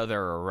throwing each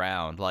other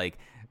around. Like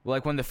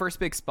when the first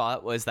big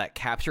spot was that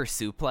capture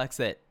suplex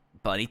that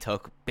Bunny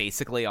took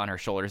basically on her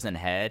shoulders and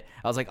head,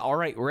 I was like, all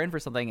right, we're in for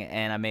something.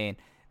 And I mean,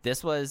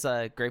 this was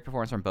a great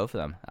performance from both of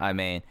them. I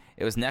mean,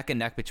 it was neck and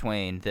neck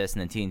between this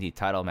and the TNT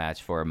title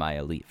match for my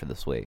elite for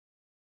this week.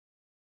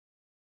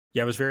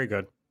 Yeah, it was very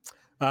good.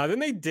 Then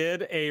they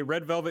did a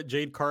Red Velvet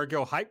Jade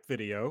Cargill hype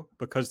video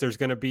because there's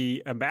going to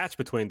be a match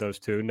between those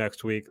two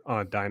next week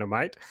on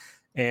Dynamite.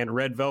 And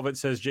Red Velvet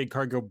says Jade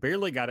Cargill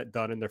barely got it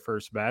done in their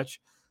first match.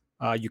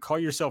 You call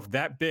yourself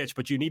that bitch,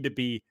 but you need to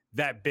be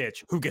that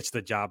bitch who gets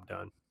the job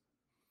done.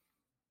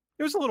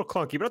 It was a little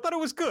clunky, but I thought it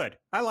was good.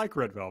 I like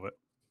Red Velvet.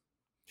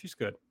 She's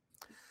good.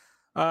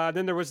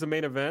 Then there was the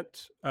main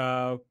event,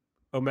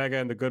 Omega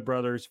and the Good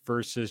Brothers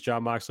versus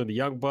Jon Moxley and the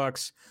Young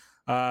Bucks.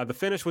 The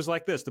finish was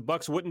like this. The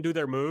Bucks wouldn't do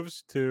their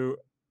moves to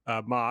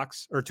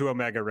Mox, or to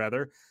Omega,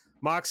 rather.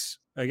 Mox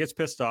gets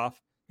pissed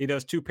off. He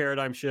does 2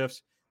 paradigm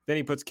shifts. Then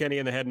he puts Kenny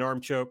in the head and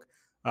arm choke.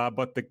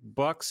 But the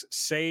Bucks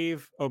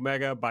save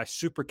Omega by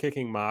super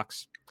kicking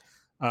Mox.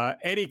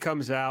 Eddie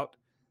comes out,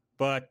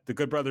 but the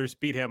Good Brothers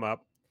beat him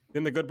up.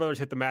 Then the Good Brothers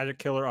hit the Magic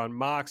Killer on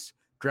Mox,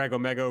 drag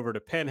Omega over to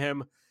pin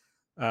him.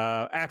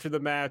 After the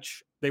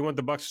match, they want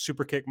the Bucks to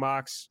super kick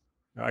Mox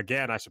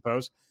again, I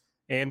suppose.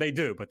 And they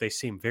do, but they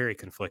seem very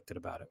conflicted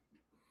about it.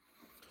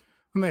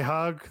 When they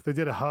hug, they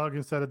did a hug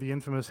instead of the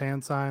infamous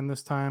hand sign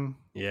this time.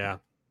 Yeah.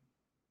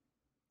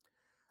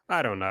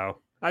 I don't know.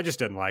 I just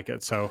didn't like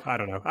it, so I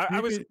don't know.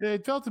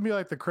 It felt to me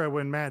like the crowd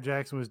when Matt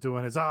Jackson was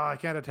doing his I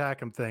can't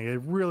attack him thing.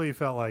 It really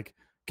felt like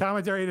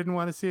commentary didn't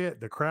want to see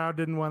it. The crowd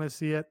didn't want to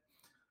see it.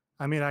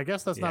 I mean, I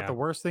guess that's not the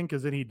worst thing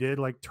because then he did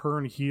like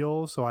turn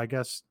heel. So I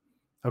guess,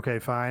 okay,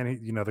 fine.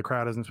 The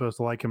crowd isn't supposed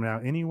to like him now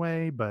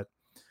anyway, but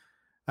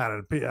I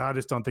don't know. I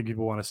just don't think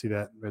people want to see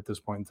that at this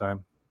point in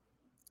time.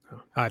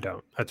 I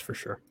don't. That's for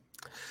sure.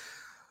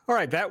 All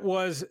right, that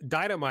was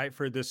Dynamite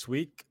for this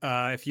week.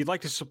 If you'd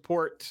like to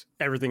support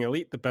Everything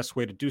Elite, the best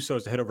way to do so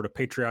is to head over to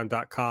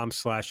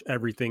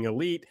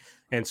patreon.com/everythingelite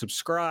and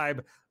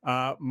subscribe.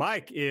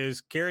 Mike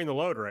is carrying the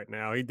load right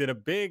now. He did a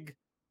big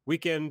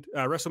weekend,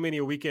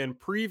 WrestleMania weekend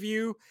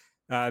preview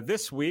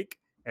this week,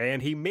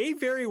 and he may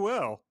very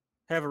well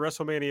have a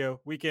WrestleMania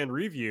weekend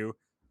review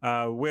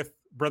with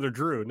Brother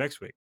Drew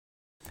next week.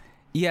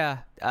 Yeah,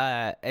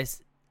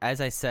 as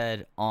I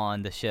said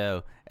on the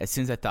show, as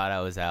soon as I thought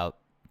I was out,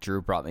 Drew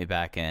brought me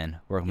back in.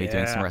 We're going to be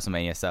doing some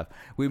WrestleMania stuff.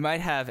 We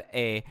might have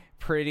a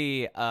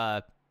pretty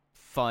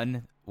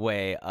fun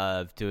way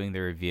of doing the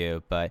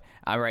review, but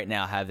I right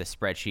now have the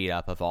spreadsheet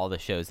up of all the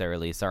shows that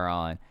release are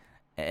on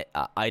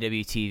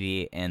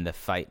IWTV and the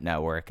Fight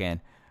Network.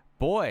 And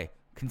boy,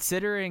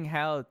 considering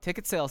how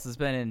ticket sales has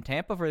been in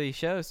Tampa for these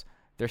shows,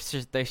 there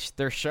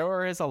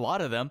sure is a lot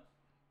of them.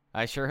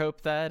 I sure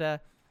hope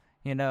that,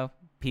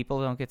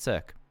 people don't get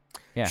sick.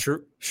 Yeah,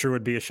 sure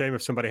would be a shame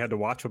if somebody had to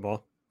watch them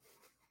all.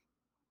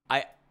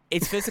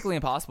 It's physically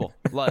impossible.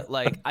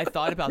 Like I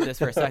thought about this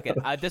for a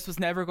second. This was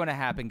never going to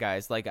happen,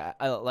 guys.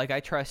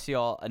 I trust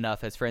y'all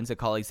enough as friends and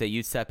colleagues that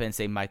you'd step in and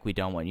say, Mike, we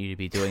don't want you to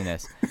be doing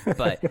this.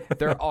 But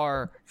there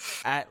are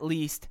at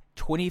least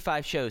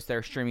 25 shows that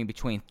are streaming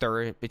between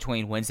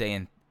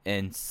Wednesday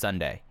and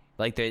Sunday.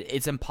 Like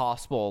it's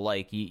impossible.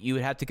 Like you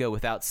would have to go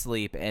without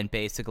sleep and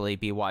basically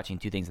be watching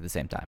two things at the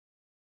same time.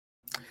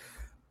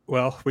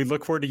 Well, we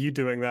look forward to you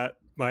doing that,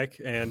 Mike,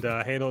 and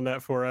handling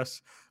that for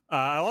us.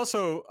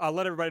 I'll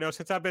let everybody know,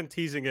 since I've been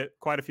teasing it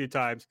quite a few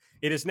times,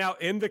 it is now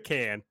in the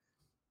can,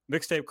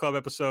 Mixtape Club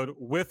episode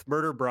with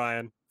Murder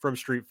Brian from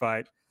Street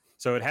Fight.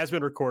 So it has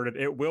been recorded.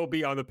 It will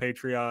be on the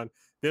Patreon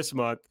this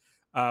month.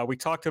 We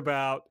talked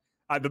about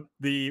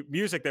the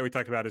music that we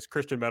talked about is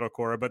Christian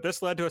metalcore, but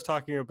this led to us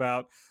talking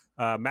about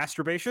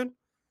masturbation,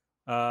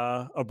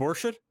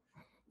 abortion,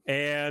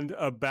 and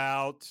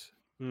about...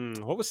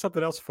 what was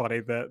something else funny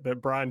that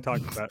Brian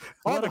talked about?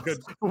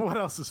 What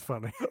else is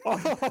funny?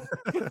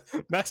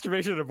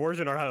 Masturbation and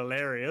abortion are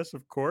hilarious,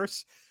 of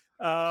course.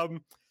 I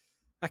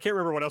can't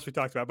remember what else we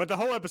talked about, but the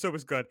whole episode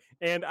was good.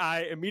 And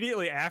I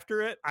immediately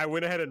after it, I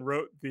went ahead and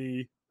wrote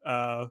the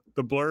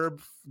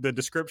blurb, the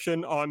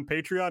description on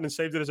Patreon and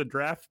saved it as a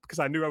draft because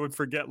I knew I would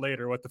forget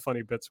later what the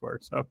funny bits were.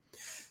 So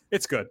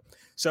it's good.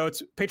 So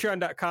it's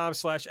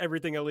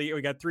patreon.com/everythingelite.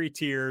 We got 3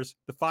 tiers.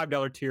 The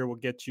 $5 tier will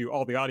get you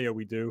all the audio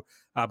we do,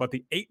 but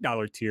the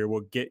 $8 tier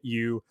will get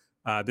you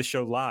the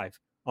show live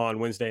on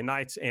Wednesday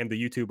nights and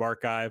the YouTube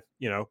archive,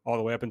 all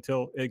the way up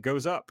until it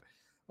goes up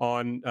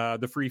on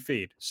the free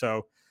feed.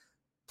 So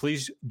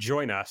please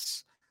join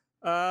us.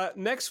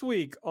 Next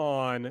week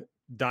on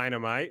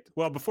Dynamite,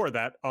 well, before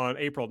that, on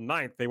April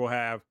 9th, they will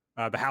have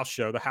the house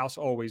show. The House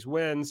Always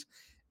Wins.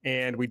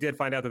 And we did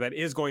find out that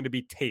is going to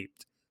be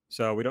taped.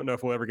 So we don't know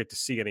if we'll ever get to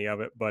see any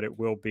of it, but it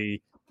will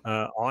be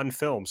on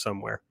film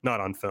somewhere. Not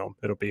on film.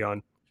 It'll be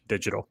on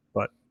digital,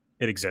 but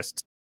it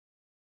exists.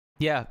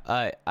 Yeah,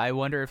 I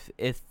wonder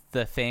if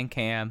the fan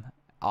cam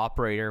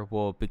operator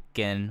will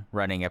begin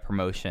running a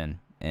promotion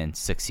in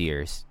 6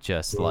 years,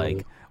 just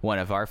like one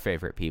of our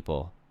favorite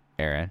people,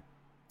 Aaron.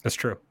 That's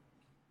true.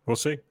 We'll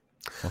see.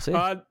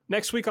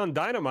 Next week on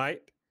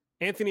Dynamite,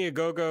 Anthony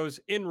Ogogo's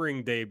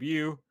in-ring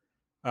debut,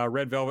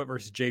 Red Velvet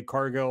versus Jade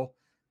Cargill.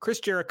 Chris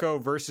Jericho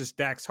versus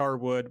Dax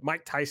Harwood.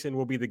 Mike Tyson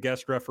will be the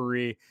guest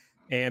referee,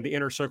 and the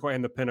Inner Circle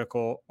and the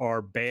Pinnacle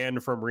are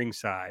banned from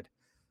ringside.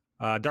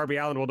 Darby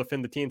Allin will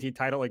defend the TNT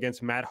title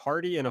against Matt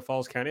Hardy in a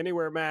Falls Count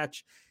Anywhere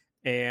match,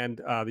 and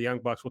the Young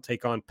Bucks will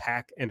take on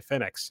Pac and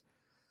Phoenix.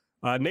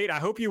 Nate, I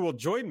hope you will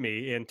join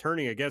me in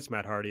turning against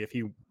Matt Hardy if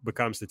he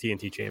becomes the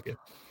TNT champion.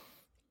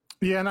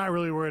 Yeah, not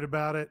really worried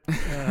about it.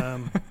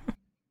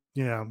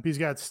 He's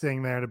got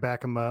Sting there to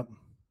back him up.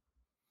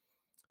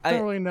 I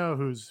don't really know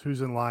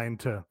who's in line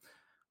to.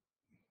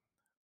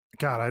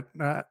 God,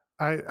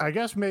 I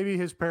guess maybe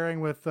his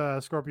pairing with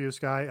Scorpio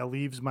Sky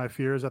alleviates my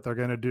fears that they're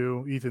going to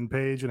do Ethan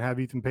Page and have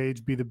Ethan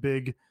Page be the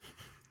big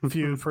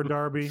feud for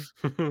Darby.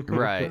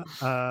 Right.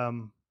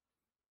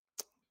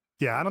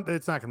 Yeah,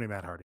 it's not going to be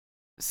Matt Hardy.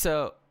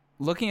 So,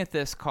 looking at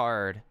this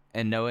card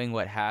and knowing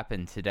what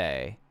happened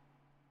today,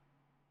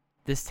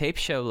 this tape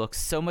show looks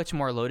so much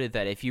more loaded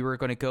that if you were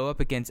going to go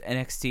up against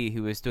NXT,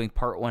 who was doing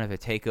part 1 of a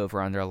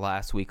takeover on their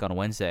last week on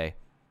Wednesday,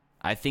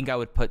 I think I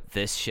would put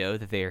this show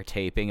that they are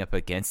taping up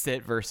against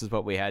it versus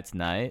what we had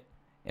tonight.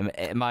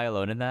 Am I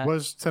alone in that?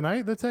 Was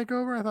tonight the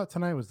takeover? I thought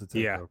tonight was the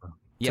Yeah. takeover.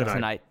 Yeah,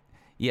 tonight.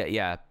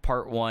 Yeah.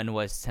 Part 1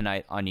 was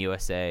tonight on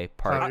USA.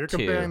 Part You're 2.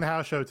 comparing the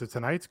house show to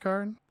tonight's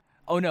card?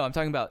 Oh no, I'm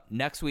talking about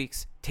next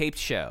week's taped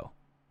show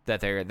that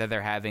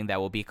they're having that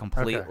will be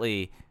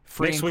completely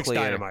free Next and week's clear.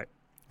 Dynamite.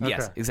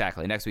 Yes, Okay.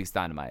 exactly. Next week's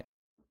Dynamite.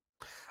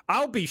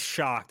 I'll be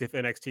shocked if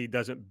NXT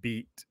doesn't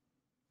beat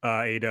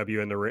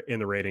AEW in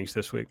the ratings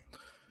this week.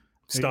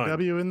 Stunned.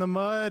 AEW in the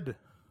mud.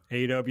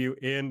 AEW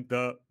in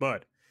the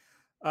mud.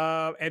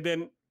 And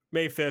then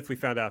May 5th, we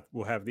found out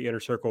we'll have the Inner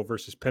Circle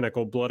versus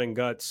Pinnacle, Blood and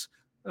Guts.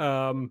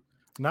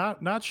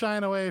 Not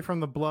shying away from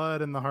the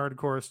blood and the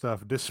hardcore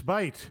stuff,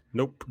 despite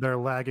Nope. their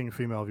lagging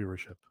female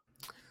viewership.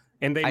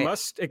 And they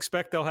must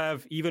expect they'll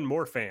have even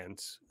more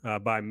fans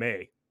by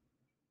May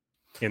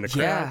in the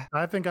crowd. Yeah.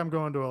 I think I'm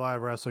going to a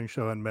live wrestling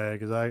show in May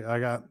because I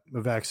got the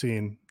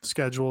vaccine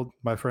scheduled.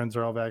 My friends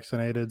are all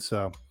vaccinated,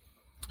 so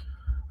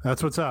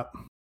that's what's up.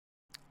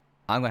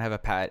 I'm gonna have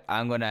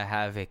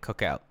a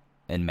cookout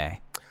in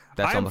May.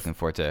 That's what I'm looking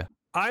forward to.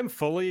 I'm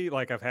fully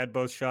I've had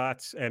both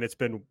shots, and it's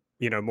been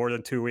more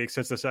than 2 weeks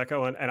since the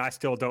second one, and I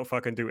still don't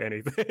fucking do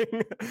anything.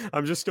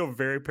 I'm just still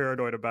very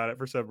paranoid about it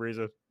for some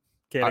reason.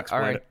 Can't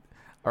explain it.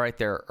 All right,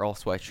 there, Earl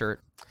Sweatshirt.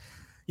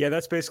 Yeah,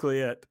 that's basically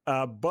it.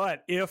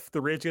 But if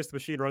the Rage Against the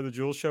Machine Run the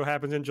Jewels show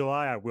happens in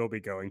July, I will be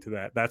going to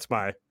that. That's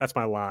my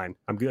line.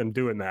 I'm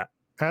doing that.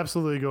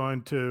 Absolutely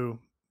going to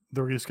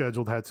the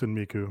rescheduled Hatsune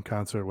Miku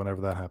concert whenever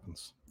that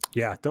happens.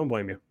 Yeah, don't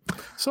blame you.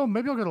 So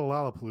maybe I'll go to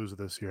Lollapalooza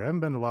this year. I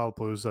haven't been to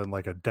Lollapalooza in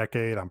like a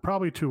decade. I'm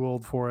probably too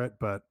old for it,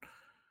 but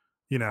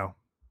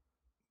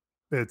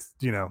it's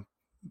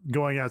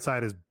going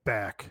outside is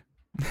back.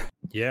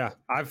 Yeah,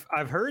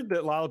 I've heard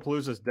that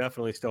Lollapalooza is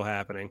definitely still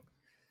happening.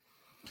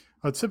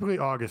 It's typically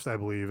August, I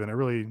believe, and it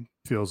really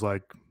feels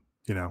like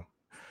Illinois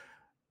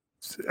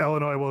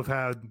will have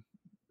had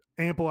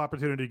ample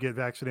opportunity to get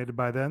vaccinated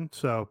by then.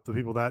 So the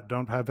people that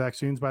don't have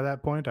vaccines by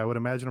that point, I would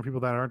imagine, are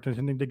people that aren't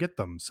intending to get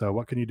them. So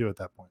what can you do at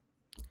that point?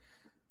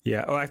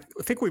 Yeah, I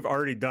think we've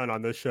already done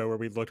on this show where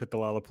we looked at the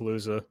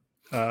Lollapalooza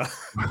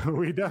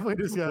We definitely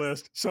discussed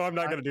list, so I'm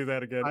not going to do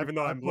that again, even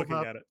though I'm looking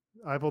at it.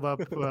 I pulled up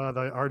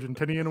the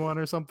Argentinian one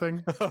or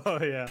something. Oh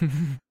yeah,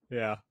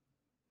 yeah.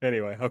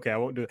 Anyway, okay, I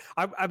won't do it.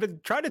 I've been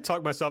trying to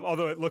talk myself,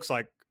 although it looks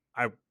like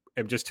I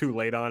am just too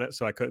late on it,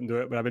 so I couldn't do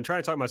it. But I've been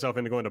trying to talk myself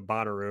into going to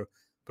Bonnaroo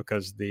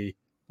because the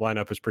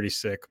lineup is pretty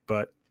sick.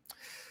 But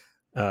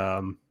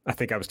I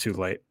think I was too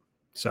late.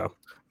 So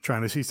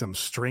Trying to see some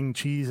string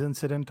cheese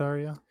incident, are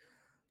you?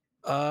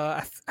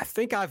 I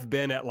think I've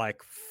been at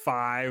like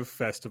 5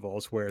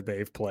 festivals where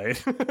they've played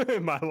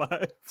in my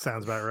life,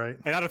 Sounds about right.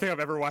 and I don't think I've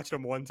ever watched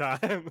them one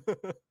time.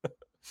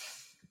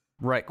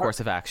 Right course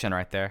of action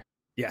right there.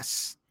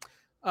 Yes.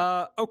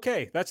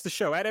 Okay, that's the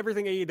show. At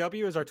Everything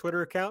AEW is our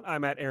Twitter account.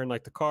 I'm at Aaron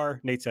Like the Car.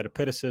 Nate's at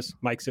Epitasis.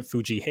 Mike's at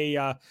Fuji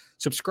Heya.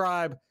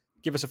 Subscribe.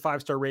 Give us a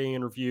 5-star rating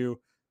and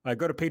review.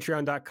 Go to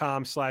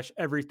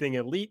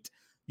patreon.com/everythingelite.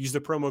 Use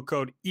the promo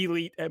code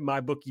ELITE at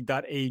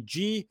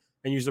mybookie.ag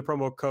and use the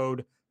promo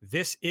code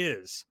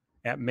THISIS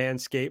at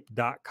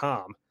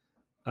manscaped.com.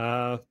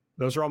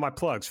 Those are all my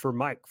plugs. For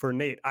Mike, for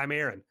Nate, I'm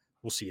Aaron.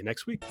 We'll see you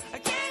next week. I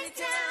can't